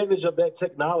 Take advantage of that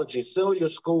technology. Sell your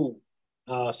school.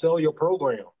 Sell your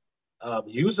program.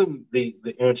 Using the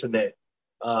internet.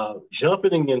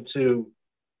 Jumping into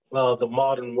the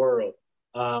modern world.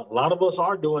 A lot of us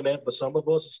are doing that, but some of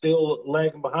us are still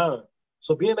lagging behind.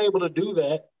 So being able to do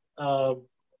that,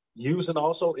 using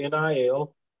also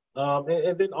NIL,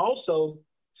 and then also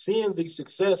seeing the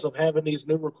success of having these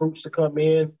new recruits to come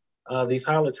in, these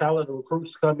highly talented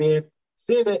recruits to come in,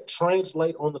 seeing that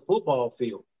translate on the football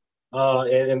field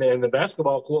and the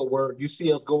basketball court where you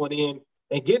see us going in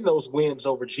and getting those wins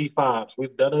over G5s.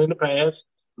 We've done it in the past.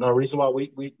 No reason why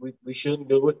we shouldn't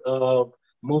do it.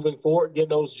 Moving forward, getting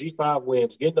those G5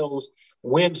 wins, getting those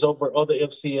wins over other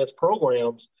FCS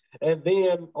programs. And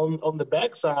then on the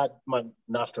backside, my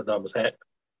Nostradamus hat,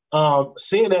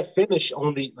 seeing that finish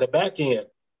on the back end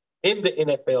in the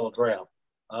NFL draft.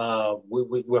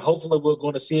 We're hopefully we're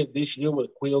going to see it this year with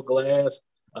Quill Glass.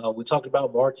 We talked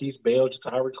about Marquise Bell,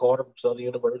 Jatari Carter from Southern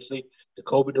University,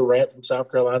 Jacoby Durant from South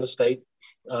Carolina State,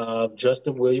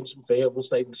 Justin Williams from Fayetteville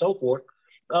State, and so forth.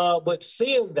 But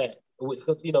seeing that,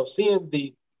 seeing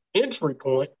the entry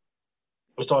point,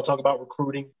 we start talking about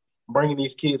recruiting, bringing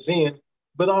these kids in.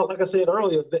 But like I said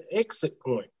earlier, the exit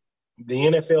point, the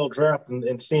NFL draft,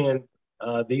 and seeing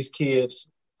these kids'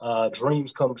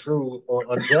 dreams come true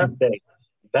on draft day,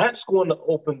 that's going to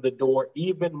open the door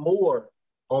even more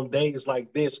on days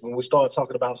like this when we start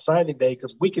talking about signing day,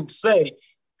 because we can say,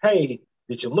 hey,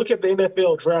 did you look at the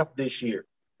NFL draft this year?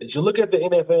 Did you look at the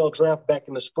NFL draft back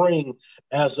in the spring,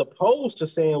 as opposed to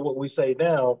saying what we say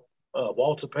now,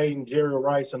 Walter Payton, Jerry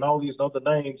Rice, and all these other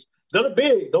names that are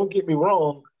big, don't get me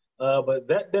wrong, but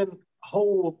that doesn't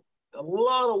hold a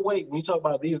lot of weight when you talk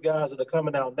about these guys that are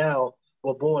coming out now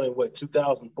were born in,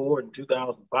 2004 and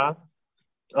 2005?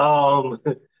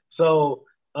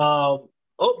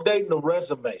 Updating the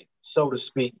resume, so to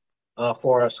speak,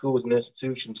 for our schools and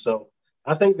institutions. So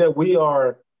I think that we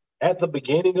are at the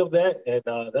beginning of that, and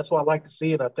that's why I like to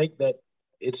see it. I think that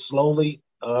it's slowly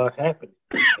happening,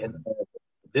 and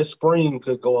this spring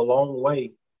could go a long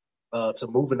way to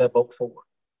moving that boat forward.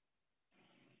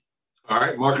 All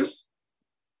right, Marcus?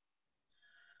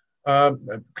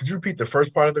 Could you repeat the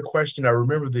first part of the question? I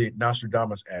remember the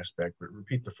Nostradamus aspect, but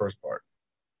repeat the first part.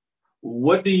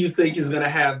 What do you think is going to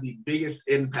have the biggest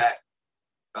impact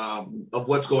of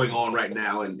what's going on right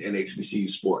now in HBCU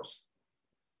sports?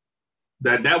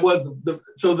 That was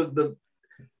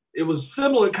it was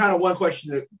similar, kind of one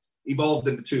question that evolved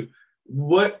into two.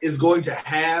 What is going to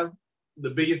have the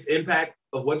biggest impact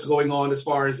of what's going on as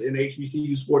far as in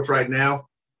HBCU sports right now?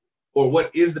 Or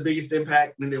what is the biggest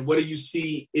impact? And then what do you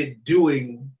see it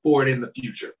doing for it in the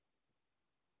future?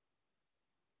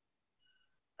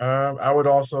 I would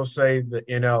also say the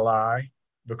NLI,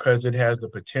 because it has the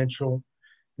potential,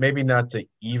 maybe not to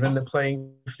even the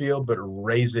playing field, but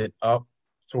raise it up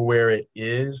to where it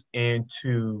is and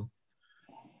to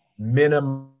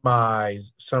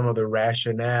minimize some of the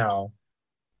rationale,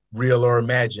 real or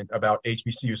imagined, about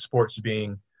HBCU sports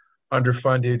being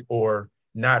underfunded or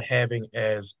not having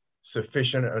as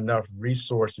sufficient enough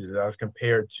resources as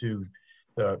compared to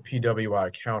the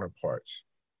PWI counterparts.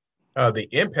 The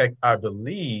impact, I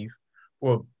believe,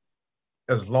 will,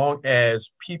 as long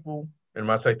as people, and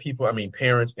when I say people, I mean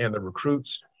parents and the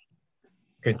recruits,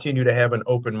 continue to have an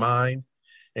open mind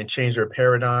and change their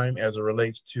paradigm as it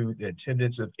relates to the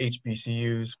attendance of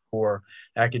HBCUs for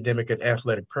academic and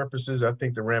athletic purposes. I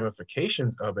think the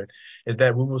ramifications of it is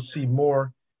that we will see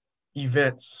more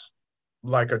events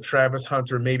like a Travis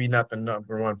Hunter, maybe not the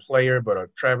number one player, but a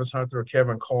Travis Hunter,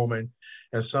 Kevin Coleman,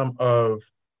 and some of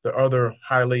the other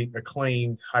highly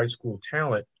acclaimed high school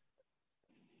talent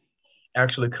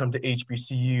actually come to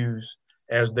HBCUs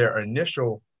as their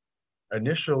initial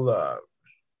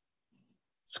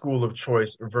school of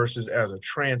choice versus as a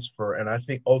transfer. And I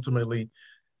think ultimately,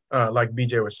 like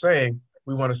BJ was saying,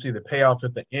 we want to see the payoff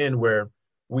at the end where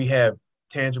we have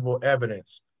tangible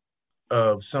evidence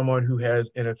of someone who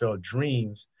has NFL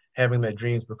dreams, having that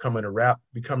dreams becoming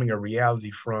a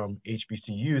reality from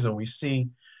HBCUs. And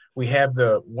we have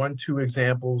the 1-2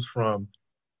 examples from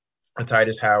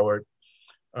Titus Howard,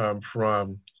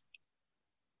 from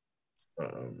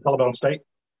Alabama State.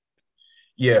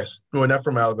 Yes, no, not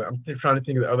from Alabama. I'm trying to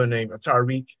think of the other name.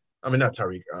 Tariq. I mean, not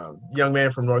Tariq. Young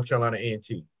man from North Carolina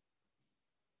A&T.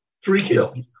 Tariq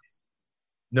Hill.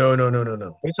 No.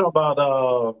 You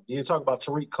talk about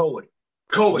Tariq Cohen.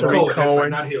 Cohen,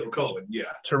 not Hill. Cohen, yeah.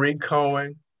 Tariq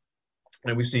Cohen,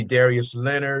 and we see Darius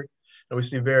Leonard, and we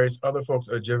see various other folks,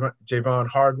 Javon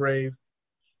Hargrave,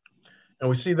 and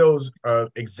we see those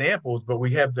examples, but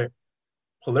we have to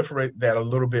proliferate that a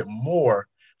little bit more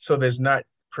so there's not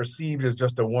perceived as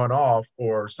just a one-off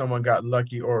or someone got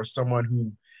lucky or someone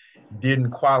who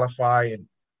didn't qualify and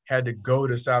had to go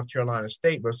to South Carolina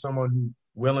State, but someone who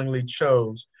willingly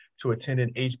chose to attend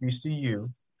an HBCU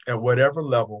at whatever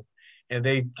level, and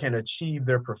they can achieve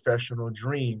their professional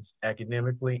dreams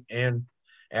academically and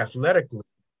athletically,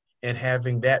 and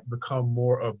having that become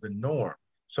more of the norm.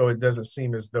 So it doesn't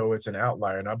seem as though it's an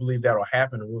outlier. And I believe that'll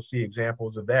happen, and we'll see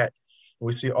examples of that.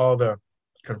 We see all the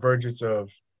convergence of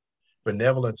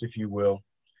benevolence, if you will,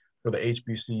 for the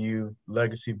HBCU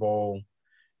Legacy Bowl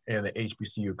and the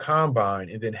HBCU Combine,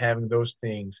 and then having those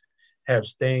things have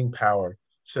staying power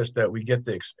such that we get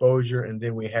the exposure, and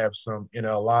then we have some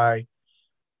NLI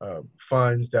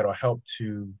funds that'll help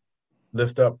to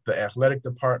lift up the athletic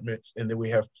departments, and then we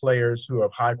have players who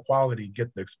of high quality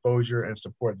get the exposure and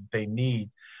support that they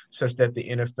need, such that the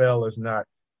NFL is not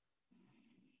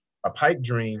a pipe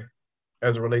dream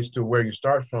as it relates to where you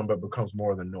start from, but becomes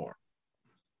more the norm.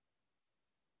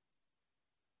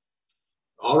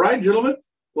 All right, gentlemen.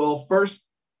 Well, first,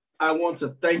 I want to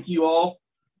thank you all,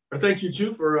 or thank you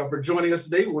too for joining us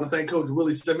today. We want to thank Coach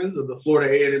Willie Simmons of the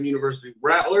Florida A&M University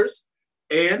Rattlers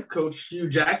and Coach Hugh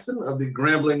Jackson of the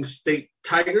Grambling State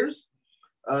Tigers.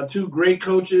 Two great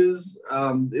coaches.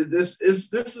 This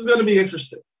is going to be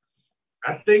interesting.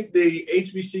 I think the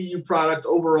HBCU product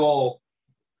overall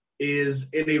is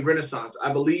in a renaissance.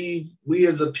 I believe we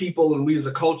as a people and we as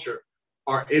a culture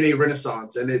are in a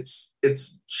renaissance, and it's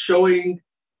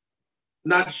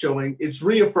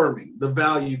reaffirming the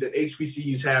value that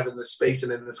HBCUs have in this space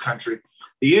and in this country.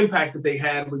 The impact that they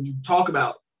had when you talk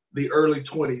about the early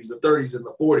 20s, the 30s, and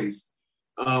the 40s,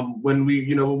 when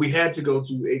we had to go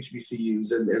to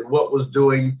HBCUs and what was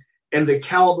doing, and the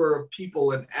caliber of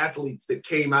people and athletes that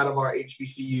came out of our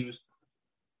HBCUs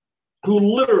who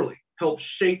literally helped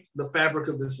shape the fabric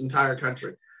of this entire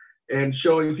country, and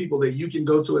showing people that you can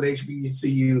go to an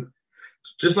HBCU,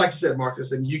 just like you said,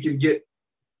 Marcus, and you can get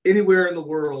anywhere in the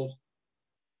world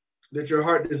that your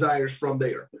heart desires from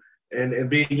there, and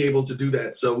being able to do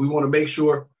that. So we want to make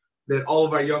sure that all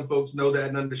of our young folks know that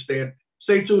and understand.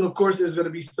 Stay tuned. Of course, there's going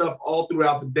to be stuff all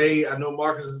throughout the day. I know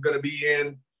Marcus is going to be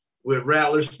in with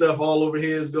Rattler stuff all over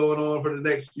his going on for the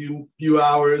next few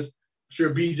hours. I'm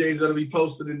sure BJ's going to be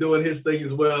posting and doing his thing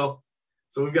as well.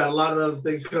 So we've got a lot of other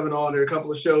things coming on. There are a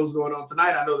couple of shows going on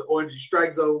tonight. I know the Orange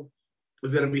Strike Zone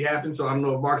is going to be happening, so I don't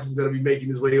know if Marcus is going to be making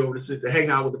his way over to hang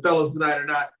out with the fellas tonight or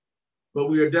not. But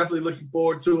we are definitely looking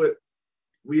forward to it.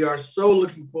 We are so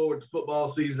looking forward to football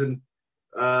season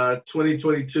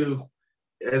 2022.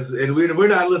 We're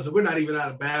not even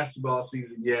out of basketball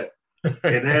season yet,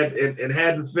 and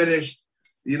hadn't finished,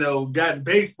 gotten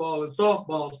baseball and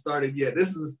softball started yet.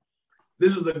 This is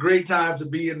a great time to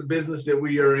be in the business that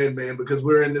we are in, man, because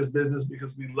we're in this business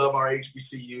because we love our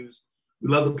HBCUs, we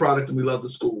love the product, and we love the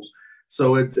schools.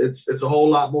 So it's a whole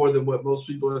lot more than what most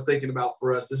people are thinking about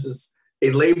for us. This is a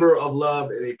labor of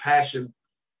love and a passion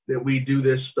that we do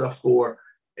this stuff for,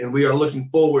 and we are looking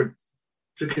forward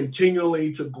to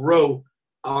continually to grow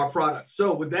our product.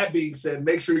 So with that being said,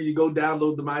 make sure you go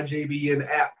download the MyJBN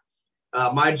app,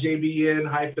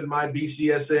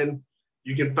 MyJBN-MyBCSN.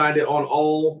 You can find it on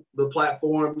all the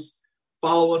platforms.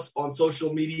 Follow us on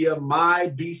social media,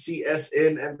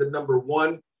 MyBCSN and the number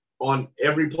 1 on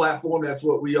every platform. That's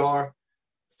what we are.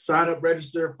 Sign up,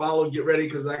 register, follow, get ready,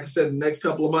 because like I said, in the next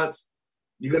couple of months,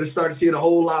 you're going to start seeing a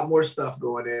whole lot more stuff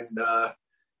going in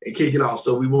and kicking off.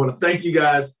 So we want to thank you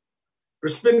guys for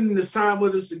spending this time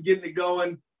with us and getting it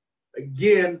going.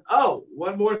 Again,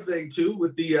 one more thing, too,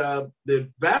 with the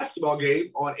basketball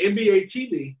game on NBA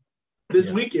TV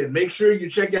this weekend. Make sure you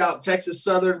check out Texas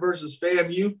Southern versus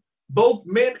FAMU, both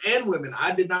men and women.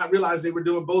 I did not realize they were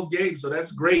doing both games, so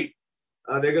that's great.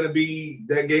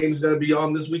 That game's going to be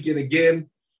on this weekend again.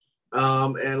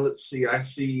 And let's see, I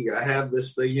have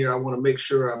this thing here. I want to make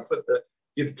sure I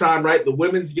get the time right. The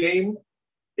women's game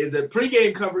is the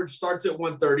pregame coverage starts at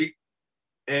 1:30,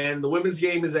 and the women's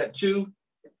game is at 2.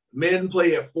 Men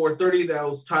play at 4:30.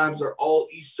 Those times are all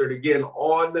Eastern, again,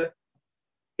 on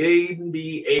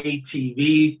NBA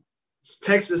TV.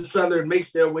 Texas Southern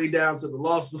makes their way down to the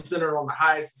Lawson Center on the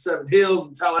highest of 7 hills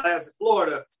in Tallahassee,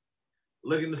 Florida,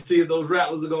 looking to see if those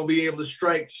Rattlers are going to be able to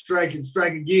strike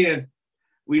again.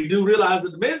 We do realize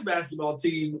that the men's basketball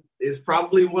team is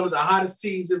probably one of the hottest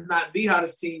teams, if not the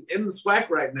hottest team in the SWAC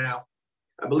right now.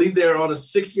 I believe they're on a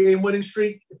 6-game winning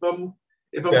streak, if I'm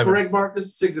correct,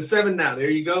 Marcus. 6 or 7 now. There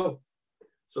you go.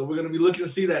 So we're going to be looking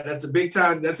to see that. That's going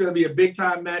to be a big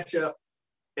time matchup,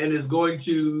 and is going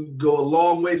to go a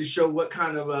long way to show what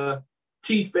kind of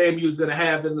teeth FAMU is going to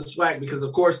have in the SWAC, because,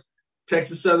 of course,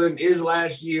 Texas Southern is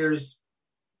last year's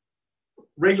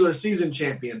regular season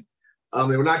champion.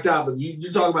 They were knocked out, but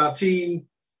you talk about a team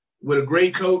with a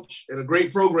great coach and a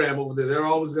great program over there. They're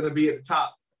always going to be at the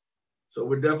top. So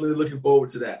we're definitely looking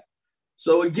forward to that.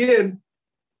 So again,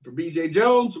 for BJ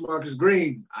Jones, for Marcus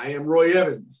Green, I am Roy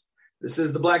Evans. This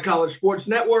is the Black College Sports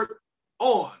Network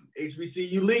on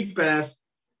HBCU League Pass.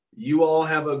 You all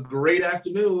have a great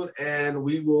afternoon, and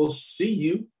we will see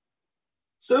you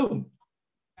soon.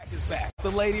 Is back.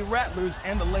 The Lady Rattlers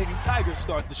and the Lady Tigers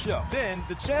start the show. Then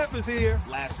the champ is here.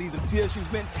 Last season,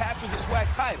 TSU's men captured the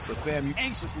SWAC title, but FAMU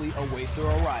anxiously awaits their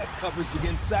arrival. Coverage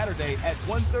begins Saturday at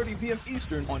 1:30 p.m.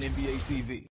 Eastern on NBA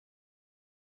TV.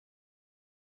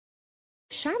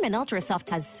 Charmin Ultra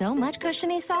Soft has so much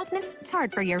cushiony softness, it's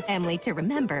hard for your family to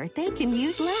remember they can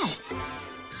use less.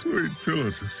 Sweet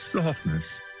pillows of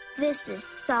softness. This is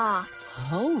soft.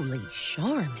 Holy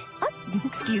Charmin. Oh,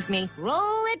 excuse me.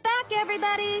 Roll it back,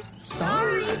 everybody.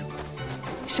 Sorry.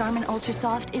 Charmin Ultra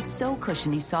Soft is so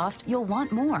cushiony soft, you'll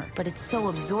want more. But it's so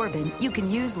absorbent, you can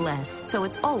use less. So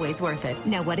it's always worth it.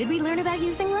 Now, what did we learn about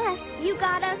using less? You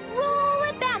gotta roll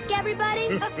it back,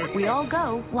 everybody. We all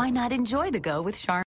go. Why not enjoy the go with Charmin?